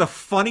is one of the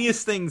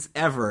funniest things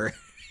ever.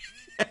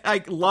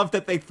 I love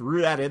that they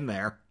threw that in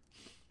there.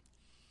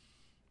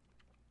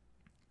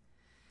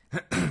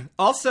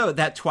 Also,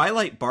 that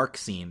Twilight bark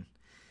scene.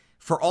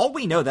 For all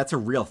we know, that's a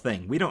real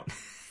thing. We don't.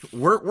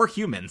 We're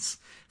humans.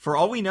 For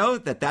all we know,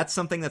 that's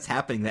something that's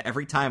happening. That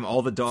every time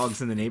all the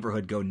dogs in the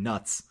neighborhood go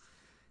nuts,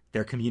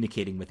 they're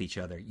communicating with each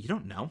other. You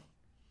don't know.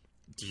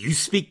 Do you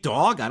speak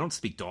dog? I don't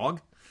speak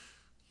dog.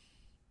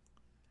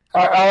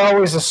 I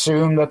always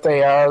assume that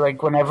they are.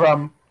 Like, whenever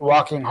I'm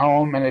walking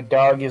home and a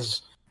dog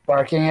is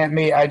barking at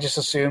me, I just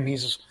assume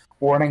he's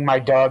warning my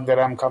dog that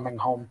I'm coming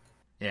home.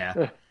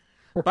 Yeah.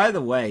 By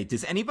the way,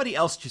 does anybody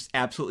else just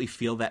absolutely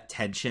feel that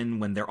tension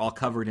when they're all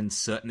covered in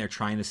soot and they're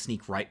trying to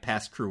sneak right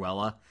past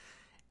Cruella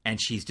and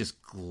she's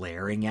just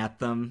glaring at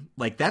them?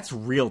 Like, that's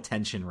real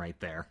tension right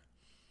there.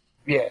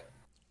 Yeah.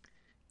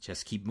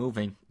 Just keep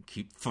moving.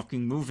 Keep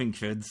fucking moving,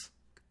 kids.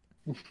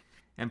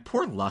 And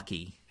poor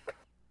Lucky.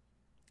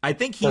 I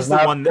think he's the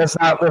one that does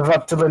not live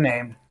up to the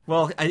name.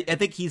 Well, I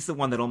think he's the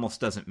one that almost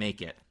doesn't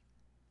make it.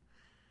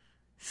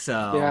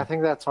 So yeah, I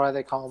think that's why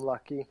they call him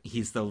Lucky.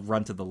 He's the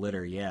runt of the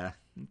litter, yeah.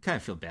 I kind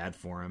of feel bad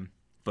for him.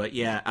 But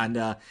yeah, and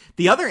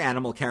the other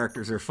animal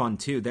characters are fun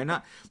too. They're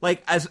not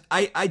like as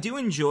I do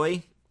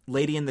enjoy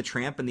Lady and the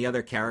Tramp and the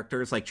other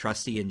characters like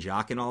Trusty and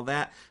Jock and all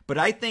that, but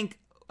I think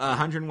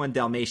 101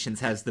 Dalmatians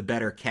has the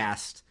better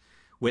cast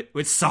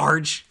with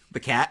Sarge the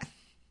cat.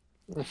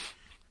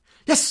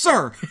 Yes,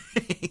 sir.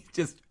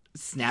 Just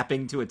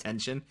snapping to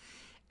attention.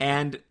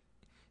 And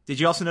did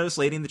you also notice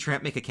Lady and the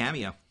Tramp make a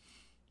cameo?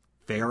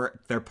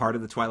 They're part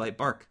of the Twilight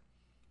Bark.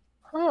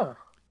 Huh.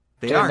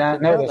 They are. Did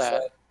not notice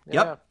that.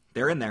 Yep, Yeah.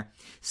 they're in there.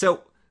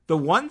 So the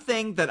one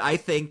thing that I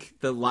think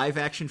the live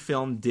action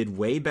film did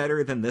way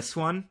better than this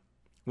one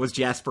was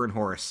Jasper and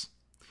Horace.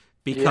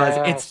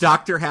 Because it's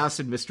Dr. House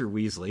and Mr.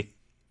 Weasley.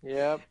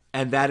 Yep.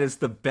 And that is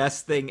the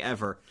best thing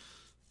ever.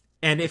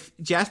 And if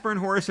Jasper and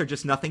Horace are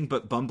just nothing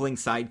but bumbling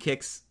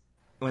sidekicks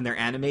when they're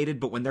animated,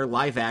 but when they're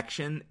live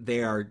action,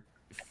 they are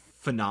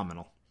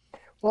phenomenal.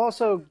 Well,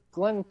 also,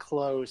 Glenn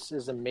Close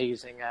is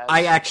amazing as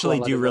I actually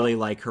Cruella do de Vil. really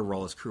like her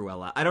role as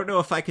Cruella. I don't know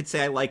if I could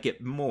say I like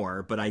it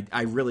more, but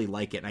I really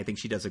like it, and I think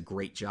she does a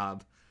great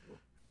job.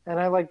 And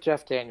I like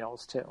Jeff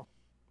Daniels, too.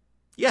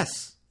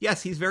 Yes,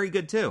 he's very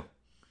good, too.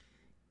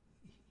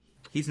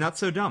 He's not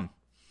so dumb.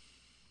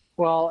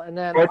 Well, and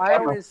then I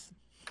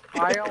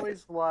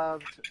always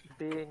loved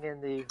being in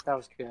the... That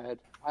was good.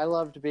 I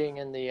loved being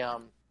in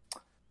the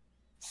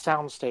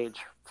soundstage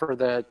for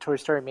the Toy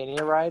Story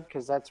Mania ride,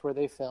 because that's where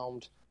they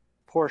filmed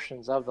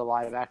portions of the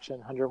live-action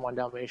 101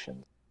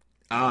 Dalmatians.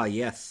 Ah,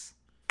 yes.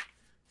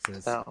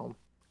 So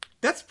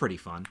that's pretty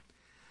fun.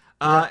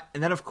 And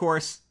then, of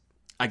course,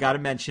 I gotta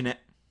mention it.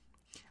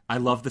 I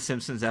love the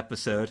Simpsons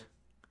episode,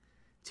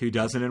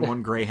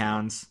 201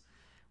 Greyhounds,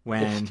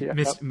 when Yep.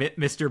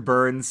 Mr.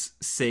 Burns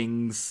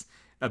sings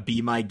a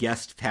Be My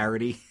Guest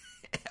parody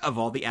of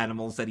all the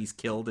animals that he's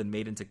killed and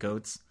made into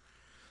coats.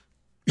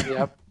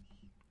 Yep.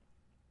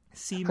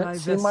 See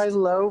my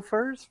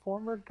loafers,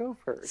 former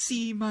gophers.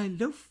 See my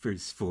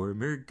loafers,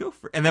 former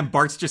gopher. And then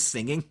Bart's just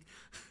singing.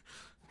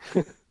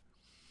 And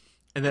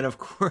then, of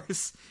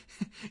course,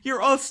 you're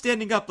all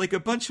standing up like a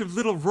bunch of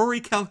little Rory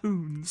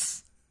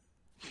Calhouns.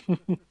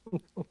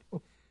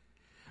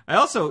 I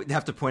also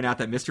have to point out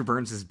that Mr.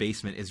 Burns'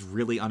 basement is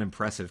really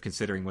unimpressive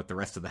considering what the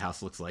rest of the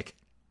house looks like.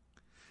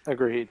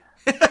 Agreed.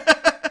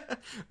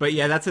 But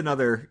yeah, that's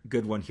another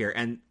good one here.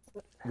 And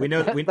we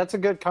know that's a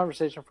good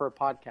conversation for a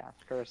podcast,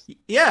 Chris.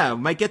 Yeah,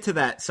 might get to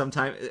that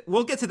sometime.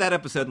 We'll get to that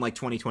episode in like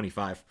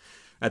 2025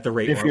 at the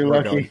rate If we're you're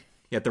lucky. going.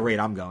 At the rate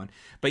I'm going.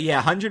 But yeah,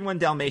 101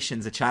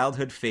 Dalmatians, a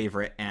childhood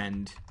favorite,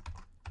 and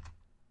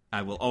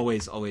I will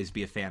always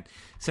be a fan.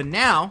 So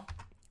now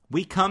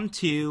we come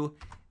to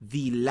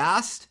the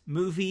last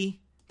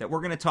movie that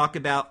we're going to talk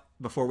about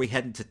before we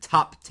head into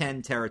top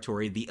 10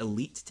 territory, the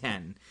Elite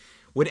 10.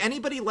 Would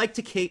anybody like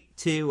to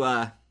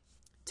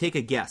take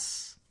a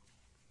guess?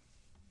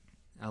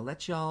 I'll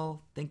let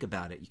y'all think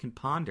about it. You can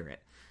ponder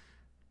it.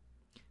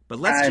 But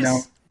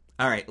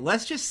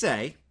let's just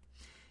say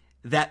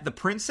that the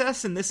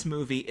princess in this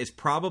movie is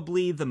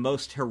probably the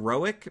most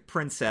heroic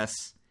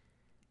princess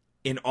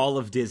in all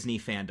of Disney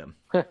fandom.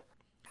 Fa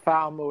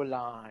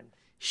Mulan.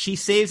 She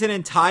saves an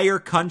entire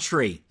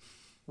country.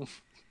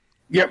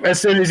 Yep, as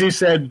soon as you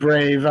said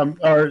brave, I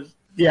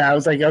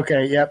was like,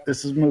 okay, yep,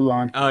 this is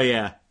Mulan. Oh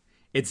yeah.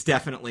 It's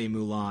definitely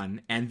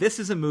Mulan, and this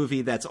is a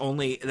movie that's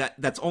only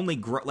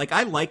like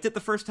I liked it the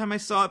first time I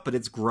saw it, but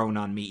it's grown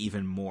on me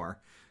even more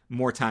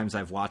times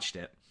I've watched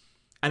it.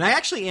 And I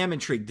actually am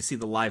intrigued to see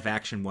the live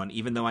action one,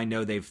 even though I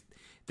know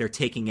they're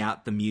taking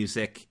out the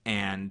music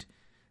and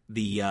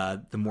the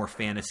more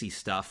fantasy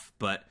stuff,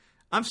 but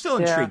I'm still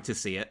intrigued to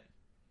see it.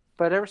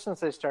 But ever since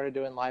they started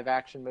doing live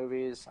action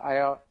movies,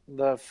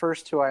 the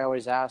first two I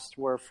always asked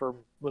were for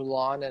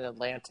Mulan and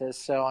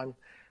Atlantis, so I'm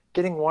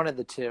getting one of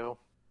the two.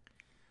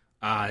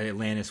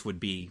 Atlantis would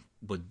be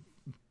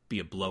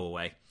a blow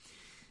away.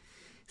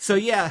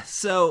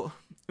 So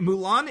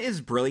Mulan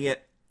is brilliant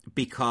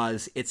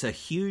because it's a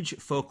huge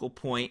focal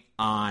point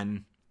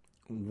on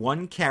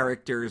one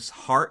character's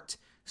heart,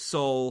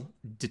 soul,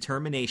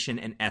 determination,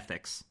 and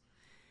ethics,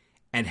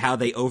 and how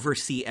they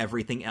oversee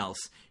everything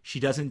else.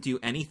 She doesn't do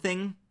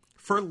anything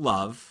for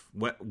love,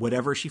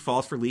 whatever she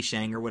falls for Li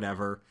Shang or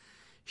whatever.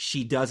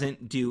 She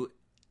doesn't do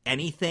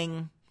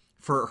anything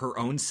for her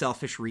own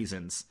selfish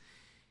reasons.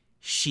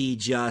 She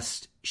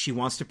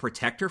wants to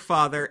protect her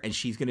father, and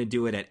she's going to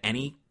do it at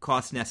any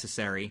cost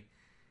necessary,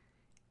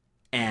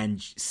 and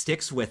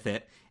sticks with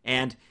it.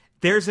 And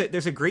there's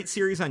a great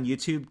series on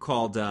YouTube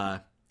called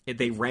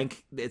they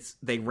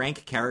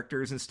rank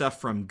characters and stuff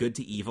from good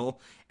to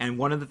evil. And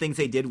one of the things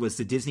they did was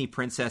the Disney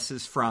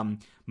princesses from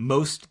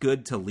most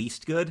good to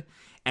least good.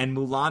 And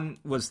Mulan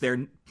was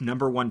their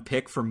number one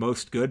pick for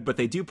most good, but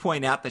they do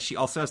point out that she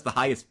also has the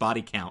highest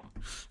body count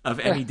of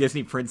any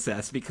Disney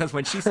princess, because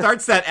when she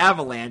starts that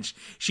avalanche,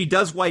 she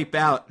does wipe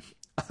out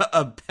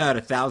about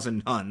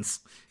 1,000 Huns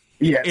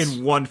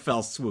in one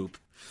fell swoop.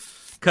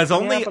 But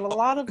a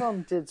lot of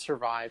them did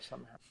survive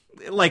somehow.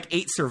 Like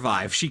 8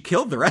 survive. She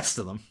killed the rest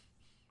of them.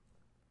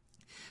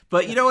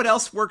 But you know what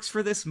else works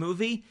for this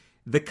movie?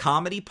 The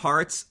comedy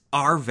parts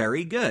are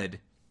very good.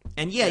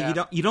 And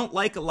you don't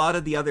like a lot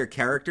of the other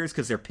characters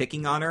because they're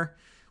picking on her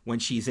when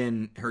she's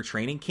in her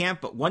training camp.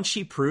 But once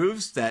she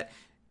proves that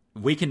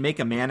we can make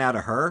a man out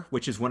of her,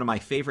 which is one of my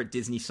favorite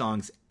Disney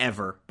songs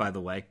ever, by the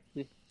way.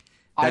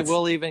 I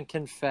will even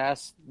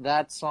confess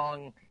that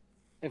song,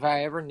 if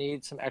I ever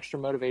need some extra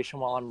motivation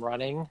while I'm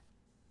running,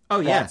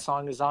 that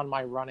song is on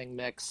my running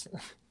mix.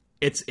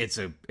 It's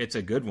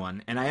a good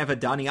one. And I have a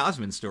Donny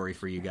Osmond story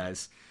for you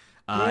guys.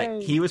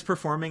 He was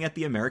performing at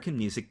the American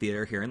Music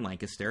Theater here in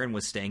Lancaster and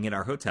was staying at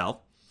our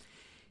hotel.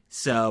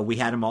 So we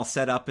had him all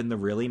set up in the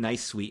really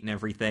nice suite and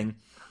everything.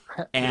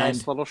 And,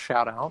 nice little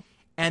shout out.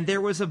 And there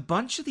was a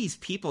bunch of these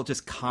people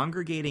just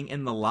congregating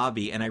in the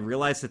lobby, and I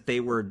realized that they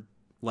were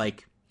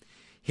like,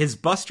 his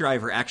bus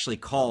driver actually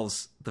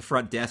calls the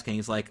front desk and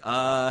he's like,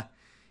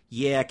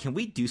 yeah, can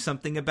we do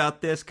something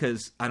about this?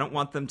 Because I don't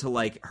want them to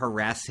like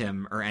harass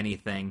him or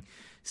anything.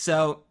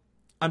 So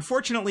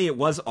unfortunately, it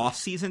was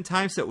off-season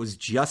time, so it was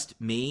just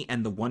me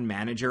and the one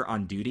manager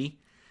on duty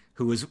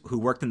who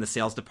worked in the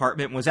sales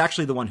department and was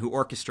actually the one who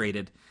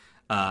orchestrated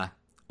all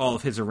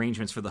of his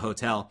arrangements for the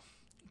hotel.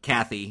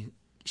 Kathy.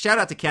 Shout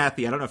out to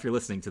Kathy. I don't know if you're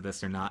listening to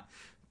this or not.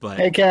 But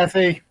hey,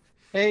 Kathy.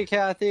 Hey,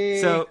 Kathy.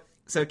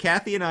 So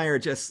Kathy and I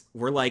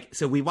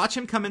so we watch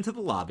him come into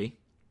the lobby,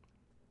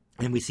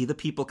 and we see the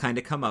people kind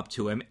of come up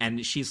to him,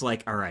 and she's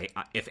like, all right,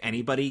 if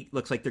anybody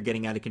looks like they're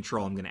getting out of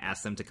control, I'm going to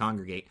ask them to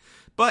congregate.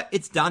 But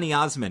it's Donny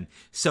Osmond.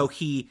 So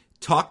he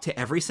talked to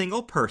every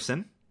single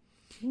person.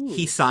 Ooh.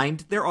 He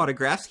signed their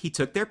autographs. He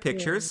took their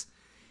pictures.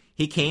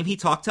 Yeah. He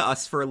talked to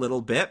us for a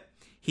little bit.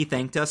 He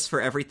thanked us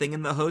for everything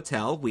in the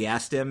hotel. We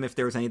asked him if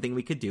there was anything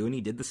we could do, and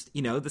he did this,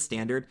 the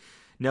standard,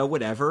 no,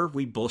 whatever.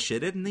 We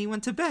bullshitted, and then he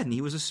went to bed, and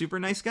he was a super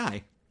nice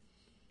guy.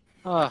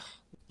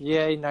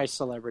 Yay, nice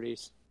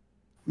celebrities.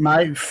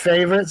 My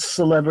favorite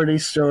celebrity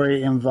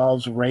story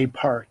involves Ray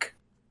Park,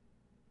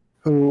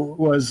 who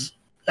was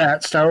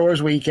at Star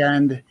Wars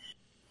Weekend.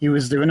 He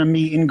was doing a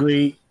meet and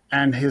greet,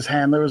 and his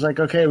handler was like,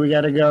 okay, we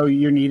got to go.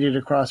 You're needed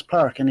across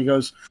park. And he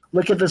goes,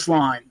 look at this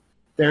line.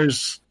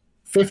 There's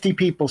 50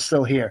 people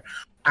still here.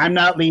 I'm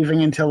not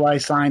leaving until I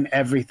sign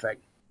everything.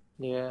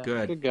 Yeah,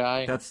 good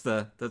guy. That's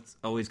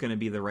always going to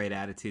be the right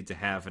attitude to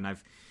have. And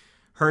I've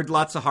heard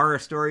lots of horror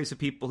stories of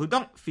people who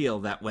don't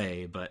feel that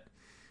way, but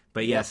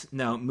yes,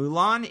 no,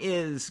 Mulan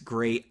is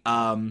great.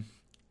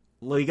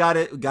 We got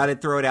to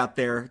throw it out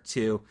there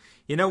too.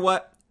 You know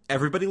what?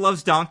 Everybody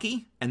loves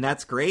Donkey, and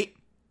that's great.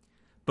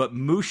 But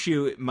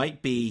Mushu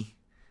might be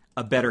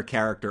a better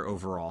character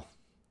overall.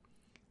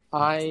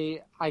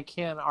 I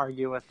can't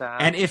argue with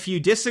that. And if you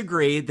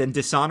disagree, then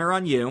dishonor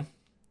on you,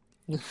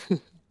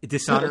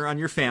 dishonor on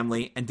your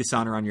family, and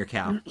dishonor on your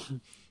cow.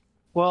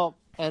 Well,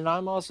 and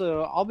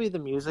I'll be the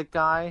music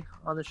guy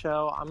on the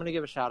show. I'm going to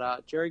give a shout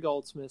out. Jerry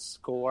Goldsmith's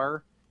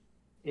score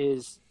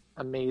is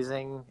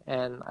amazing,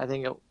 and I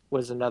think it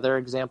was another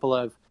example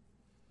of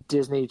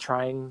Disney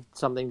trying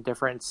something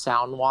different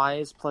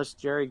sound-wise. Plus,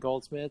 Jerry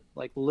Goldsmith,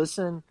 like,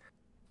 listen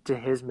to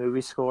his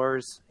movie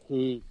scores.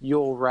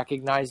 You'll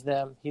recognize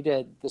them. He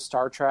did the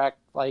Star Trek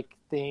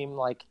theme.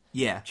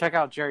 Check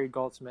out Jerry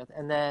Goldsmith.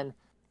 And then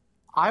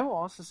I will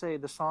also say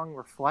the song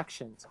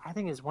Reflections, I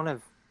think, is one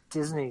of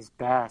Disney's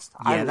best.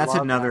 Yeah, that's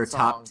another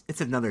top.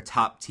 It's another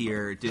top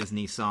tier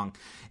Disney song.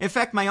 In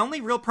fact, my only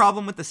real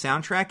problem with the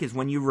soundtrack is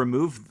when you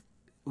remove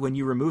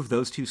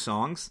those two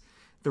songs,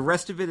 the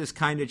rest of it is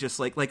kind of just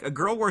like A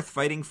Girl Worth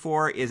Fighting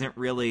For isn't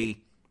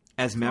really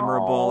as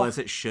memorable as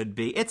it should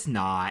be. It's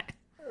not.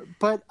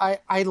 But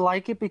I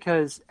like it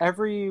because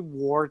every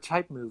war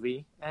type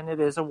movie, and it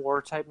is a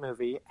war type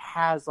movie,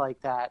 has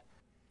that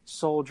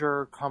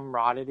soldier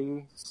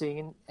camaraderie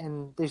scene.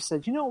 And they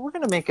said, we're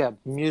going to make a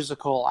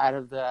musical out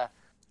of the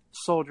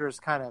soldiers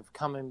kind of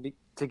coming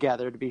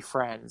together to be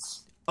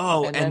friends.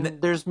 Oh, and then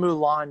there's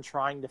Mulan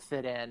trying to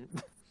fit in.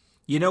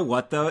 You know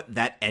what, though?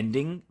 That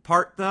ending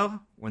part,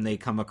 though, when they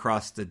come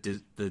across the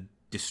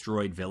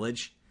destroyed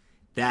village.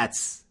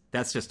 That's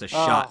just a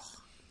shot.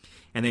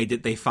 And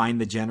they find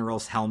the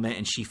general's helmet,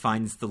 and she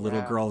finds the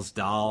little girl's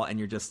doll, and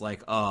you're just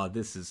like, oh,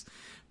 this is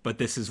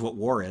what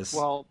war is.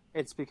 Well,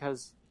 it's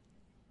because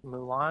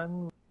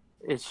Mulan,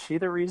 is she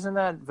the reason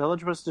that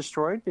village was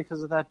destroyed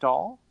because of that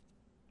doll?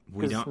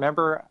 We don't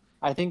remember.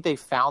 I think they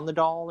found the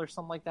doll or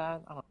something like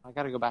that. I don't know. I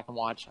got to go back and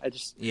watch. I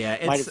just might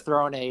have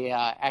thrown a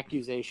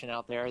accusation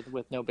out there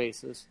with no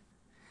basis.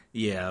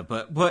 Yeah,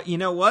 but you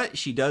know what?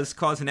 She does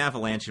cause an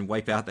avalanche and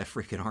wipe out that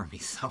freaking army.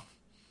 So.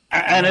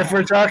 And if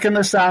we're talking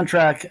the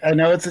soundtrack, I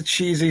know it's a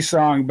cheesy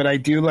song, but I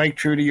do like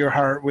 "True to Your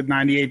Heart" with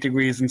 98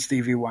 Degrees and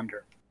Stevie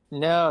Wonder.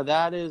 No,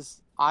 that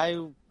is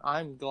I'm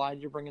glad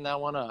you're bringing that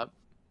one up.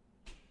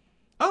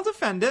 I'll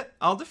defend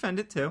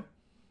it too.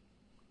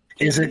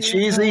 Is it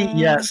cheesy?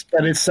 Yes,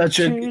 but it's such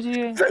a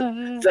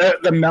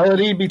the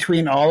melody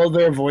between all of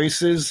their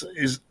voices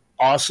is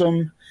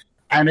awesome,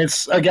 and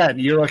it's again,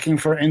 you're looking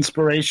for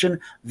inspiration.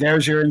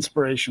 There's your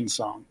inspiration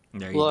song.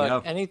 There you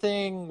go.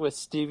 Anything with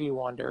Stevie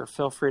Wonder,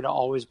 feel free to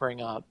always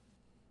bring up.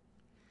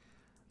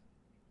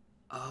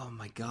 Oh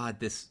my God,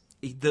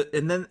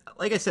 and then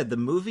like I said, the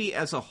movie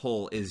as a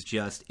whole is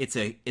just it's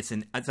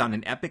on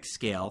an epic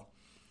scale.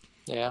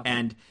 Yeah.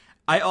 And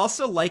I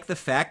also like the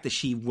fact that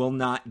she will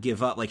not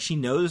give up. Like, she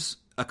knows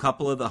a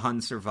couple of the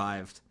Hun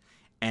survived,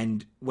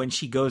 and when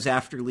she goes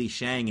after Li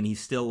Shang and he's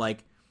still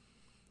like,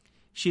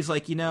 she's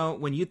like,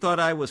 when you thought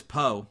I was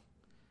Po,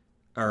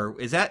 or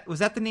was that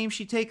the name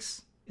she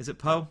takes? Is it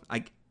Po?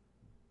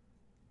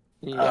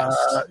 Yes.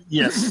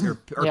 Yes.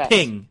 Or yes.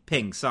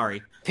 Ping,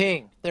 sorry.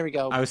 Ping. There we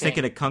go. I was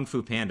thinking of Kung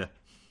Fu Panda.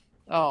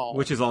 Oh.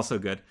 Which is also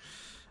good.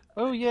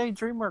 Oh, yay,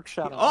 DreamWorks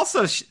shout out.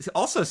 Also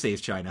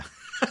saves China.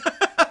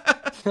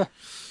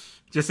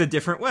 Just a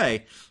different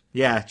way.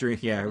 Yeah,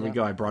 here we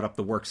go. I brought up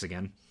the works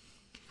again.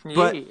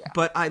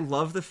 But I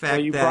love the fact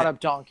that... you brought up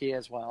Donkey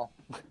as well.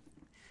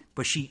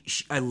 But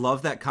I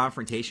love that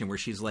confrontation where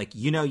she's like,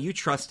 you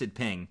trusted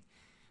Ping.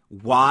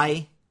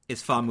 Why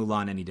is Fa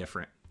Mulan any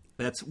different?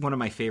 That's one of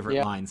my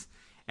favorite lines.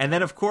 And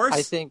then, of course,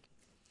 I think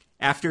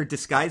after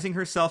disguising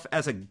herself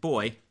as a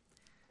boy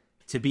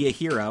to be a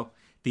hero,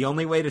 the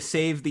only way to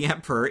save the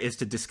Emperor is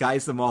to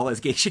disguise them all as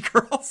geisha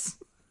girls.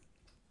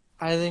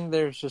 I think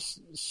there's just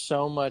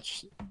so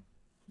much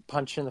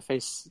punch in the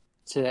face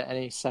to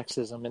any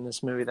sexism in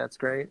this movie. That's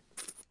great.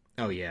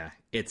 Oh, yeah.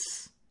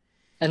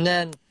 And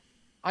then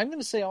I'm going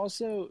to say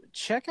also,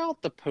 check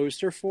out the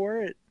poster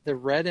for it, the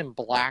red and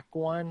black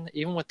one,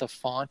 even with the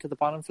font at the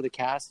bottom for the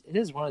cast. It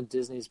is one of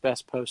Disney's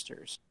best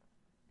posters.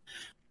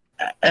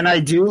 And I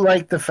do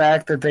like the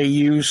fact that they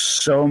use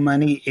so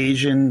many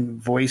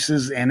Asian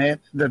voices in it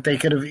that they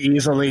could have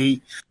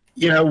easily,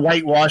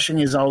 whitewashing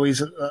is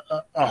always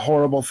a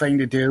horrible thing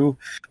to do.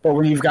 But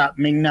when you've got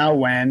Ming-Na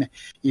Wen,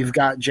 you've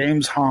got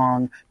James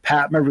Hong,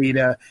 Pat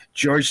Morita,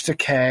 George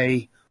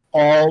Takei,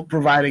 all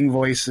providing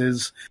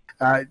voices,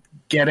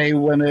 Gede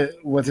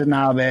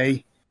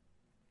Watanabe.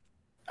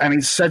 I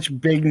mean,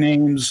 such big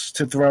names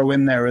to throw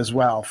in there as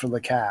well for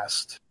the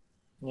cast.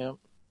 Yep.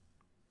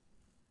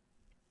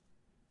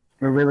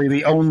 We're really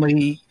the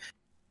only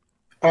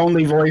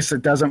voice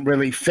that doesn't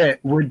really fit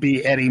would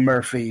be Eddie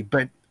Murphy,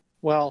 but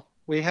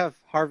we have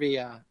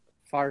Harvey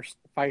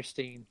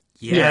Fierstein.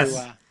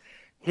 Yes,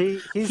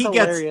 he's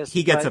hilarious.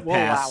 He gets a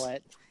pass. We'll allow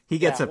it. He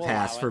gets a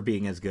pass for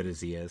being as good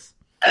as he is.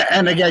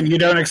 And again, you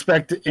don't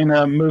expect in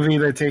a movie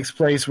that takes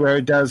place where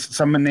it does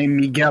someone named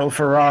Miguel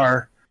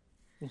Ferrer.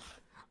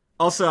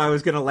 Also, I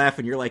was gonna laugh,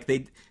 and you're like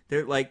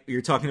they're like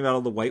you're talking about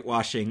all the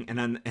whitewashing,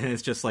 and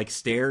it's just like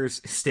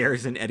stares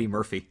and Eddie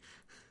Murphy.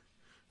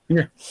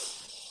 Yeah.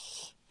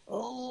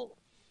 Oh.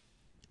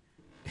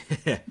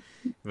 Yeah,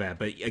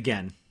 but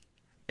again,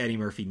 Eddie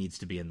Murphy needs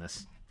to be in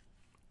this.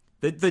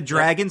 The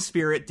dragon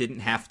spirit didn't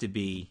have to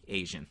be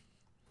Asian.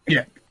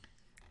 Yeah.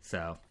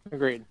 So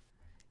agreed.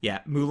 Yeah,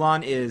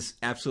 Mulan is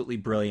absolutely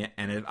brilliant,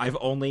 and I've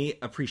only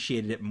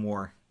appreciated it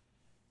more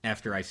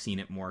after I've seen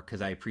it more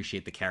because I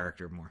appreciate the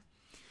character more.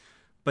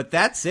 But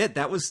that's it.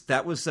 That was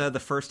the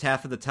first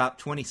half of the top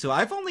 20. So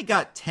I've only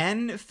got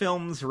 10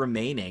 films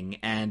remaining.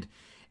 And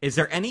is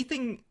there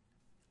anything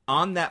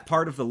on that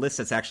part of the list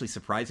that's actually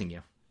surprising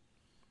you?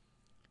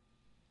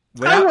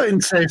 I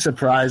wouldn't say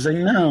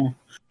surprising, no.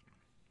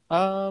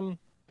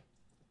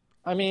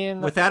 I mean,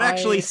 without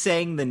actually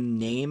saying the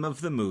name of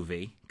the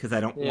movie, because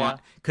I don't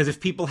want, because if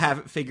people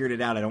haven't figured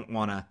it out, I don't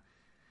want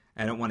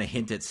to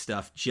hint at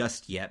stuff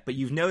just yet. But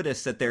you've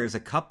noticed that there's a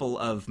couple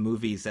of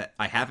movies that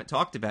I haven't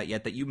talked about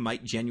yet that you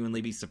might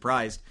genuinely be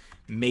surprised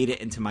made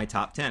it into my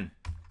top 10,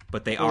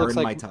 but they are in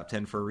my top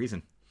 10 for a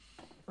reason.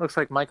 Looks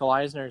like Michael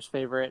Eisner's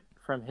favorite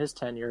from his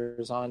tenure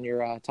is on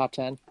your top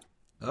 10.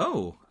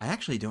 Oh, I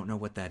actually don't know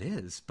what that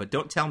is, but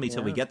don't tell me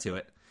till we get to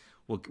it.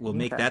 We'll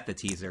make that the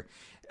teaser.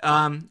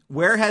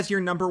 Where has your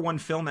number one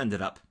film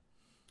ended up?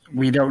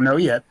 We don't know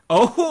yet.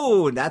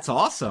 Oh, that's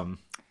awesome.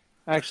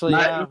 Actually,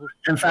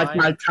 in fact,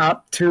 my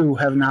top two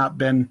have not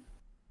been.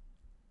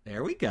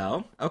 There we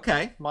go.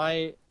 Okay.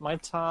 My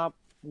top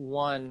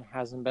one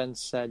hasn't been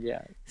said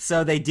yet.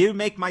 So they do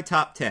make my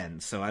top 10,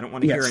 so I don't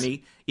want to hear Yes.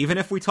 any... Even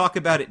if we talk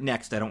about it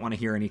next, I don't want to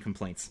hear any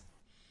complaints.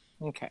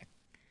 Okay.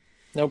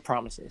 No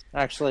promises.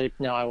 Actually,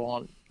 no, I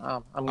won't.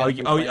 I'm Oh, gonna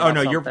you, complain oh about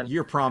no, something.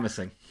 you're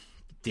promising.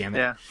 Damn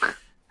it.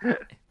 Yeah.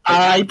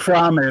 I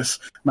promise.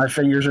 My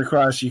fingers are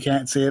crossed. You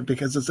can't see it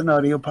because it's an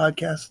audio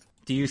podcast.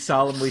 Do you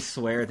solemnly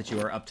swear that you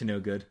are up to no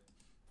good?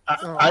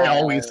 I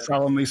always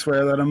solemnly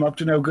swear that I'm up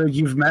to no good.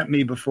 You've met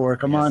me before.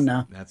 Come on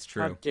now. That's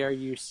How true. dare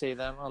you say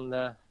that on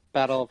the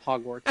Battle of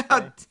Hogwarts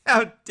Day?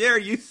 How dare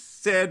you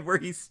stand where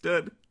he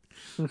stood?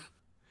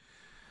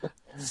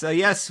 So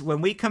yes,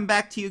 when we come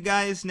back to you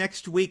guys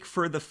next week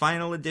for the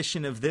final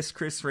edition of this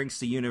Chris Ranks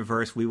the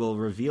Universe, we will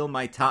reveal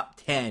my top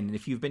 10. And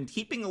if you've been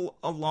keeping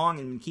along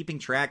and keeping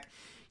track,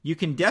 you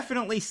can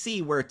definitely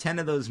see where 10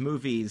 of those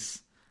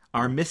movies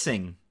are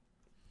missing.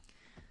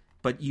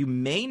 But you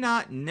may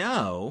not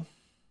know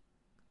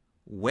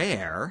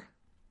where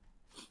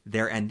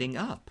they're ending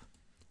up.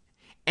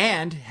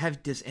 And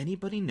does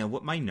anybody know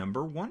what my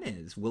number 1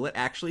 is? Will it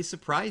actually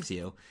surprise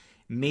you?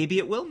 Maybe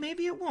it will,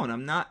 maybe it won't.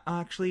 I'm not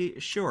actually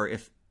sure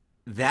if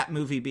that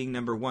movie being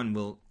number 1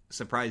 will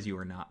surprise you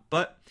or not.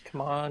 But Come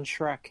on,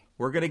 Shrek.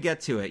 we're going to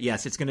get to it.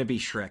 Yes, it's going to be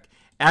Shrek.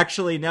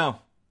 Actually, no.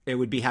 It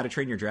would be How to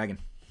Train Your Dragon.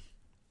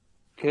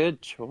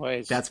 Good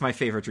choice. That's my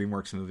favorite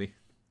DreamWorks movie.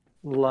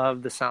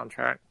 Love the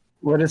soundtrack.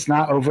 What, it's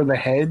not Over the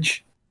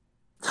Hedge?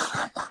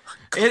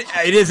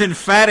 It is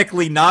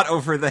emphatically not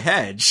Over the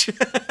Hedge.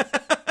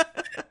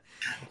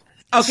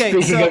 Okay,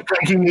 Speaking so... of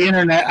breaking the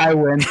internet, I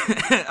win.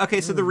 Okay,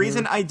 so the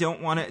reason I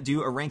don't want to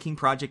do a ranking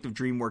project of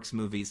DreamWorks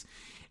movies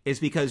is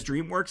because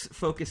DreamWorks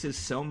focuses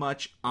so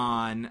much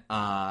on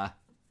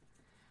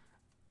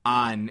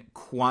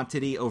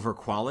quantity over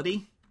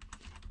quality,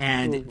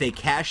 and they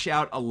cash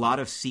out a lot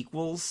of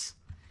sequels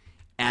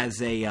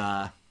as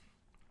a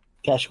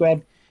Cash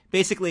grab?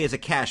 basically as a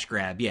cash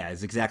grab. Yeah,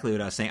 is exactly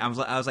what I was saying. I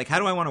was like, how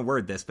do I want to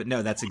word this? But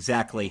no, that's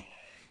exactly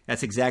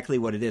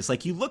what it is.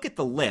 Like, you look at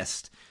the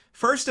list.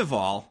 First of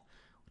all,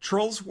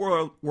 Trolls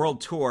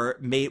World Tour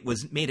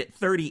was made at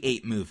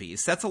 38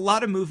 movies. That's a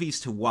lot of movies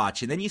to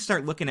watch. And then you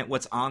start looking at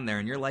what's on there,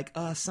 and you're like,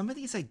 some of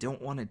these I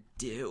don't want to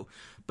do.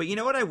 But you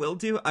know what I will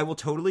do? I will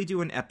totally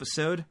do an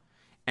episode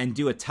and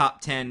do a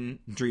top 10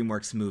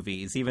 DreamWorks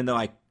movies, even though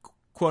I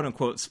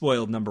quote-unquote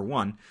spoiled number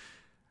 1.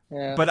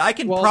 Yeah. But I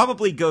can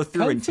probably go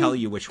through and tell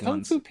you which Kung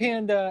ones. Fu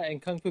Panda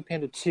and Kung Fu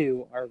Panda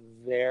 2 are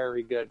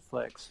very good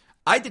flicks.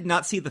 I did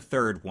not see the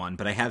third one,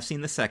 but I have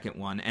seen the second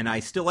one, and I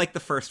still like the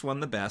first one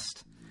the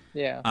best.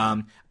 Yeah.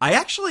 I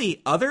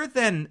actually, other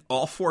than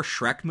all 4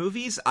 Shrek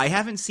movies, I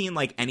haven't seen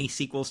like any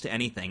sequels to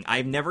anything.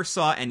 I never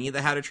saw any of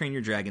the How to Train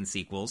Your Dragon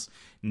sequels.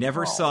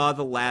 Never saw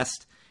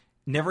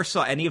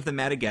any of the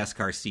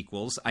Madagascar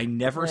sequels. I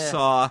never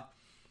saw.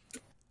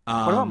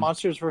 What about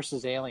Monsters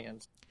vs.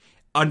 Aliens?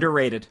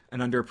 Underrated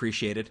and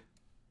underappreciated,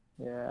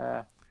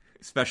 Yeah.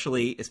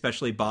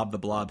 especially Bob the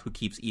Blob, who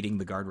keeps eating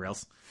the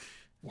guardrails.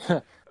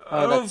 That's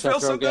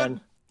Seth Rogen.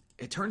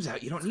 It turns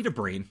out you don't need a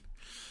brain.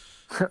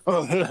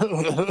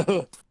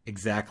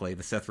 Exactly,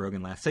 the Seth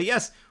Rogen laugh. So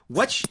yes,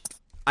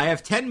 I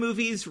have 10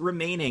 movies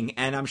remaining,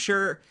 and I'm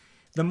sure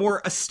the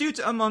more astute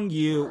among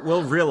you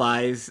will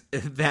realize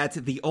that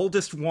the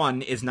oldest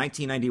one is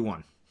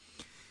 1991.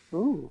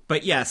 Ooh.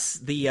 But yes,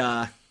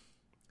 the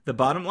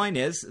bottom line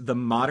is the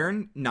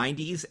modern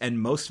 90s and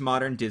most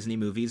modern Disney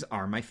movies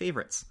are my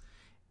favorites.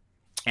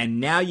 And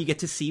now you get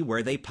to see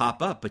where they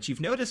pop up. But you've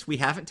noticed we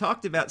haven't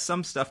talked about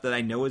some stuff that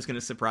I know is going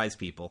to surprise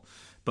people.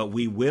 But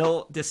we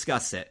will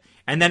discuss it.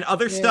 And then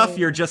other stuff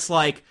you're just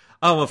like,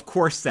 oh, of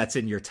course that's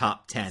in your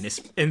top 10.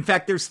 In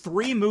fact, there's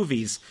 3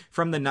 movies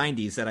from the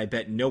 90s that I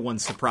bet no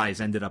one's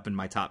surprised ended up in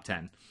my top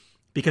 10.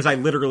 Because I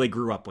literally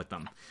grew up with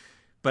them.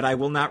 But I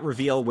will not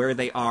reveal where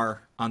they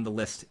are on the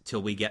list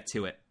till we get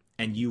to it.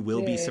 And you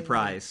will be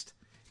surprised.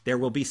 There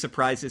will be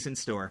surprises in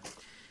store.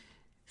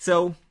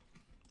 So,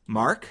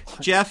 Mark,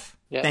 Jeff,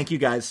 thank you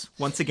guys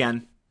once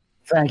again.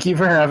 Thank you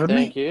for having me.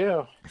 Thank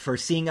you. For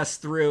seeing us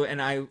through.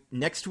 And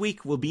next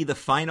week will be the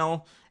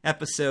final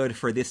episode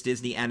for this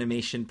Disney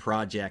animation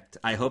project.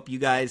 I hope you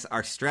guys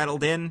are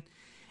straddled in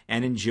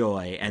and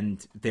enjoy.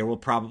 And there will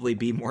probably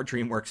be more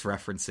DreamWorks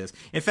references.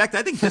 In fact,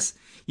 I think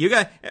you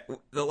guys,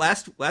 the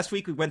last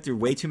week we went through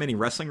way too many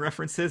wrestling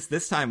references.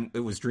 This time it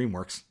was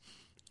DreamWorks.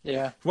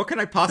 Yeah. What can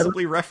I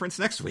possibly reference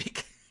next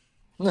week?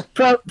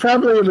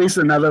 Probably at least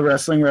another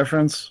wrestling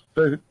reference,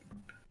 but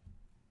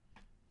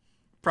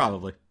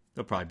Probably.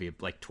 There'll probably be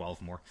like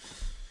 12 more.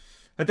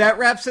 But that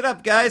wraps it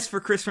up, guys, for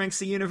Chris Ranks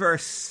the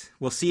Universe.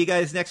 We'll see you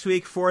guys next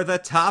week for the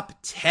top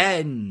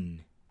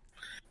 10.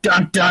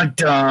 dun dun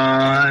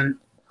dun.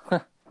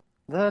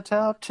 The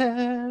top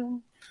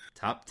 10.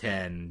 Top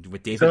 10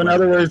 with David. So in Letterman.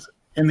 other words,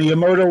 in the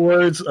immortal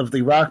words of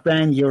the rock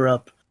band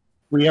Europe,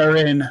 we are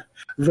in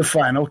the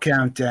final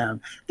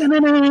countdown.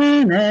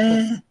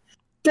 Da-na-na-na.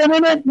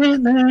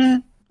 Da-na-na-na-na.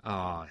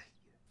 Oh.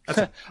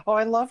 Oh,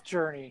 I love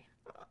Journey.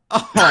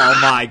 Oh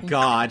my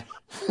God.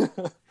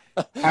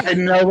 I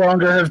no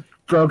longer have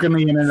broken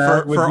the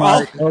internet with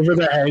Mark over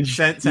the edge.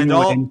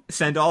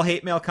 Send all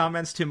hate mail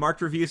comments to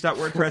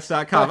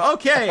markedreviews.wordpress.com.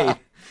 Okay.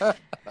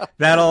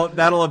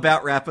 That'll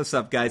about wrap us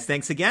up, guys.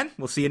 Thanks again.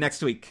 We'll see you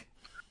next week.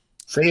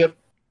 See you.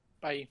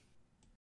 Bye.